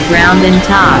of the ground and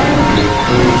talk.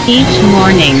 Each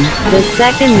morning, the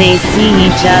second they see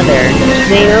each other,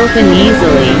 they open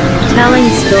easily, telling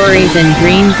stories and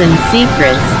dreams and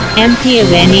secrets, empty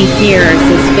of any fear or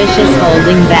suspicious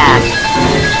holding back.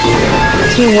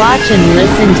 To watch and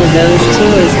listen to those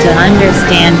two is to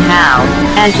understand how,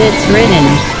 as it's written,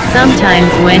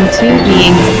 sometimes when two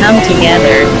beings come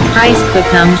together, Christ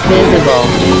becomes visible.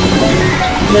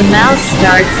 The mouse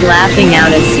starts laughing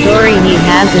out a story he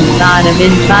hasn't thought of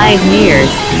in 5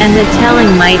 years, and the telling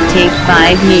might take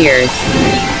 5 years.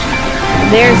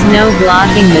 There's no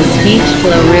blocking the speech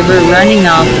flow river running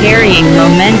all carrying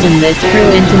momentum that true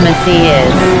intimacy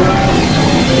is.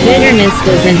 Bitterness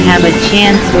doesn't have a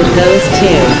chance with those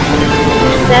two.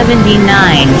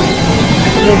 79.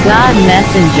 The God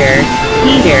messenger,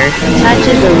 Peter,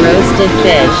 touches a roasted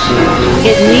fish.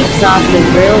 It leaps off the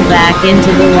grill back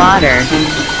into the water.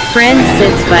 Friend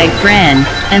sits by friend,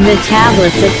 and the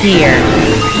tablets appear.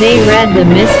 They read the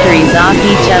mysteries off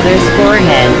each other's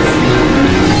foreheads.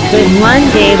 But one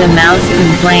day the mouse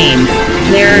complains,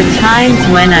 there are times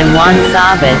when I want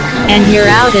Sabbath, and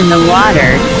you're out in the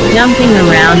water, jumping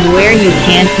around where you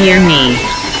can't hear me.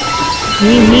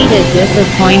 We meet at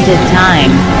disappointed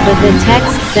time, but the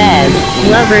text says,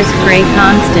 lovers pray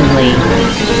constantly.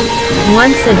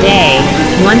 Once a day,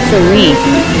 once a week,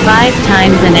 5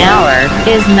 times an hour,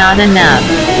 is not enough.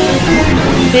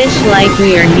 Fish like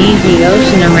we are need the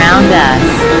ocean around us.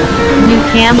 Do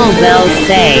camel bells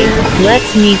say,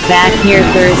 let's meet back here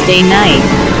Thursday night?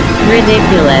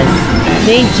 Ridiculous.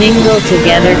 They jingle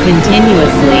together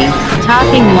continuously,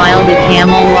 talking while the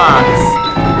camel walks.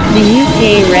 Do you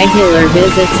pay regular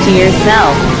visits to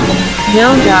yourself?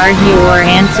 Don't argue or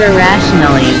answer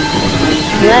rationally.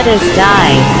 Let us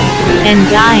die. And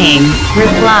dying,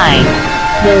 reply.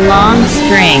 The long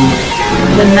string.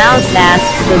 The mouse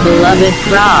asks the beloved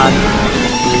frog.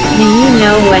 Do you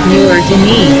know what you are to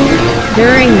me?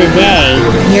 During the day,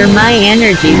 you're my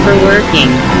energy for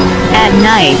working. At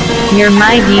night, you're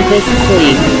my deepest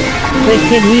sleep. But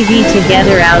could we be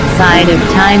together outside of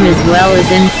time as well as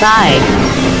inside?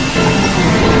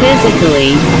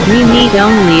 Physically, we meet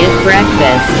only at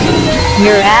breakfast.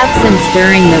 Your absence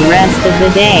during the rest of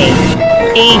the day.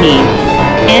 80.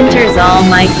 Enters all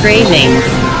my cravings.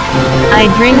 I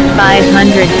drink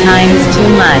 500 times too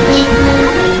much.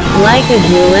 Like a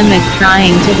bulimic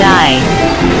trying to die.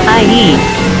 I eat.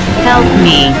 Help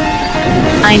me.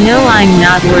 I know I'm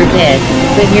not worth it,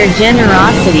 but your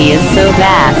generosity is so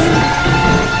vast.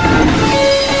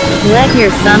 Let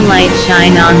your sunlight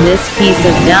shine on this piece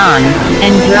of dung,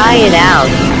 and dry it out,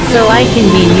 so I can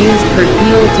be used for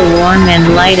fuel to warm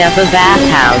and light up a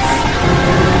bathhouse.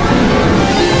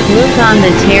 Look on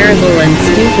the terrible and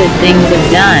stupid things I've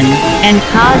done, and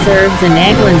cause herbs and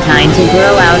eglantine to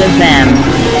grow out of them.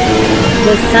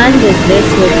 The sun does this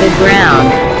with the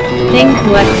ground. Think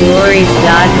what glories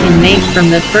God can make from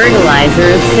the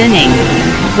fertilizer of sinning.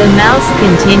 The mouse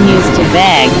continues to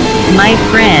beg, my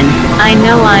friend, I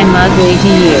know I'm ugly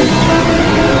to you.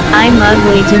 I'm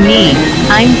ugly to me.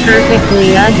 I'm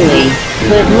perfectly ugly.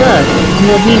 But look,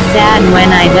 you'll be sad when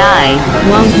I die,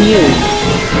 won't you?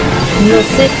 You'll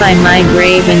sit by my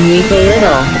grave and weep a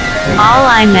little. All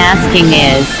I'm asking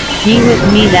is, be with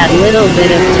me that little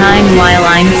bit of time while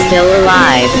I'm still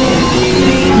alive.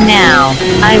 Now,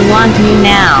 I want you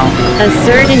now. A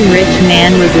certain rich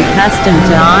man was accustomed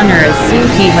to honor a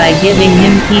Sufi by giving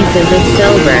him pieces of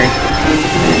silver.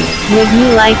 Would you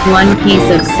like 1 piece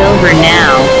of silver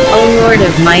now, O Lord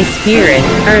of my spirit,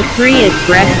 or 3 at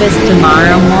breakfast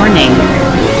tomorrow morning?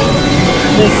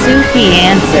 The Sufi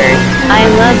answered, I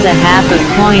love the half a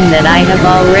coin that I have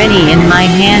already in my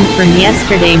hand from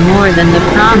yesterday more than the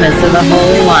promise of a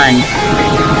whole one.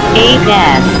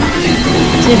 8s.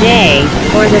 Today,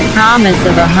 or the promise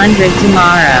of 100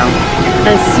 tomorrow.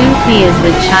 A Sufi is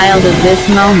the child of this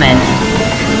moment.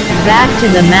 Back to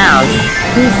the mouse,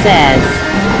 who says,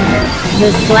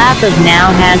 the slap of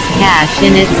now has cash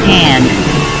in its hand.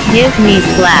 Give me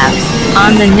slaps,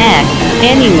 on the neck,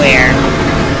 anywhere.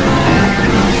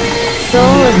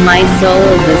 Soul of my soul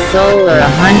of the soul or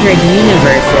 100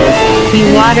 universes, be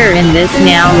water in this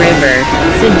now river,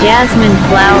 so jasmine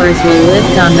flowers will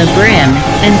lift on the brim,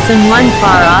 and someone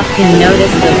far off can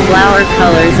notice the flower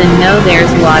colors and know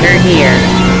there's water here.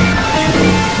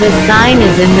 The sign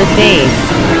is in the face.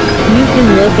 You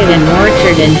can look at an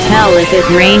orchard and tell if it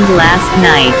rained last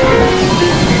night.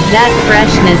 That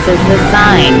freshness is the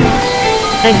sign.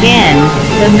 Again,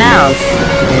 the mouse.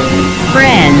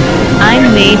 Friend,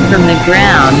 I'm made from the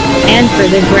ground, and for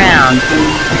the ground.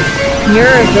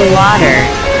 You're of the water.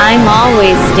 I'm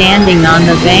always standing on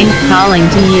the bank calling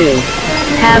to you.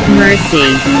 Have mercy.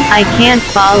 I can't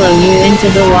follow you into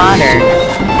the water.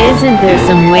 Isn't there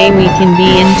some way we can be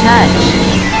in touch?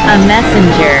 A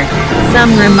messenger.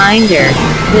 Some reminder.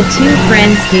 The 2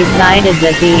 friends decided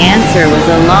that the answer was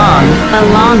a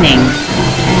longing.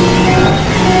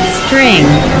 String,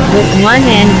 with one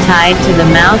end tied to the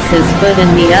mouse's foot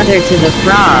and the other to the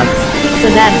frog's, so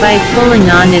that by pulling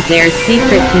on it their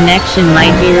secret connection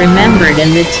might be remembered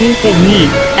and the 2 could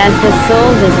meet, as the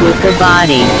soul does with the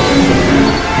body.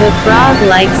 The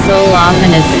frog-like soul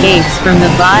often escapes from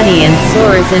the body and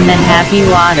soars in the happy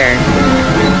water.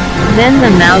 Then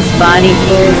the mouse body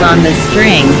pulls on the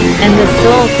string, and the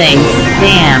soul thinks,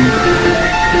 damn.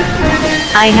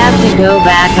 I have to go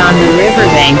back on the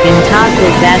riverbank and talk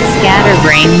with that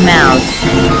scatterbrained mouse.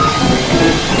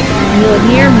 You'll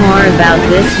hear more about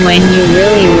this when you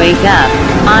really wake up,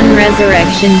 on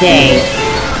Resurrection Day.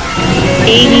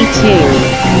 82.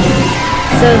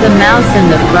 So the mouse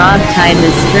and the frog tied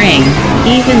the string,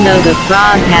 even though the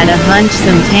frog had a hunch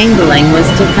some tangling was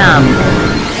to come.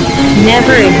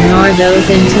 Never ignore those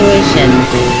intuitions.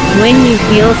 When you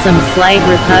feel some slight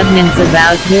repugnance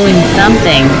about doing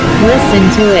something, listen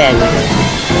to it.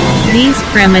 These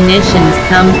premonitions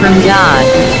come from God.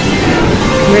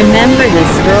 Remember the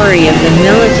story of the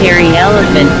military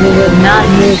elephant who would not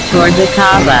move toward the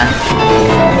Kaaba.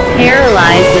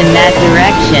 Paralyzed in that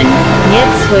direction, yet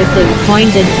swiftly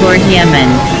pointed toward Yemen.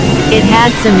 It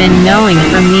had some in-knowing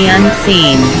from the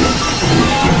unseen.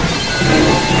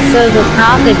 So the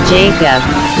prophet Jacob,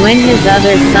 when his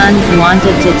other sons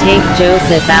wanted to take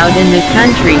Joseph out in the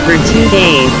country for 2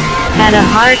 days, had a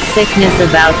heart sickness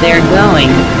about their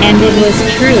going, and it was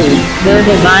true, though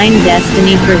divine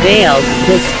destiny prevailed,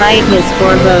 despite his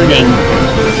foreboding.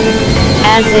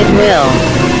 As it will.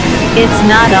 It's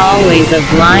not always a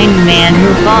blind man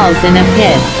who falls in a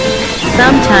pit.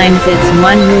 Sometimes it's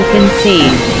one who can see.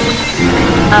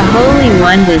 A holy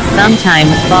one does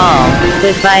sometimes fall,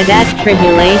 but by that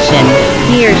tribulation,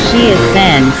 he or she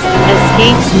ascends,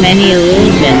 escapes many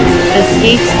illusions,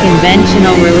 escapes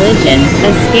conventional religion,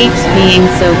 escapes being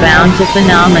so bound to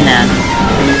phenomena.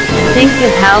 Think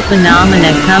of how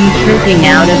phenomena come trooping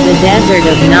out of the desert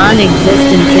of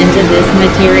non-existence into this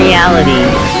materiality.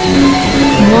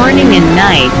 Morning and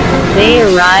night, they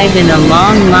arrive in a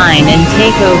long line and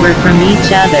take over from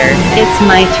each other. It's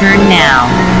my turn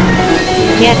now.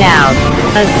 Get out.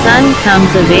 A son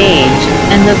comes of age,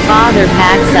 and the father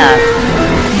packs up.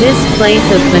 This place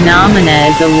of phenomena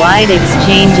is a wide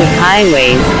exchange of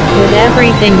highways, with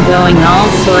everything going all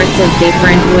sorts of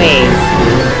different ways.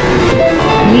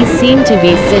 We seem to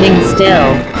be sitting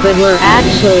still, but we're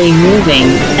actually moving,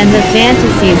 and the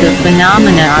fantasies of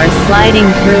phenomena are sliding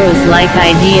through us like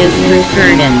ideas through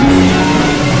curtains.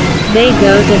 They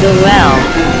go to the well.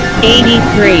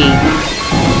 83.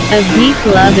 Of deep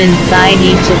love inside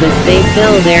each of us, they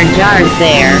fill their jars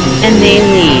there, and they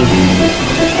leave.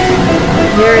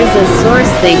 There is a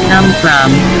source they come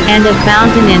from, and a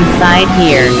fountain inside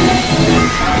here.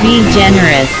 Be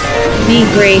generous. Be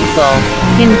grateful.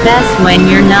 Confess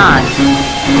when you're not.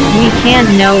 We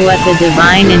can't know what the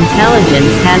divine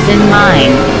intelligence has in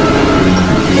mind.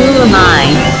 Who am I,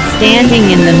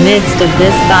 standing in the midst of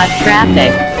this thought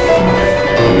traffic?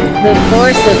 The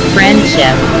force of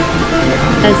friendship.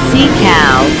 A sea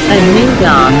cow, a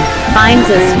dugong, finds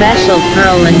a special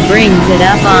pearl and brings it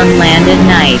up on land at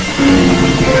night.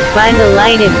 By the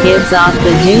light it gives off,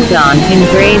 the dugong can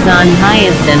graze on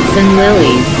hyacinths and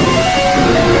lilies.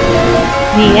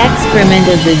 The excrement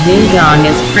of the dugong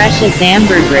is precious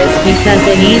ambergris because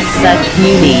it eats such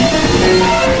beauty.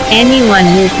 Anyone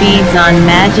who feeds on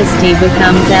majesty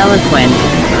becomes eloquent.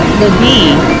 The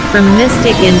bee, from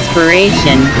mystic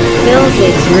inspiration, fills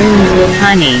its rooms with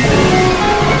honey.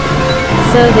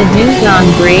 So the dugong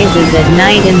grazes at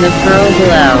night in the pearl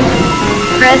glow.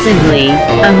 Presently,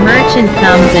 a merchant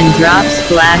comes and drops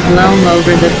black loam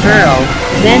over the pearl,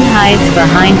 then hides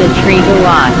behind a tree to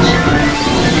watch.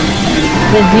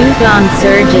 The dugong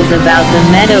surges about the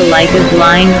meadow like a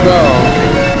blind bull.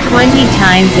 20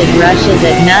 times it rushes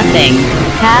at nothing,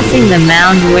 passing the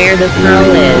mound where the pearl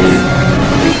is.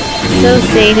 So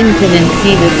Satan couldn't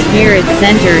see the spirit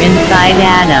center inside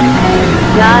Adam.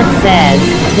 God says,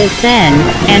 descend,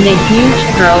 and a huge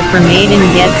pearl from Eden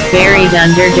gets buried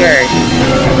under dirt.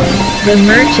 The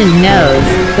merchant knows,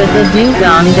 but the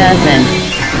dugong doesn't.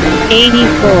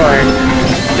 84.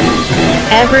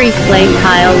 Every clay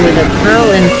pile with a pearl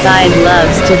inside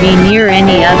loves to be near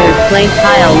any other clay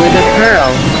pile with a pearl,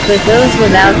 but those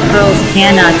without pearls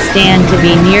cannot stand to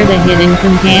be near the hidden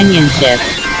companionship.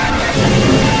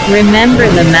 Remember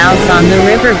the mouse on the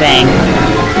riverbank.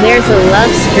 There's a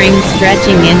love string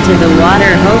stretching into the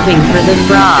water hoping for the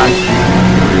frog.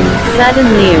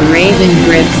 Suddenly a raven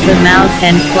grips the mouse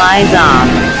and flies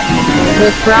off.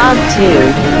 The frog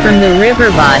too, from the river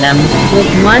bottom, with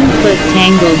one foot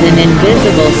tangled in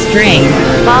invisible string,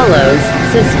 follows,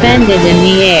 suspended in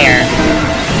the air.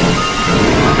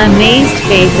 Amazed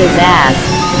faces ask,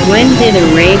 when did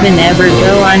a raven ever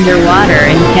go underwater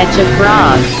and catch a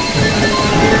frog?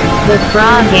 The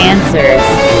frog answers,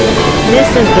 this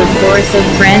is the force of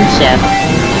friendship.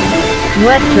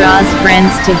 What draws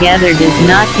friends together does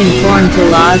not conform to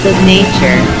laws of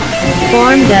nature.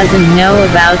 Form doesn't know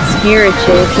about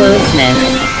spiritual closeness.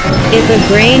 If a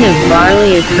grain of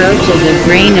barley approaches a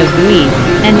grain of wheat,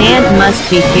 an ant must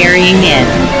be carrying it.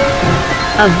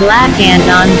 A black ant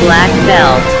on black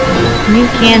felt. You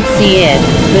can't see it,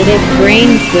 but if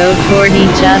grains go toward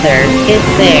each other,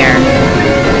 it's there.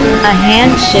 A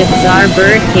hand shifts our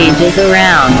bird cages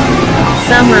around.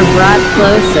 Some are brought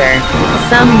closer,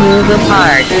 some move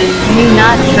apart. Do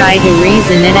not try to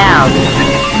reason it out.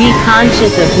 Be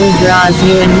conscious of who draws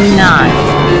you and who not.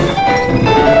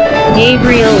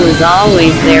 Gabriel was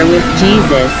always there with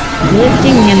Jesus,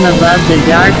 lifting him above the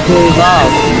dark blue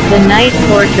vault, the night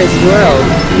fortress world,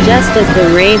 just as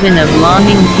the raven of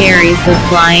longing carries the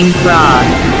flying frog.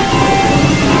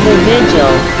 The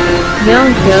vigil.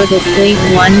 Don't go to sleep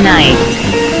one night.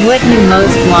 What you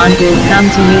most want will come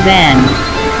to you then.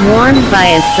 Warmed by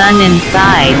a sun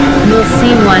inside, you'll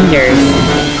see wonders.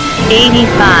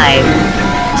 85.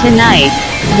 Tonight,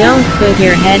 don't put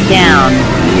your head down.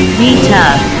 Be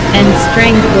tough, and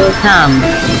strength will come.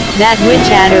 That which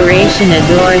adoration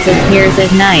adores appears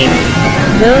at night.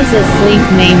 Those asleep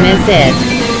may miss it.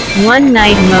 One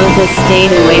night Moses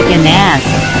stayed awake and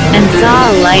asked, and saw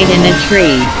a light in a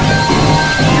tree.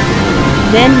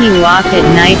 Then he walked at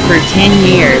night for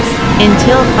 10 years,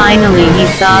 until finally he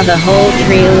saw the whole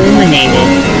tree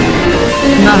illuminated.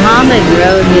 Muhammad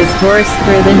rode his horse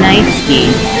through the night ski.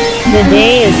 The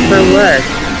day is for work,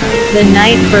 the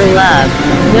night for love.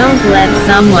 Don't let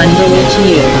someone bewitch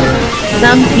you.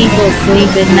 Some people sleep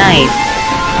at night,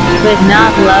 but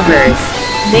not lovers.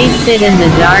 They sit in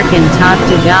the dark and talk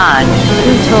to God,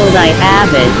 who told I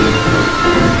have it.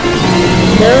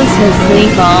 Those who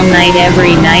sleep all night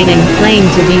every night and claim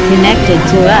to be connected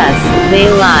to us, they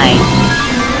lie.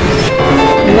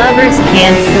 Lovers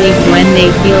can't sleep when they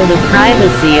feel the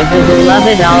privacy of the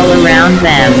beloved all around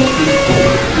them.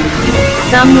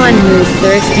 Someone who's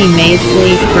thirsty may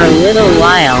sleep for a little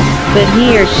while, but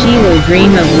he or she will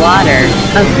dream of water,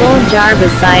 a full jar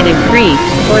beside a creek,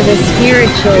 or the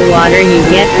spiritual water you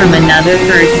get from another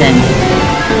person.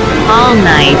 All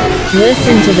night,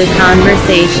 listen to the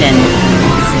conversation.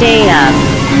 Stay up.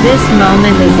 This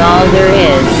moment is all there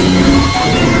is.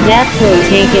 Death will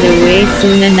take it away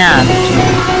soon enough.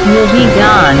 You'll be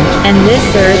gone, and this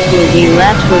earth will be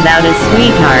left without a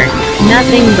sweetheart,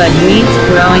 nothing but weeds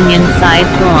growing inside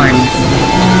thorns.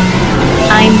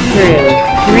 I'm through.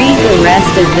 Read the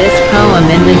rest of this poem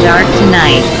in the dark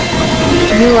tonight.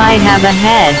 Do I have a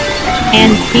head?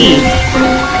 And feet?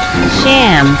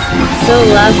 Shams, so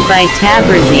loved by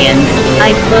Tabrizians,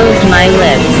 I close my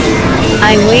lips.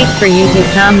 I wait for you to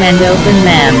come and open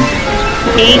them.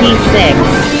 86.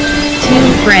 Two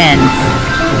friends.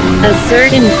 A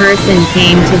certain person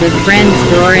came to the friend's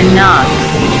door and knocked.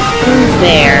 Who's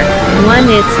there? One,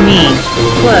 it's me.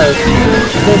 Quote.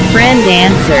 The friend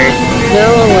answered, go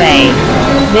away.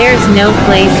 There's no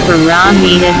place for raw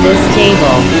meat at this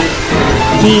table.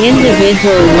 The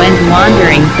individual went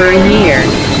wandering for a year.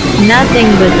 Nothing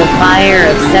but the fire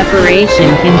of separation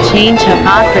can change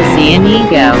hypocrisy and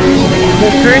ego.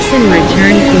 The person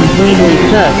returned completely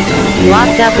cooked,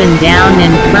 walked up and down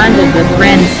in front of the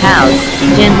friend's house,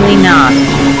 gently knocked.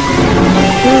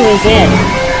 Who is it?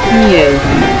 You.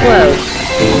 Quote.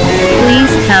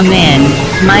 Please come in.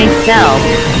 Myself.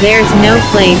 There's no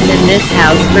place in this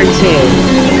house for two.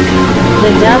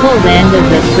 The doubled end of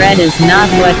the thread is not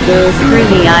what goes through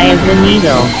the eye of the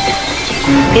needle.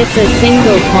 It's a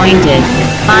single-pointed,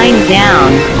 fine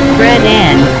down, thread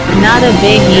end, not a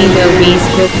big ego beast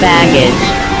with baggage.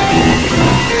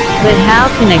 But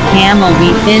how can a camel be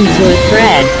thin to a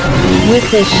thread? With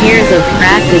the shears of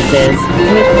practices,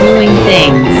 with gluing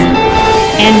things.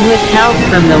 And with help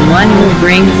from the one who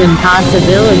brings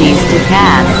impossibilities to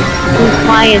pass, who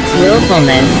quiets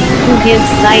willfulness, who gives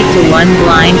sight to one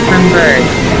blind from birth.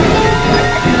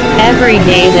 Every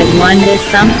day that one does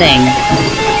something,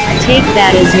 take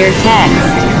that as your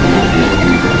text.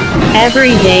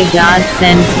 Every day God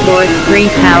sends forth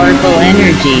three powerful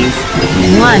energies.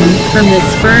 One, from the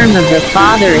sperm of the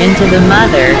father into the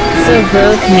mother, so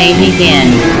growth may begin.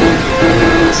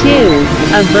 Two,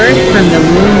 a birth from the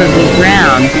womb of the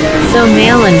ground, so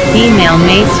male and female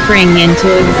may spring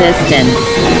into existence.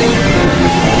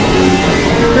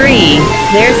 3.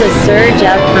 There's a surge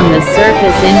up from the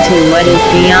surface into what is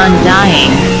beyond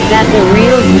dying, that the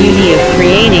real beauty of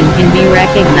creating can be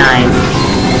recognized.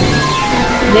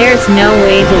 There's no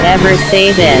way to ever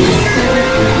say this.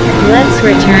 Let's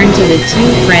return to the two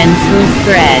friends whose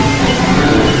thread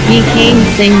became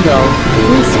single,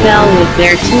 who spell with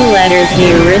their two letters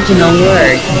the original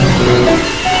word.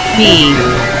 B.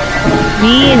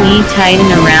 B and E tighten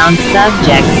around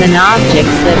subjects and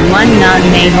objects that one knot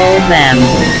may hold them.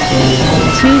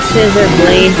 Two scissor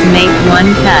blades make one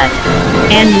cut.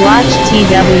 And watch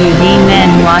TWD men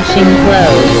washing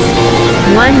clothes.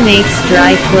 One makes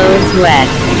dry clothes wet.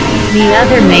 The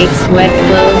other makes wet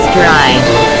clothes dry.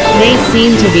 They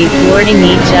seem to be thwarting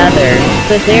each other,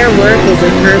 but their work is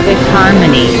a perfect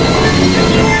harmony.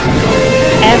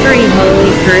 Every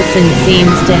holy person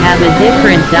seems to have a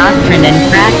different doctrine and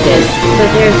practice,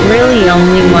 but there's really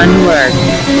only one work.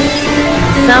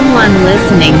 Someone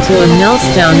listening to a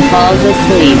millstone falls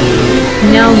asleep.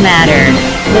 No matter.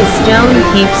 The stone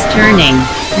keeps turning.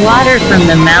 Water from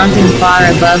the mountain far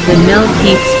above the mill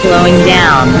keeps flowing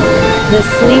down. The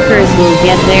sleepers will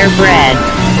get their bread.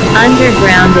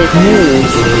 Underground it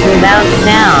moves, without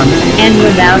sound, and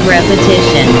without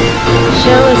repetition.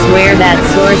 Show us where that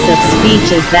source of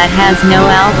speech is that has no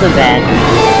alphabet.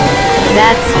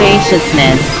 That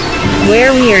spaciousness.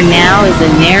 Where we are now is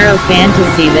a narrow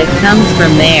fantasy that comes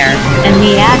from there, and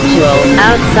the actual,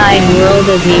 outside world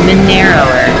is even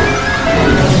narrower.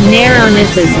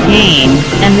 Narrowness is pain,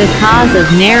 and the cause of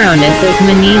narrowness is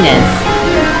meanness.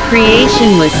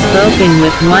 Creation was spoken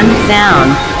with one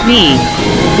sound, B.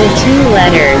 The two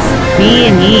letters, B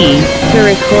and E, to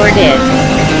record it.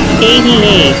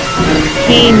 88.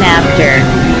 Came after.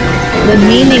 The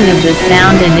meaning of the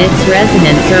sound and its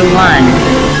resonance are one.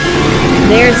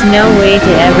 There's no way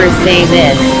to ever say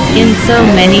this, in so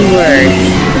many words.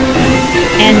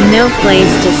 And no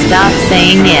place to stop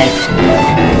saying it.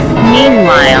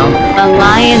 Meanwhile, a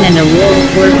lion and a wolf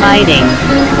were fighting.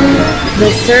 The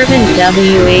servant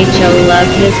WHO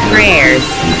loved his prayers.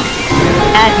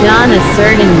 At dawn a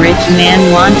certain rich man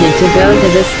wanted to go to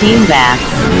the steam baths.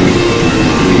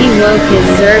 He woke his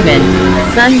servant,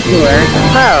 Sunpour,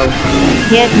 ho!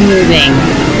 Get moving.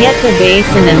 Get the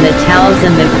basin and the towels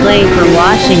and the clay for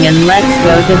washing and let's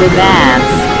go to the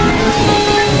baths.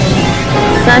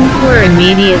 Sunpour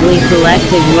immediately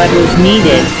collected what was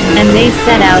needed, and they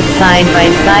set out side by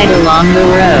side along the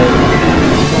road.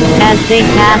 As they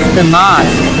passed the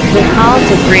mosque, the call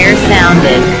to prayer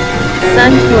sounded.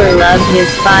 Sunpour loved his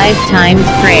 5 times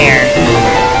prayer.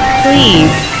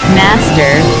 Please,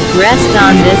 Master, rest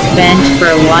on this bench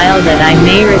for a while that I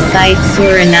may recite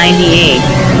Surah 98,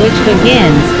 which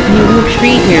begins, You who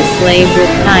treat your slave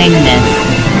with kindness.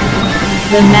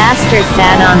 The master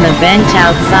sat on the bench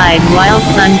outside while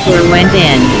Sunpour went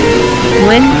in.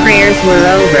 When prayers were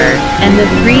over, and the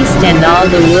priest and all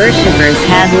the worshippers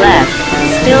had left,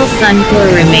 still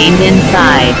Sunpour remained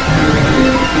inside.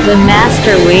 The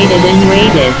master waited and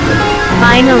waited.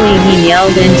 Finally he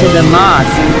yelled into the mosque,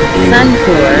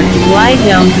 Sunpour, why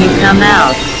don't you come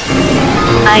out?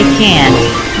 I can't.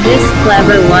 This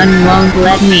clever one won't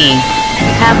let me.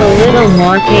 Have a little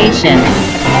more patience.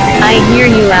 I hear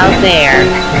you out there.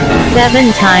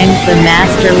 7 times the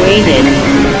master waited.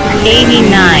 89.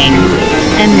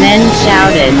 And then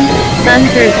shouted.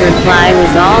 Sunpour's reply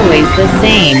was always the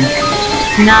same.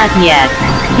 Not yet.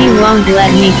 He won't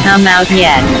let me come out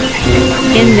yet.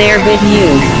 In there but you.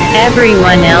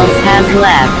 Everyone else has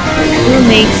left. Who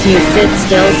makes you sit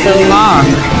still so long?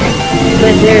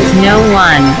 But there's no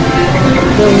one.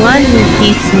 The one who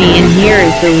keeps me in here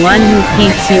is the one who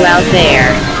keeps you out there.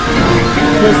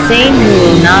 The same who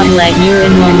will not let you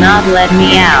in will not let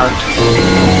me out.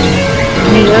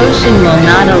 The ocean will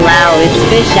not allow its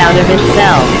fish out of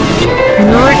itself.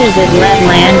 Nor does it let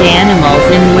land animals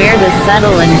in where the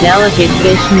subtle and delicate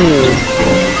fish move.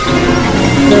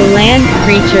 The land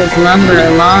creatures lumber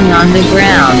along on the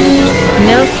ground.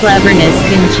 No cleverness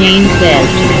can change this.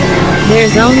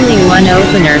 There's only one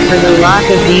opener for the lock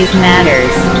of these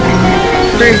matters.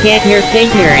 Forget your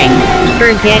figuring.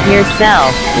 Forget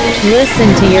yourself.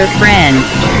 Listen to your friend.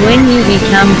 When you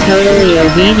become totally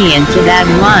obedient to that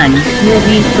one, you'll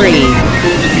be free.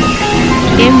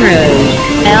 Imrud,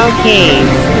 L-Kays.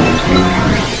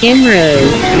 Imrud,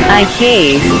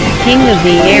 I-Kays, king of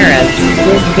the Arabs,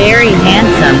 was very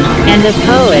handsome, and a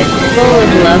poet, full of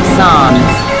love songs.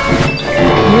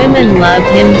 Women loved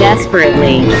him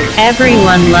desperately.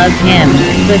 Everyone loved him,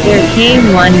 but there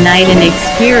came one night an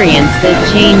experience that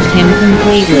changed him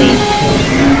completely.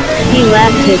 He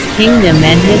left his kingdom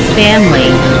and his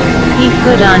family. He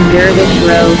put on dervish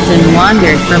robes and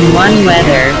wandered from one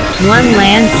weather, one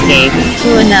landscape, to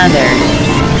another.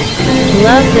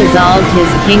 Love dissolved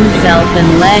his king self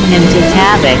and led him to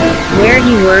Tabuk, where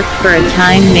he worked for a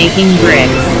time making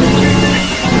bricks.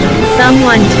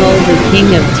 Someone told the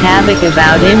king of Tabuk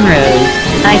about Imrud,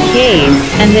 I-Kays,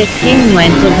 and the king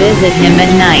went to visit him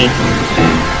at night.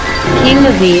 King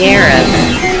of the Arabs,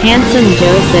 handsome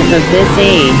Joseph of this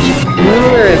age,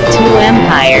 ruler of 2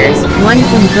 empires, one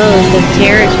composed of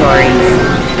territories.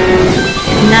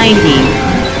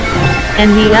 90.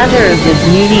 And the other of the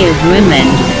beauty of women,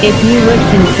 if you would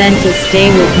consent to stay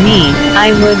with me,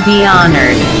 I would be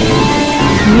honored.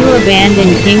 You abandon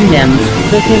kingdoms,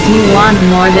 because you want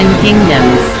more than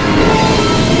kingdoms.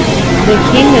 The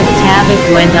king of Tabuk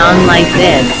went on like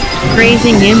this,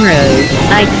 praising Imrud,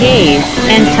 I-Kays,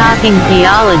 and talking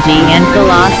theology and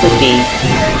philosophy.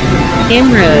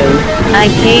 Imrud,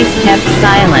 I-Kays kept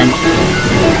silent.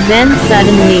 Then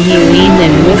suddenly he leaned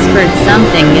and whispered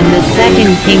something in the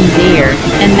second king's ear,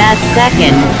 and that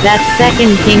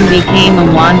second king became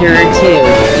a wanderer too.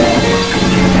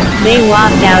 They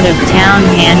walked out of town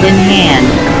hand in hand.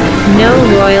 No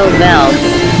royal belts,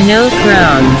 no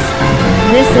thrones.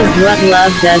 This is what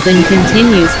love does and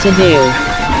continues to do.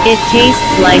 It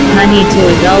tastes like honey to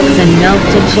adults and milk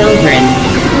to children.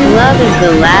 Love is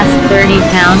the last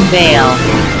 30-pound bale.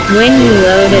 When you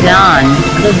load it on,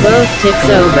 the boat tips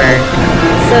over.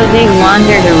 So they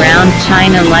wandered around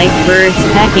China like birds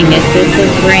pecking at bits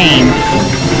of grain.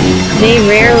 They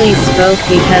rarely spoke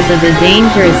because of the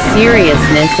dangerous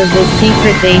seriousness of the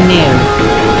secret they knew.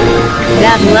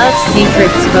 That love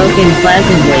secret spoken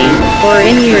pleasantly, or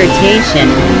in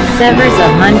irritation, severs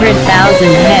 100,000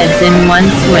 heads in one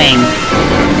swing.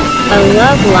 A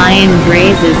love lion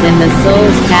grazes in the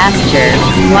soul's pasture,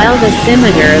 while the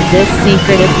scimitar of this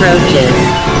secret approaches.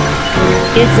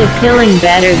 It's a killing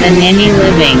better than any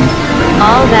living.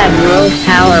 All that world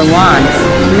power wants,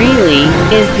 really,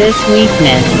 is this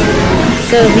weakness.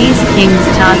 So these kings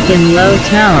talked in low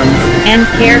tones, and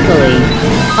carefully.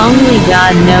 Only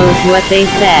God knows what they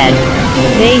said.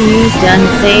 They used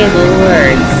unsayable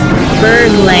words.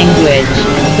 Bird language.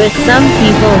 But some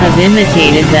people have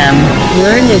imitated them,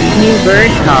 learned a few bird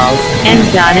calls, and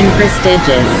gotten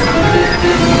prestigious.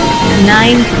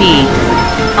 9 feet.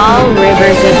 All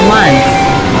rivers at once.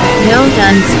 Don't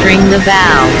unstring the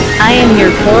bow. I am your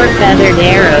poor feathered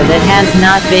arrow that has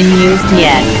not been used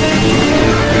yet.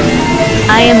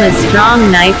 I am a strong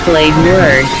knife blade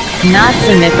word, not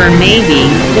some if or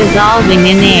maybe, dissolving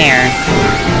in air.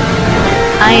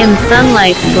 I am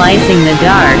sunlight slicing the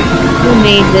dark, who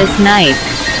made this knife?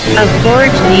 A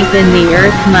forge deep in the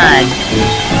earth mud.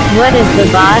 What is the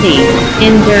body?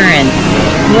 Endurance.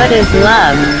 What is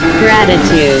love?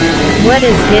 Gratitude. What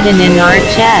is hidden in our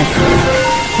chests?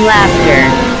 Laughter.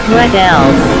 What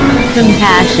else?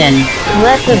 Compassion.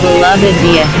 Let the beloved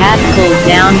be a hat pulled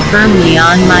down firmly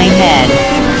on my head.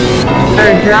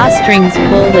 Or drawstrings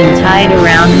pulled and tied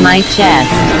around my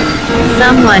chest.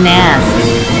 Someone asks,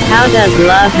 how does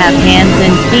love have hands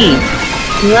and feet?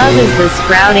 Love is the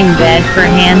sprouting bed for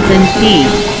hands and feet.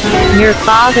 Your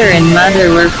father and mother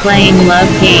were playing love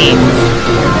games.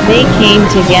 They came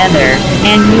together,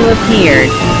 and you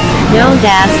appeared. Don't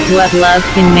ask what love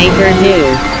can make or do.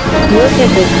 Look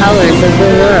at the colors of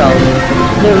the world.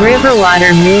 The river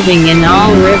water moving in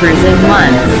all rivers at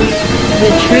once.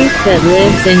 The truth that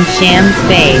lives in sham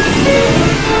space.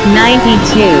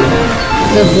 92.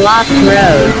 The blocked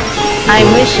road. I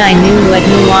wish I knew what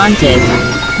you wanted.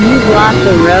 You block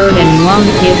the road and won't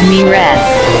give me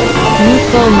rest. You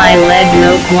pull my lead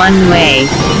rope one way,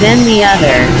 then the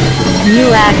other. You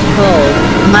act cold,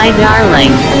 my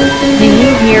darling. Do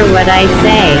you hear what I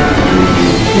say?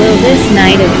 Will this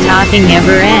night of talking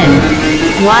ever end?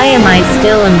 Why am I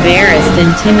still embarrassed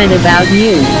and timid about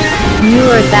you? You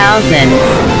are thousands.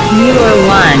 You are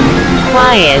one.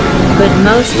 Quiet, but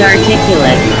most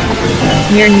articulate.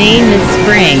 Your name is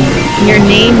spring. Your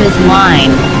name is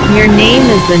wine. Your name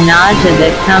is the nausea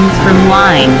that comes from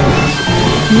wine.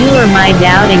 You are my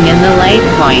doubting in the light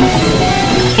points.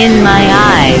 In my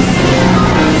eyes.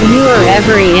 You are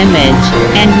every image,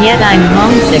 and yet I'm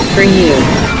homesick for you.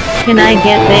 Can I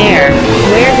get there,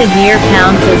 where the deer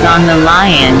pounces on the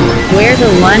lion, where the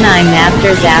one I'm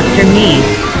after's after me?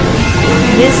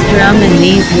 This drum and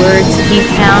these words keep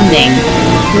pounding.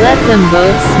 Let them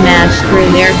both smash through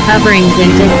their coverings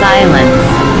into silence.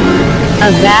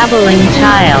 A babbling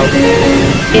child.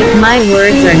 If my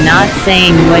words are not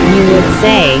saying what you would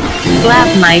say, slap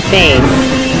my face.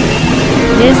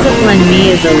 Discipline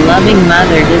me as a loving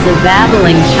mother does a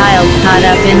babbling child caught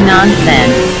up in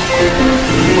nonsense.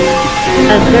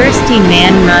 A thirsty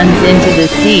man runs into the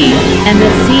sea, and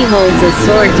the sea holds a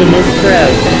sword to his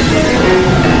throat.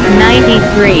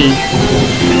 93.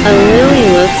 A lily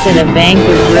looks at a bank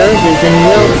of roses and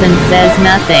wilts and says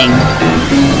nothing.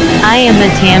 I am a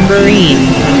tambourine.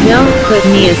 Don't put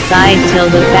me aside till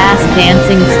the fast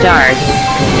dancing starts.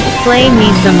 Play me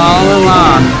some all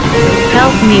along.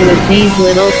 Help me with these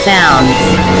little sounds.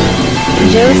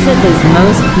 Joseph is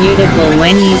most beautiful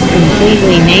when he's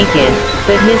completely naked,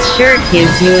 but his shirt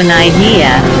gives you an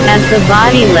idea, as the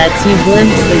body lets you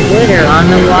glimpse the glitter on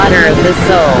the water of the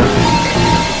soul.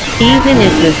 Even if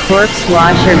the corpse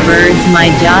washer burns my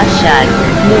jaw shut,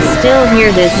 you'll still hear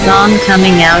this song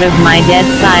coming out of my dead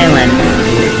silence.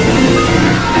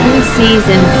 Who sees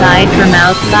inside from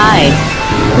outside?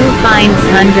 Who finds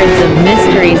hundreds of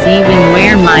mysteries even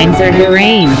where minds are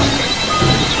deranged?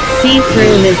 See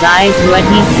through his eyes what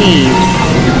he sees.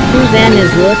 Who then is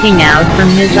looking out from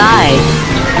his eyes?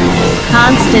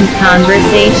 Constant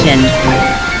conversation.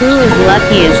 Who is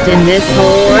luckiest in this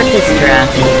whole orchestra?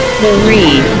 The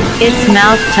reed. Its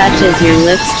mouth touches your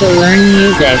lips to learn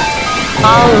music.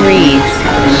 All reeds,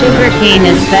 sugarcane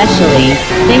especially,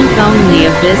 think only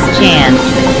of this chance.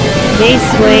 They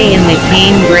sway and the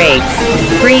cane breaks,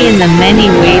 free in the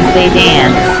many ways they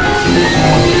dance.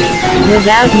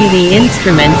 Without you the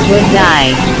instruments would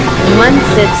die. One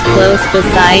sits close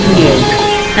beside you.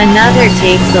 Another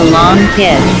takes a long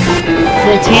kiss.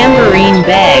 The tambourine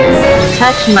begs,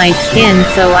 touch my skin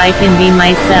so I can be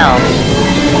myself.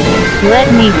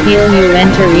 Let me feel you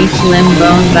enter each limb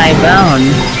bone by bone,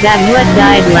 that what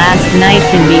died last night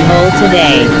can be whole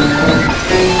today.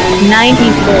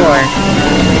 94.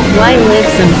 Why live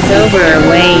some soberer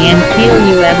way and feel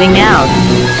you ebbing out?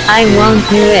 I won't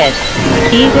do it.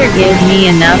 Either give me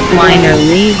enough wine or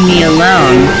leave me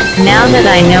alone, now that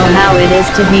I know how it is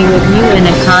to be with you in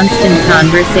a constant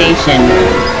conversation.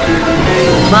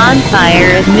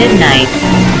 Bonfire at midnight.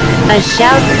 A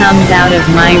shout comes out of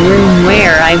my room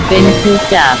where I've been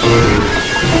cooped up.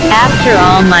 After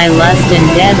all my lust and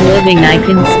dead living I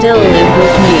can still live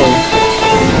with you.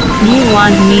 You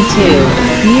want me too.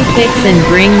 You fix and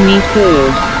bring me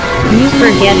food. You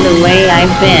forget the way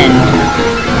I've been.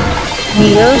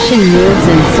 The ocean moves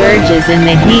and surges in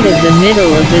the heat of the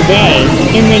middle of the day,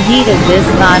 in the heat of this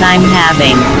thought I'm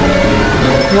having.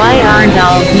 Why aren't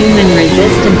all human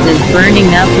resistances burning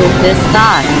up with this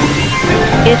thought?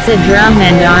 It's a drum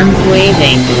and arms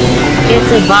waving.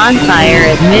 It's a bonfire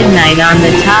at midnight on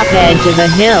the top edge of a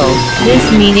hill, this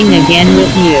meeting again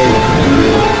with you.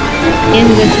 In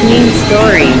between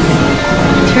stories.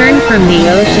 Turn from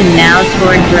the ocean now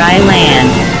toward dry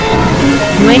land.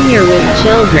 When you're with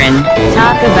children,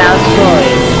 talk about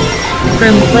toys.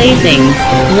 From playthings,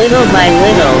 little by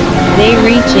little, they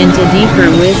reach into deeper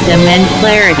wisdom and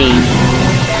clarity.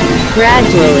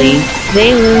 Gradually,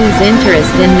 they lose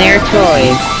interest in their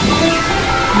toys.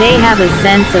 They have a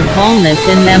sense of wholeness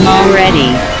in them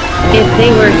already. If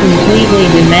they were completely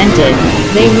demented,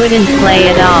 they wouldn't play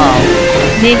at all.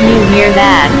 Did you hear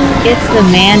that? It's the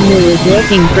man who is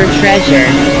looking for treasure.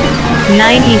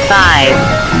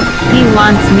 95. He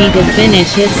wants me to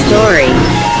finish his story.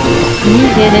 You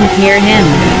didn't hear him?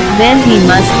 Then he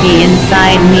must be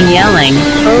inside me yelling,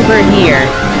 over here.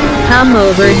 Come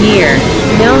over here.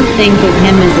 Don't think of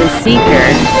him as a seeker,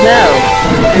 though.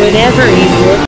 Whatever he's looking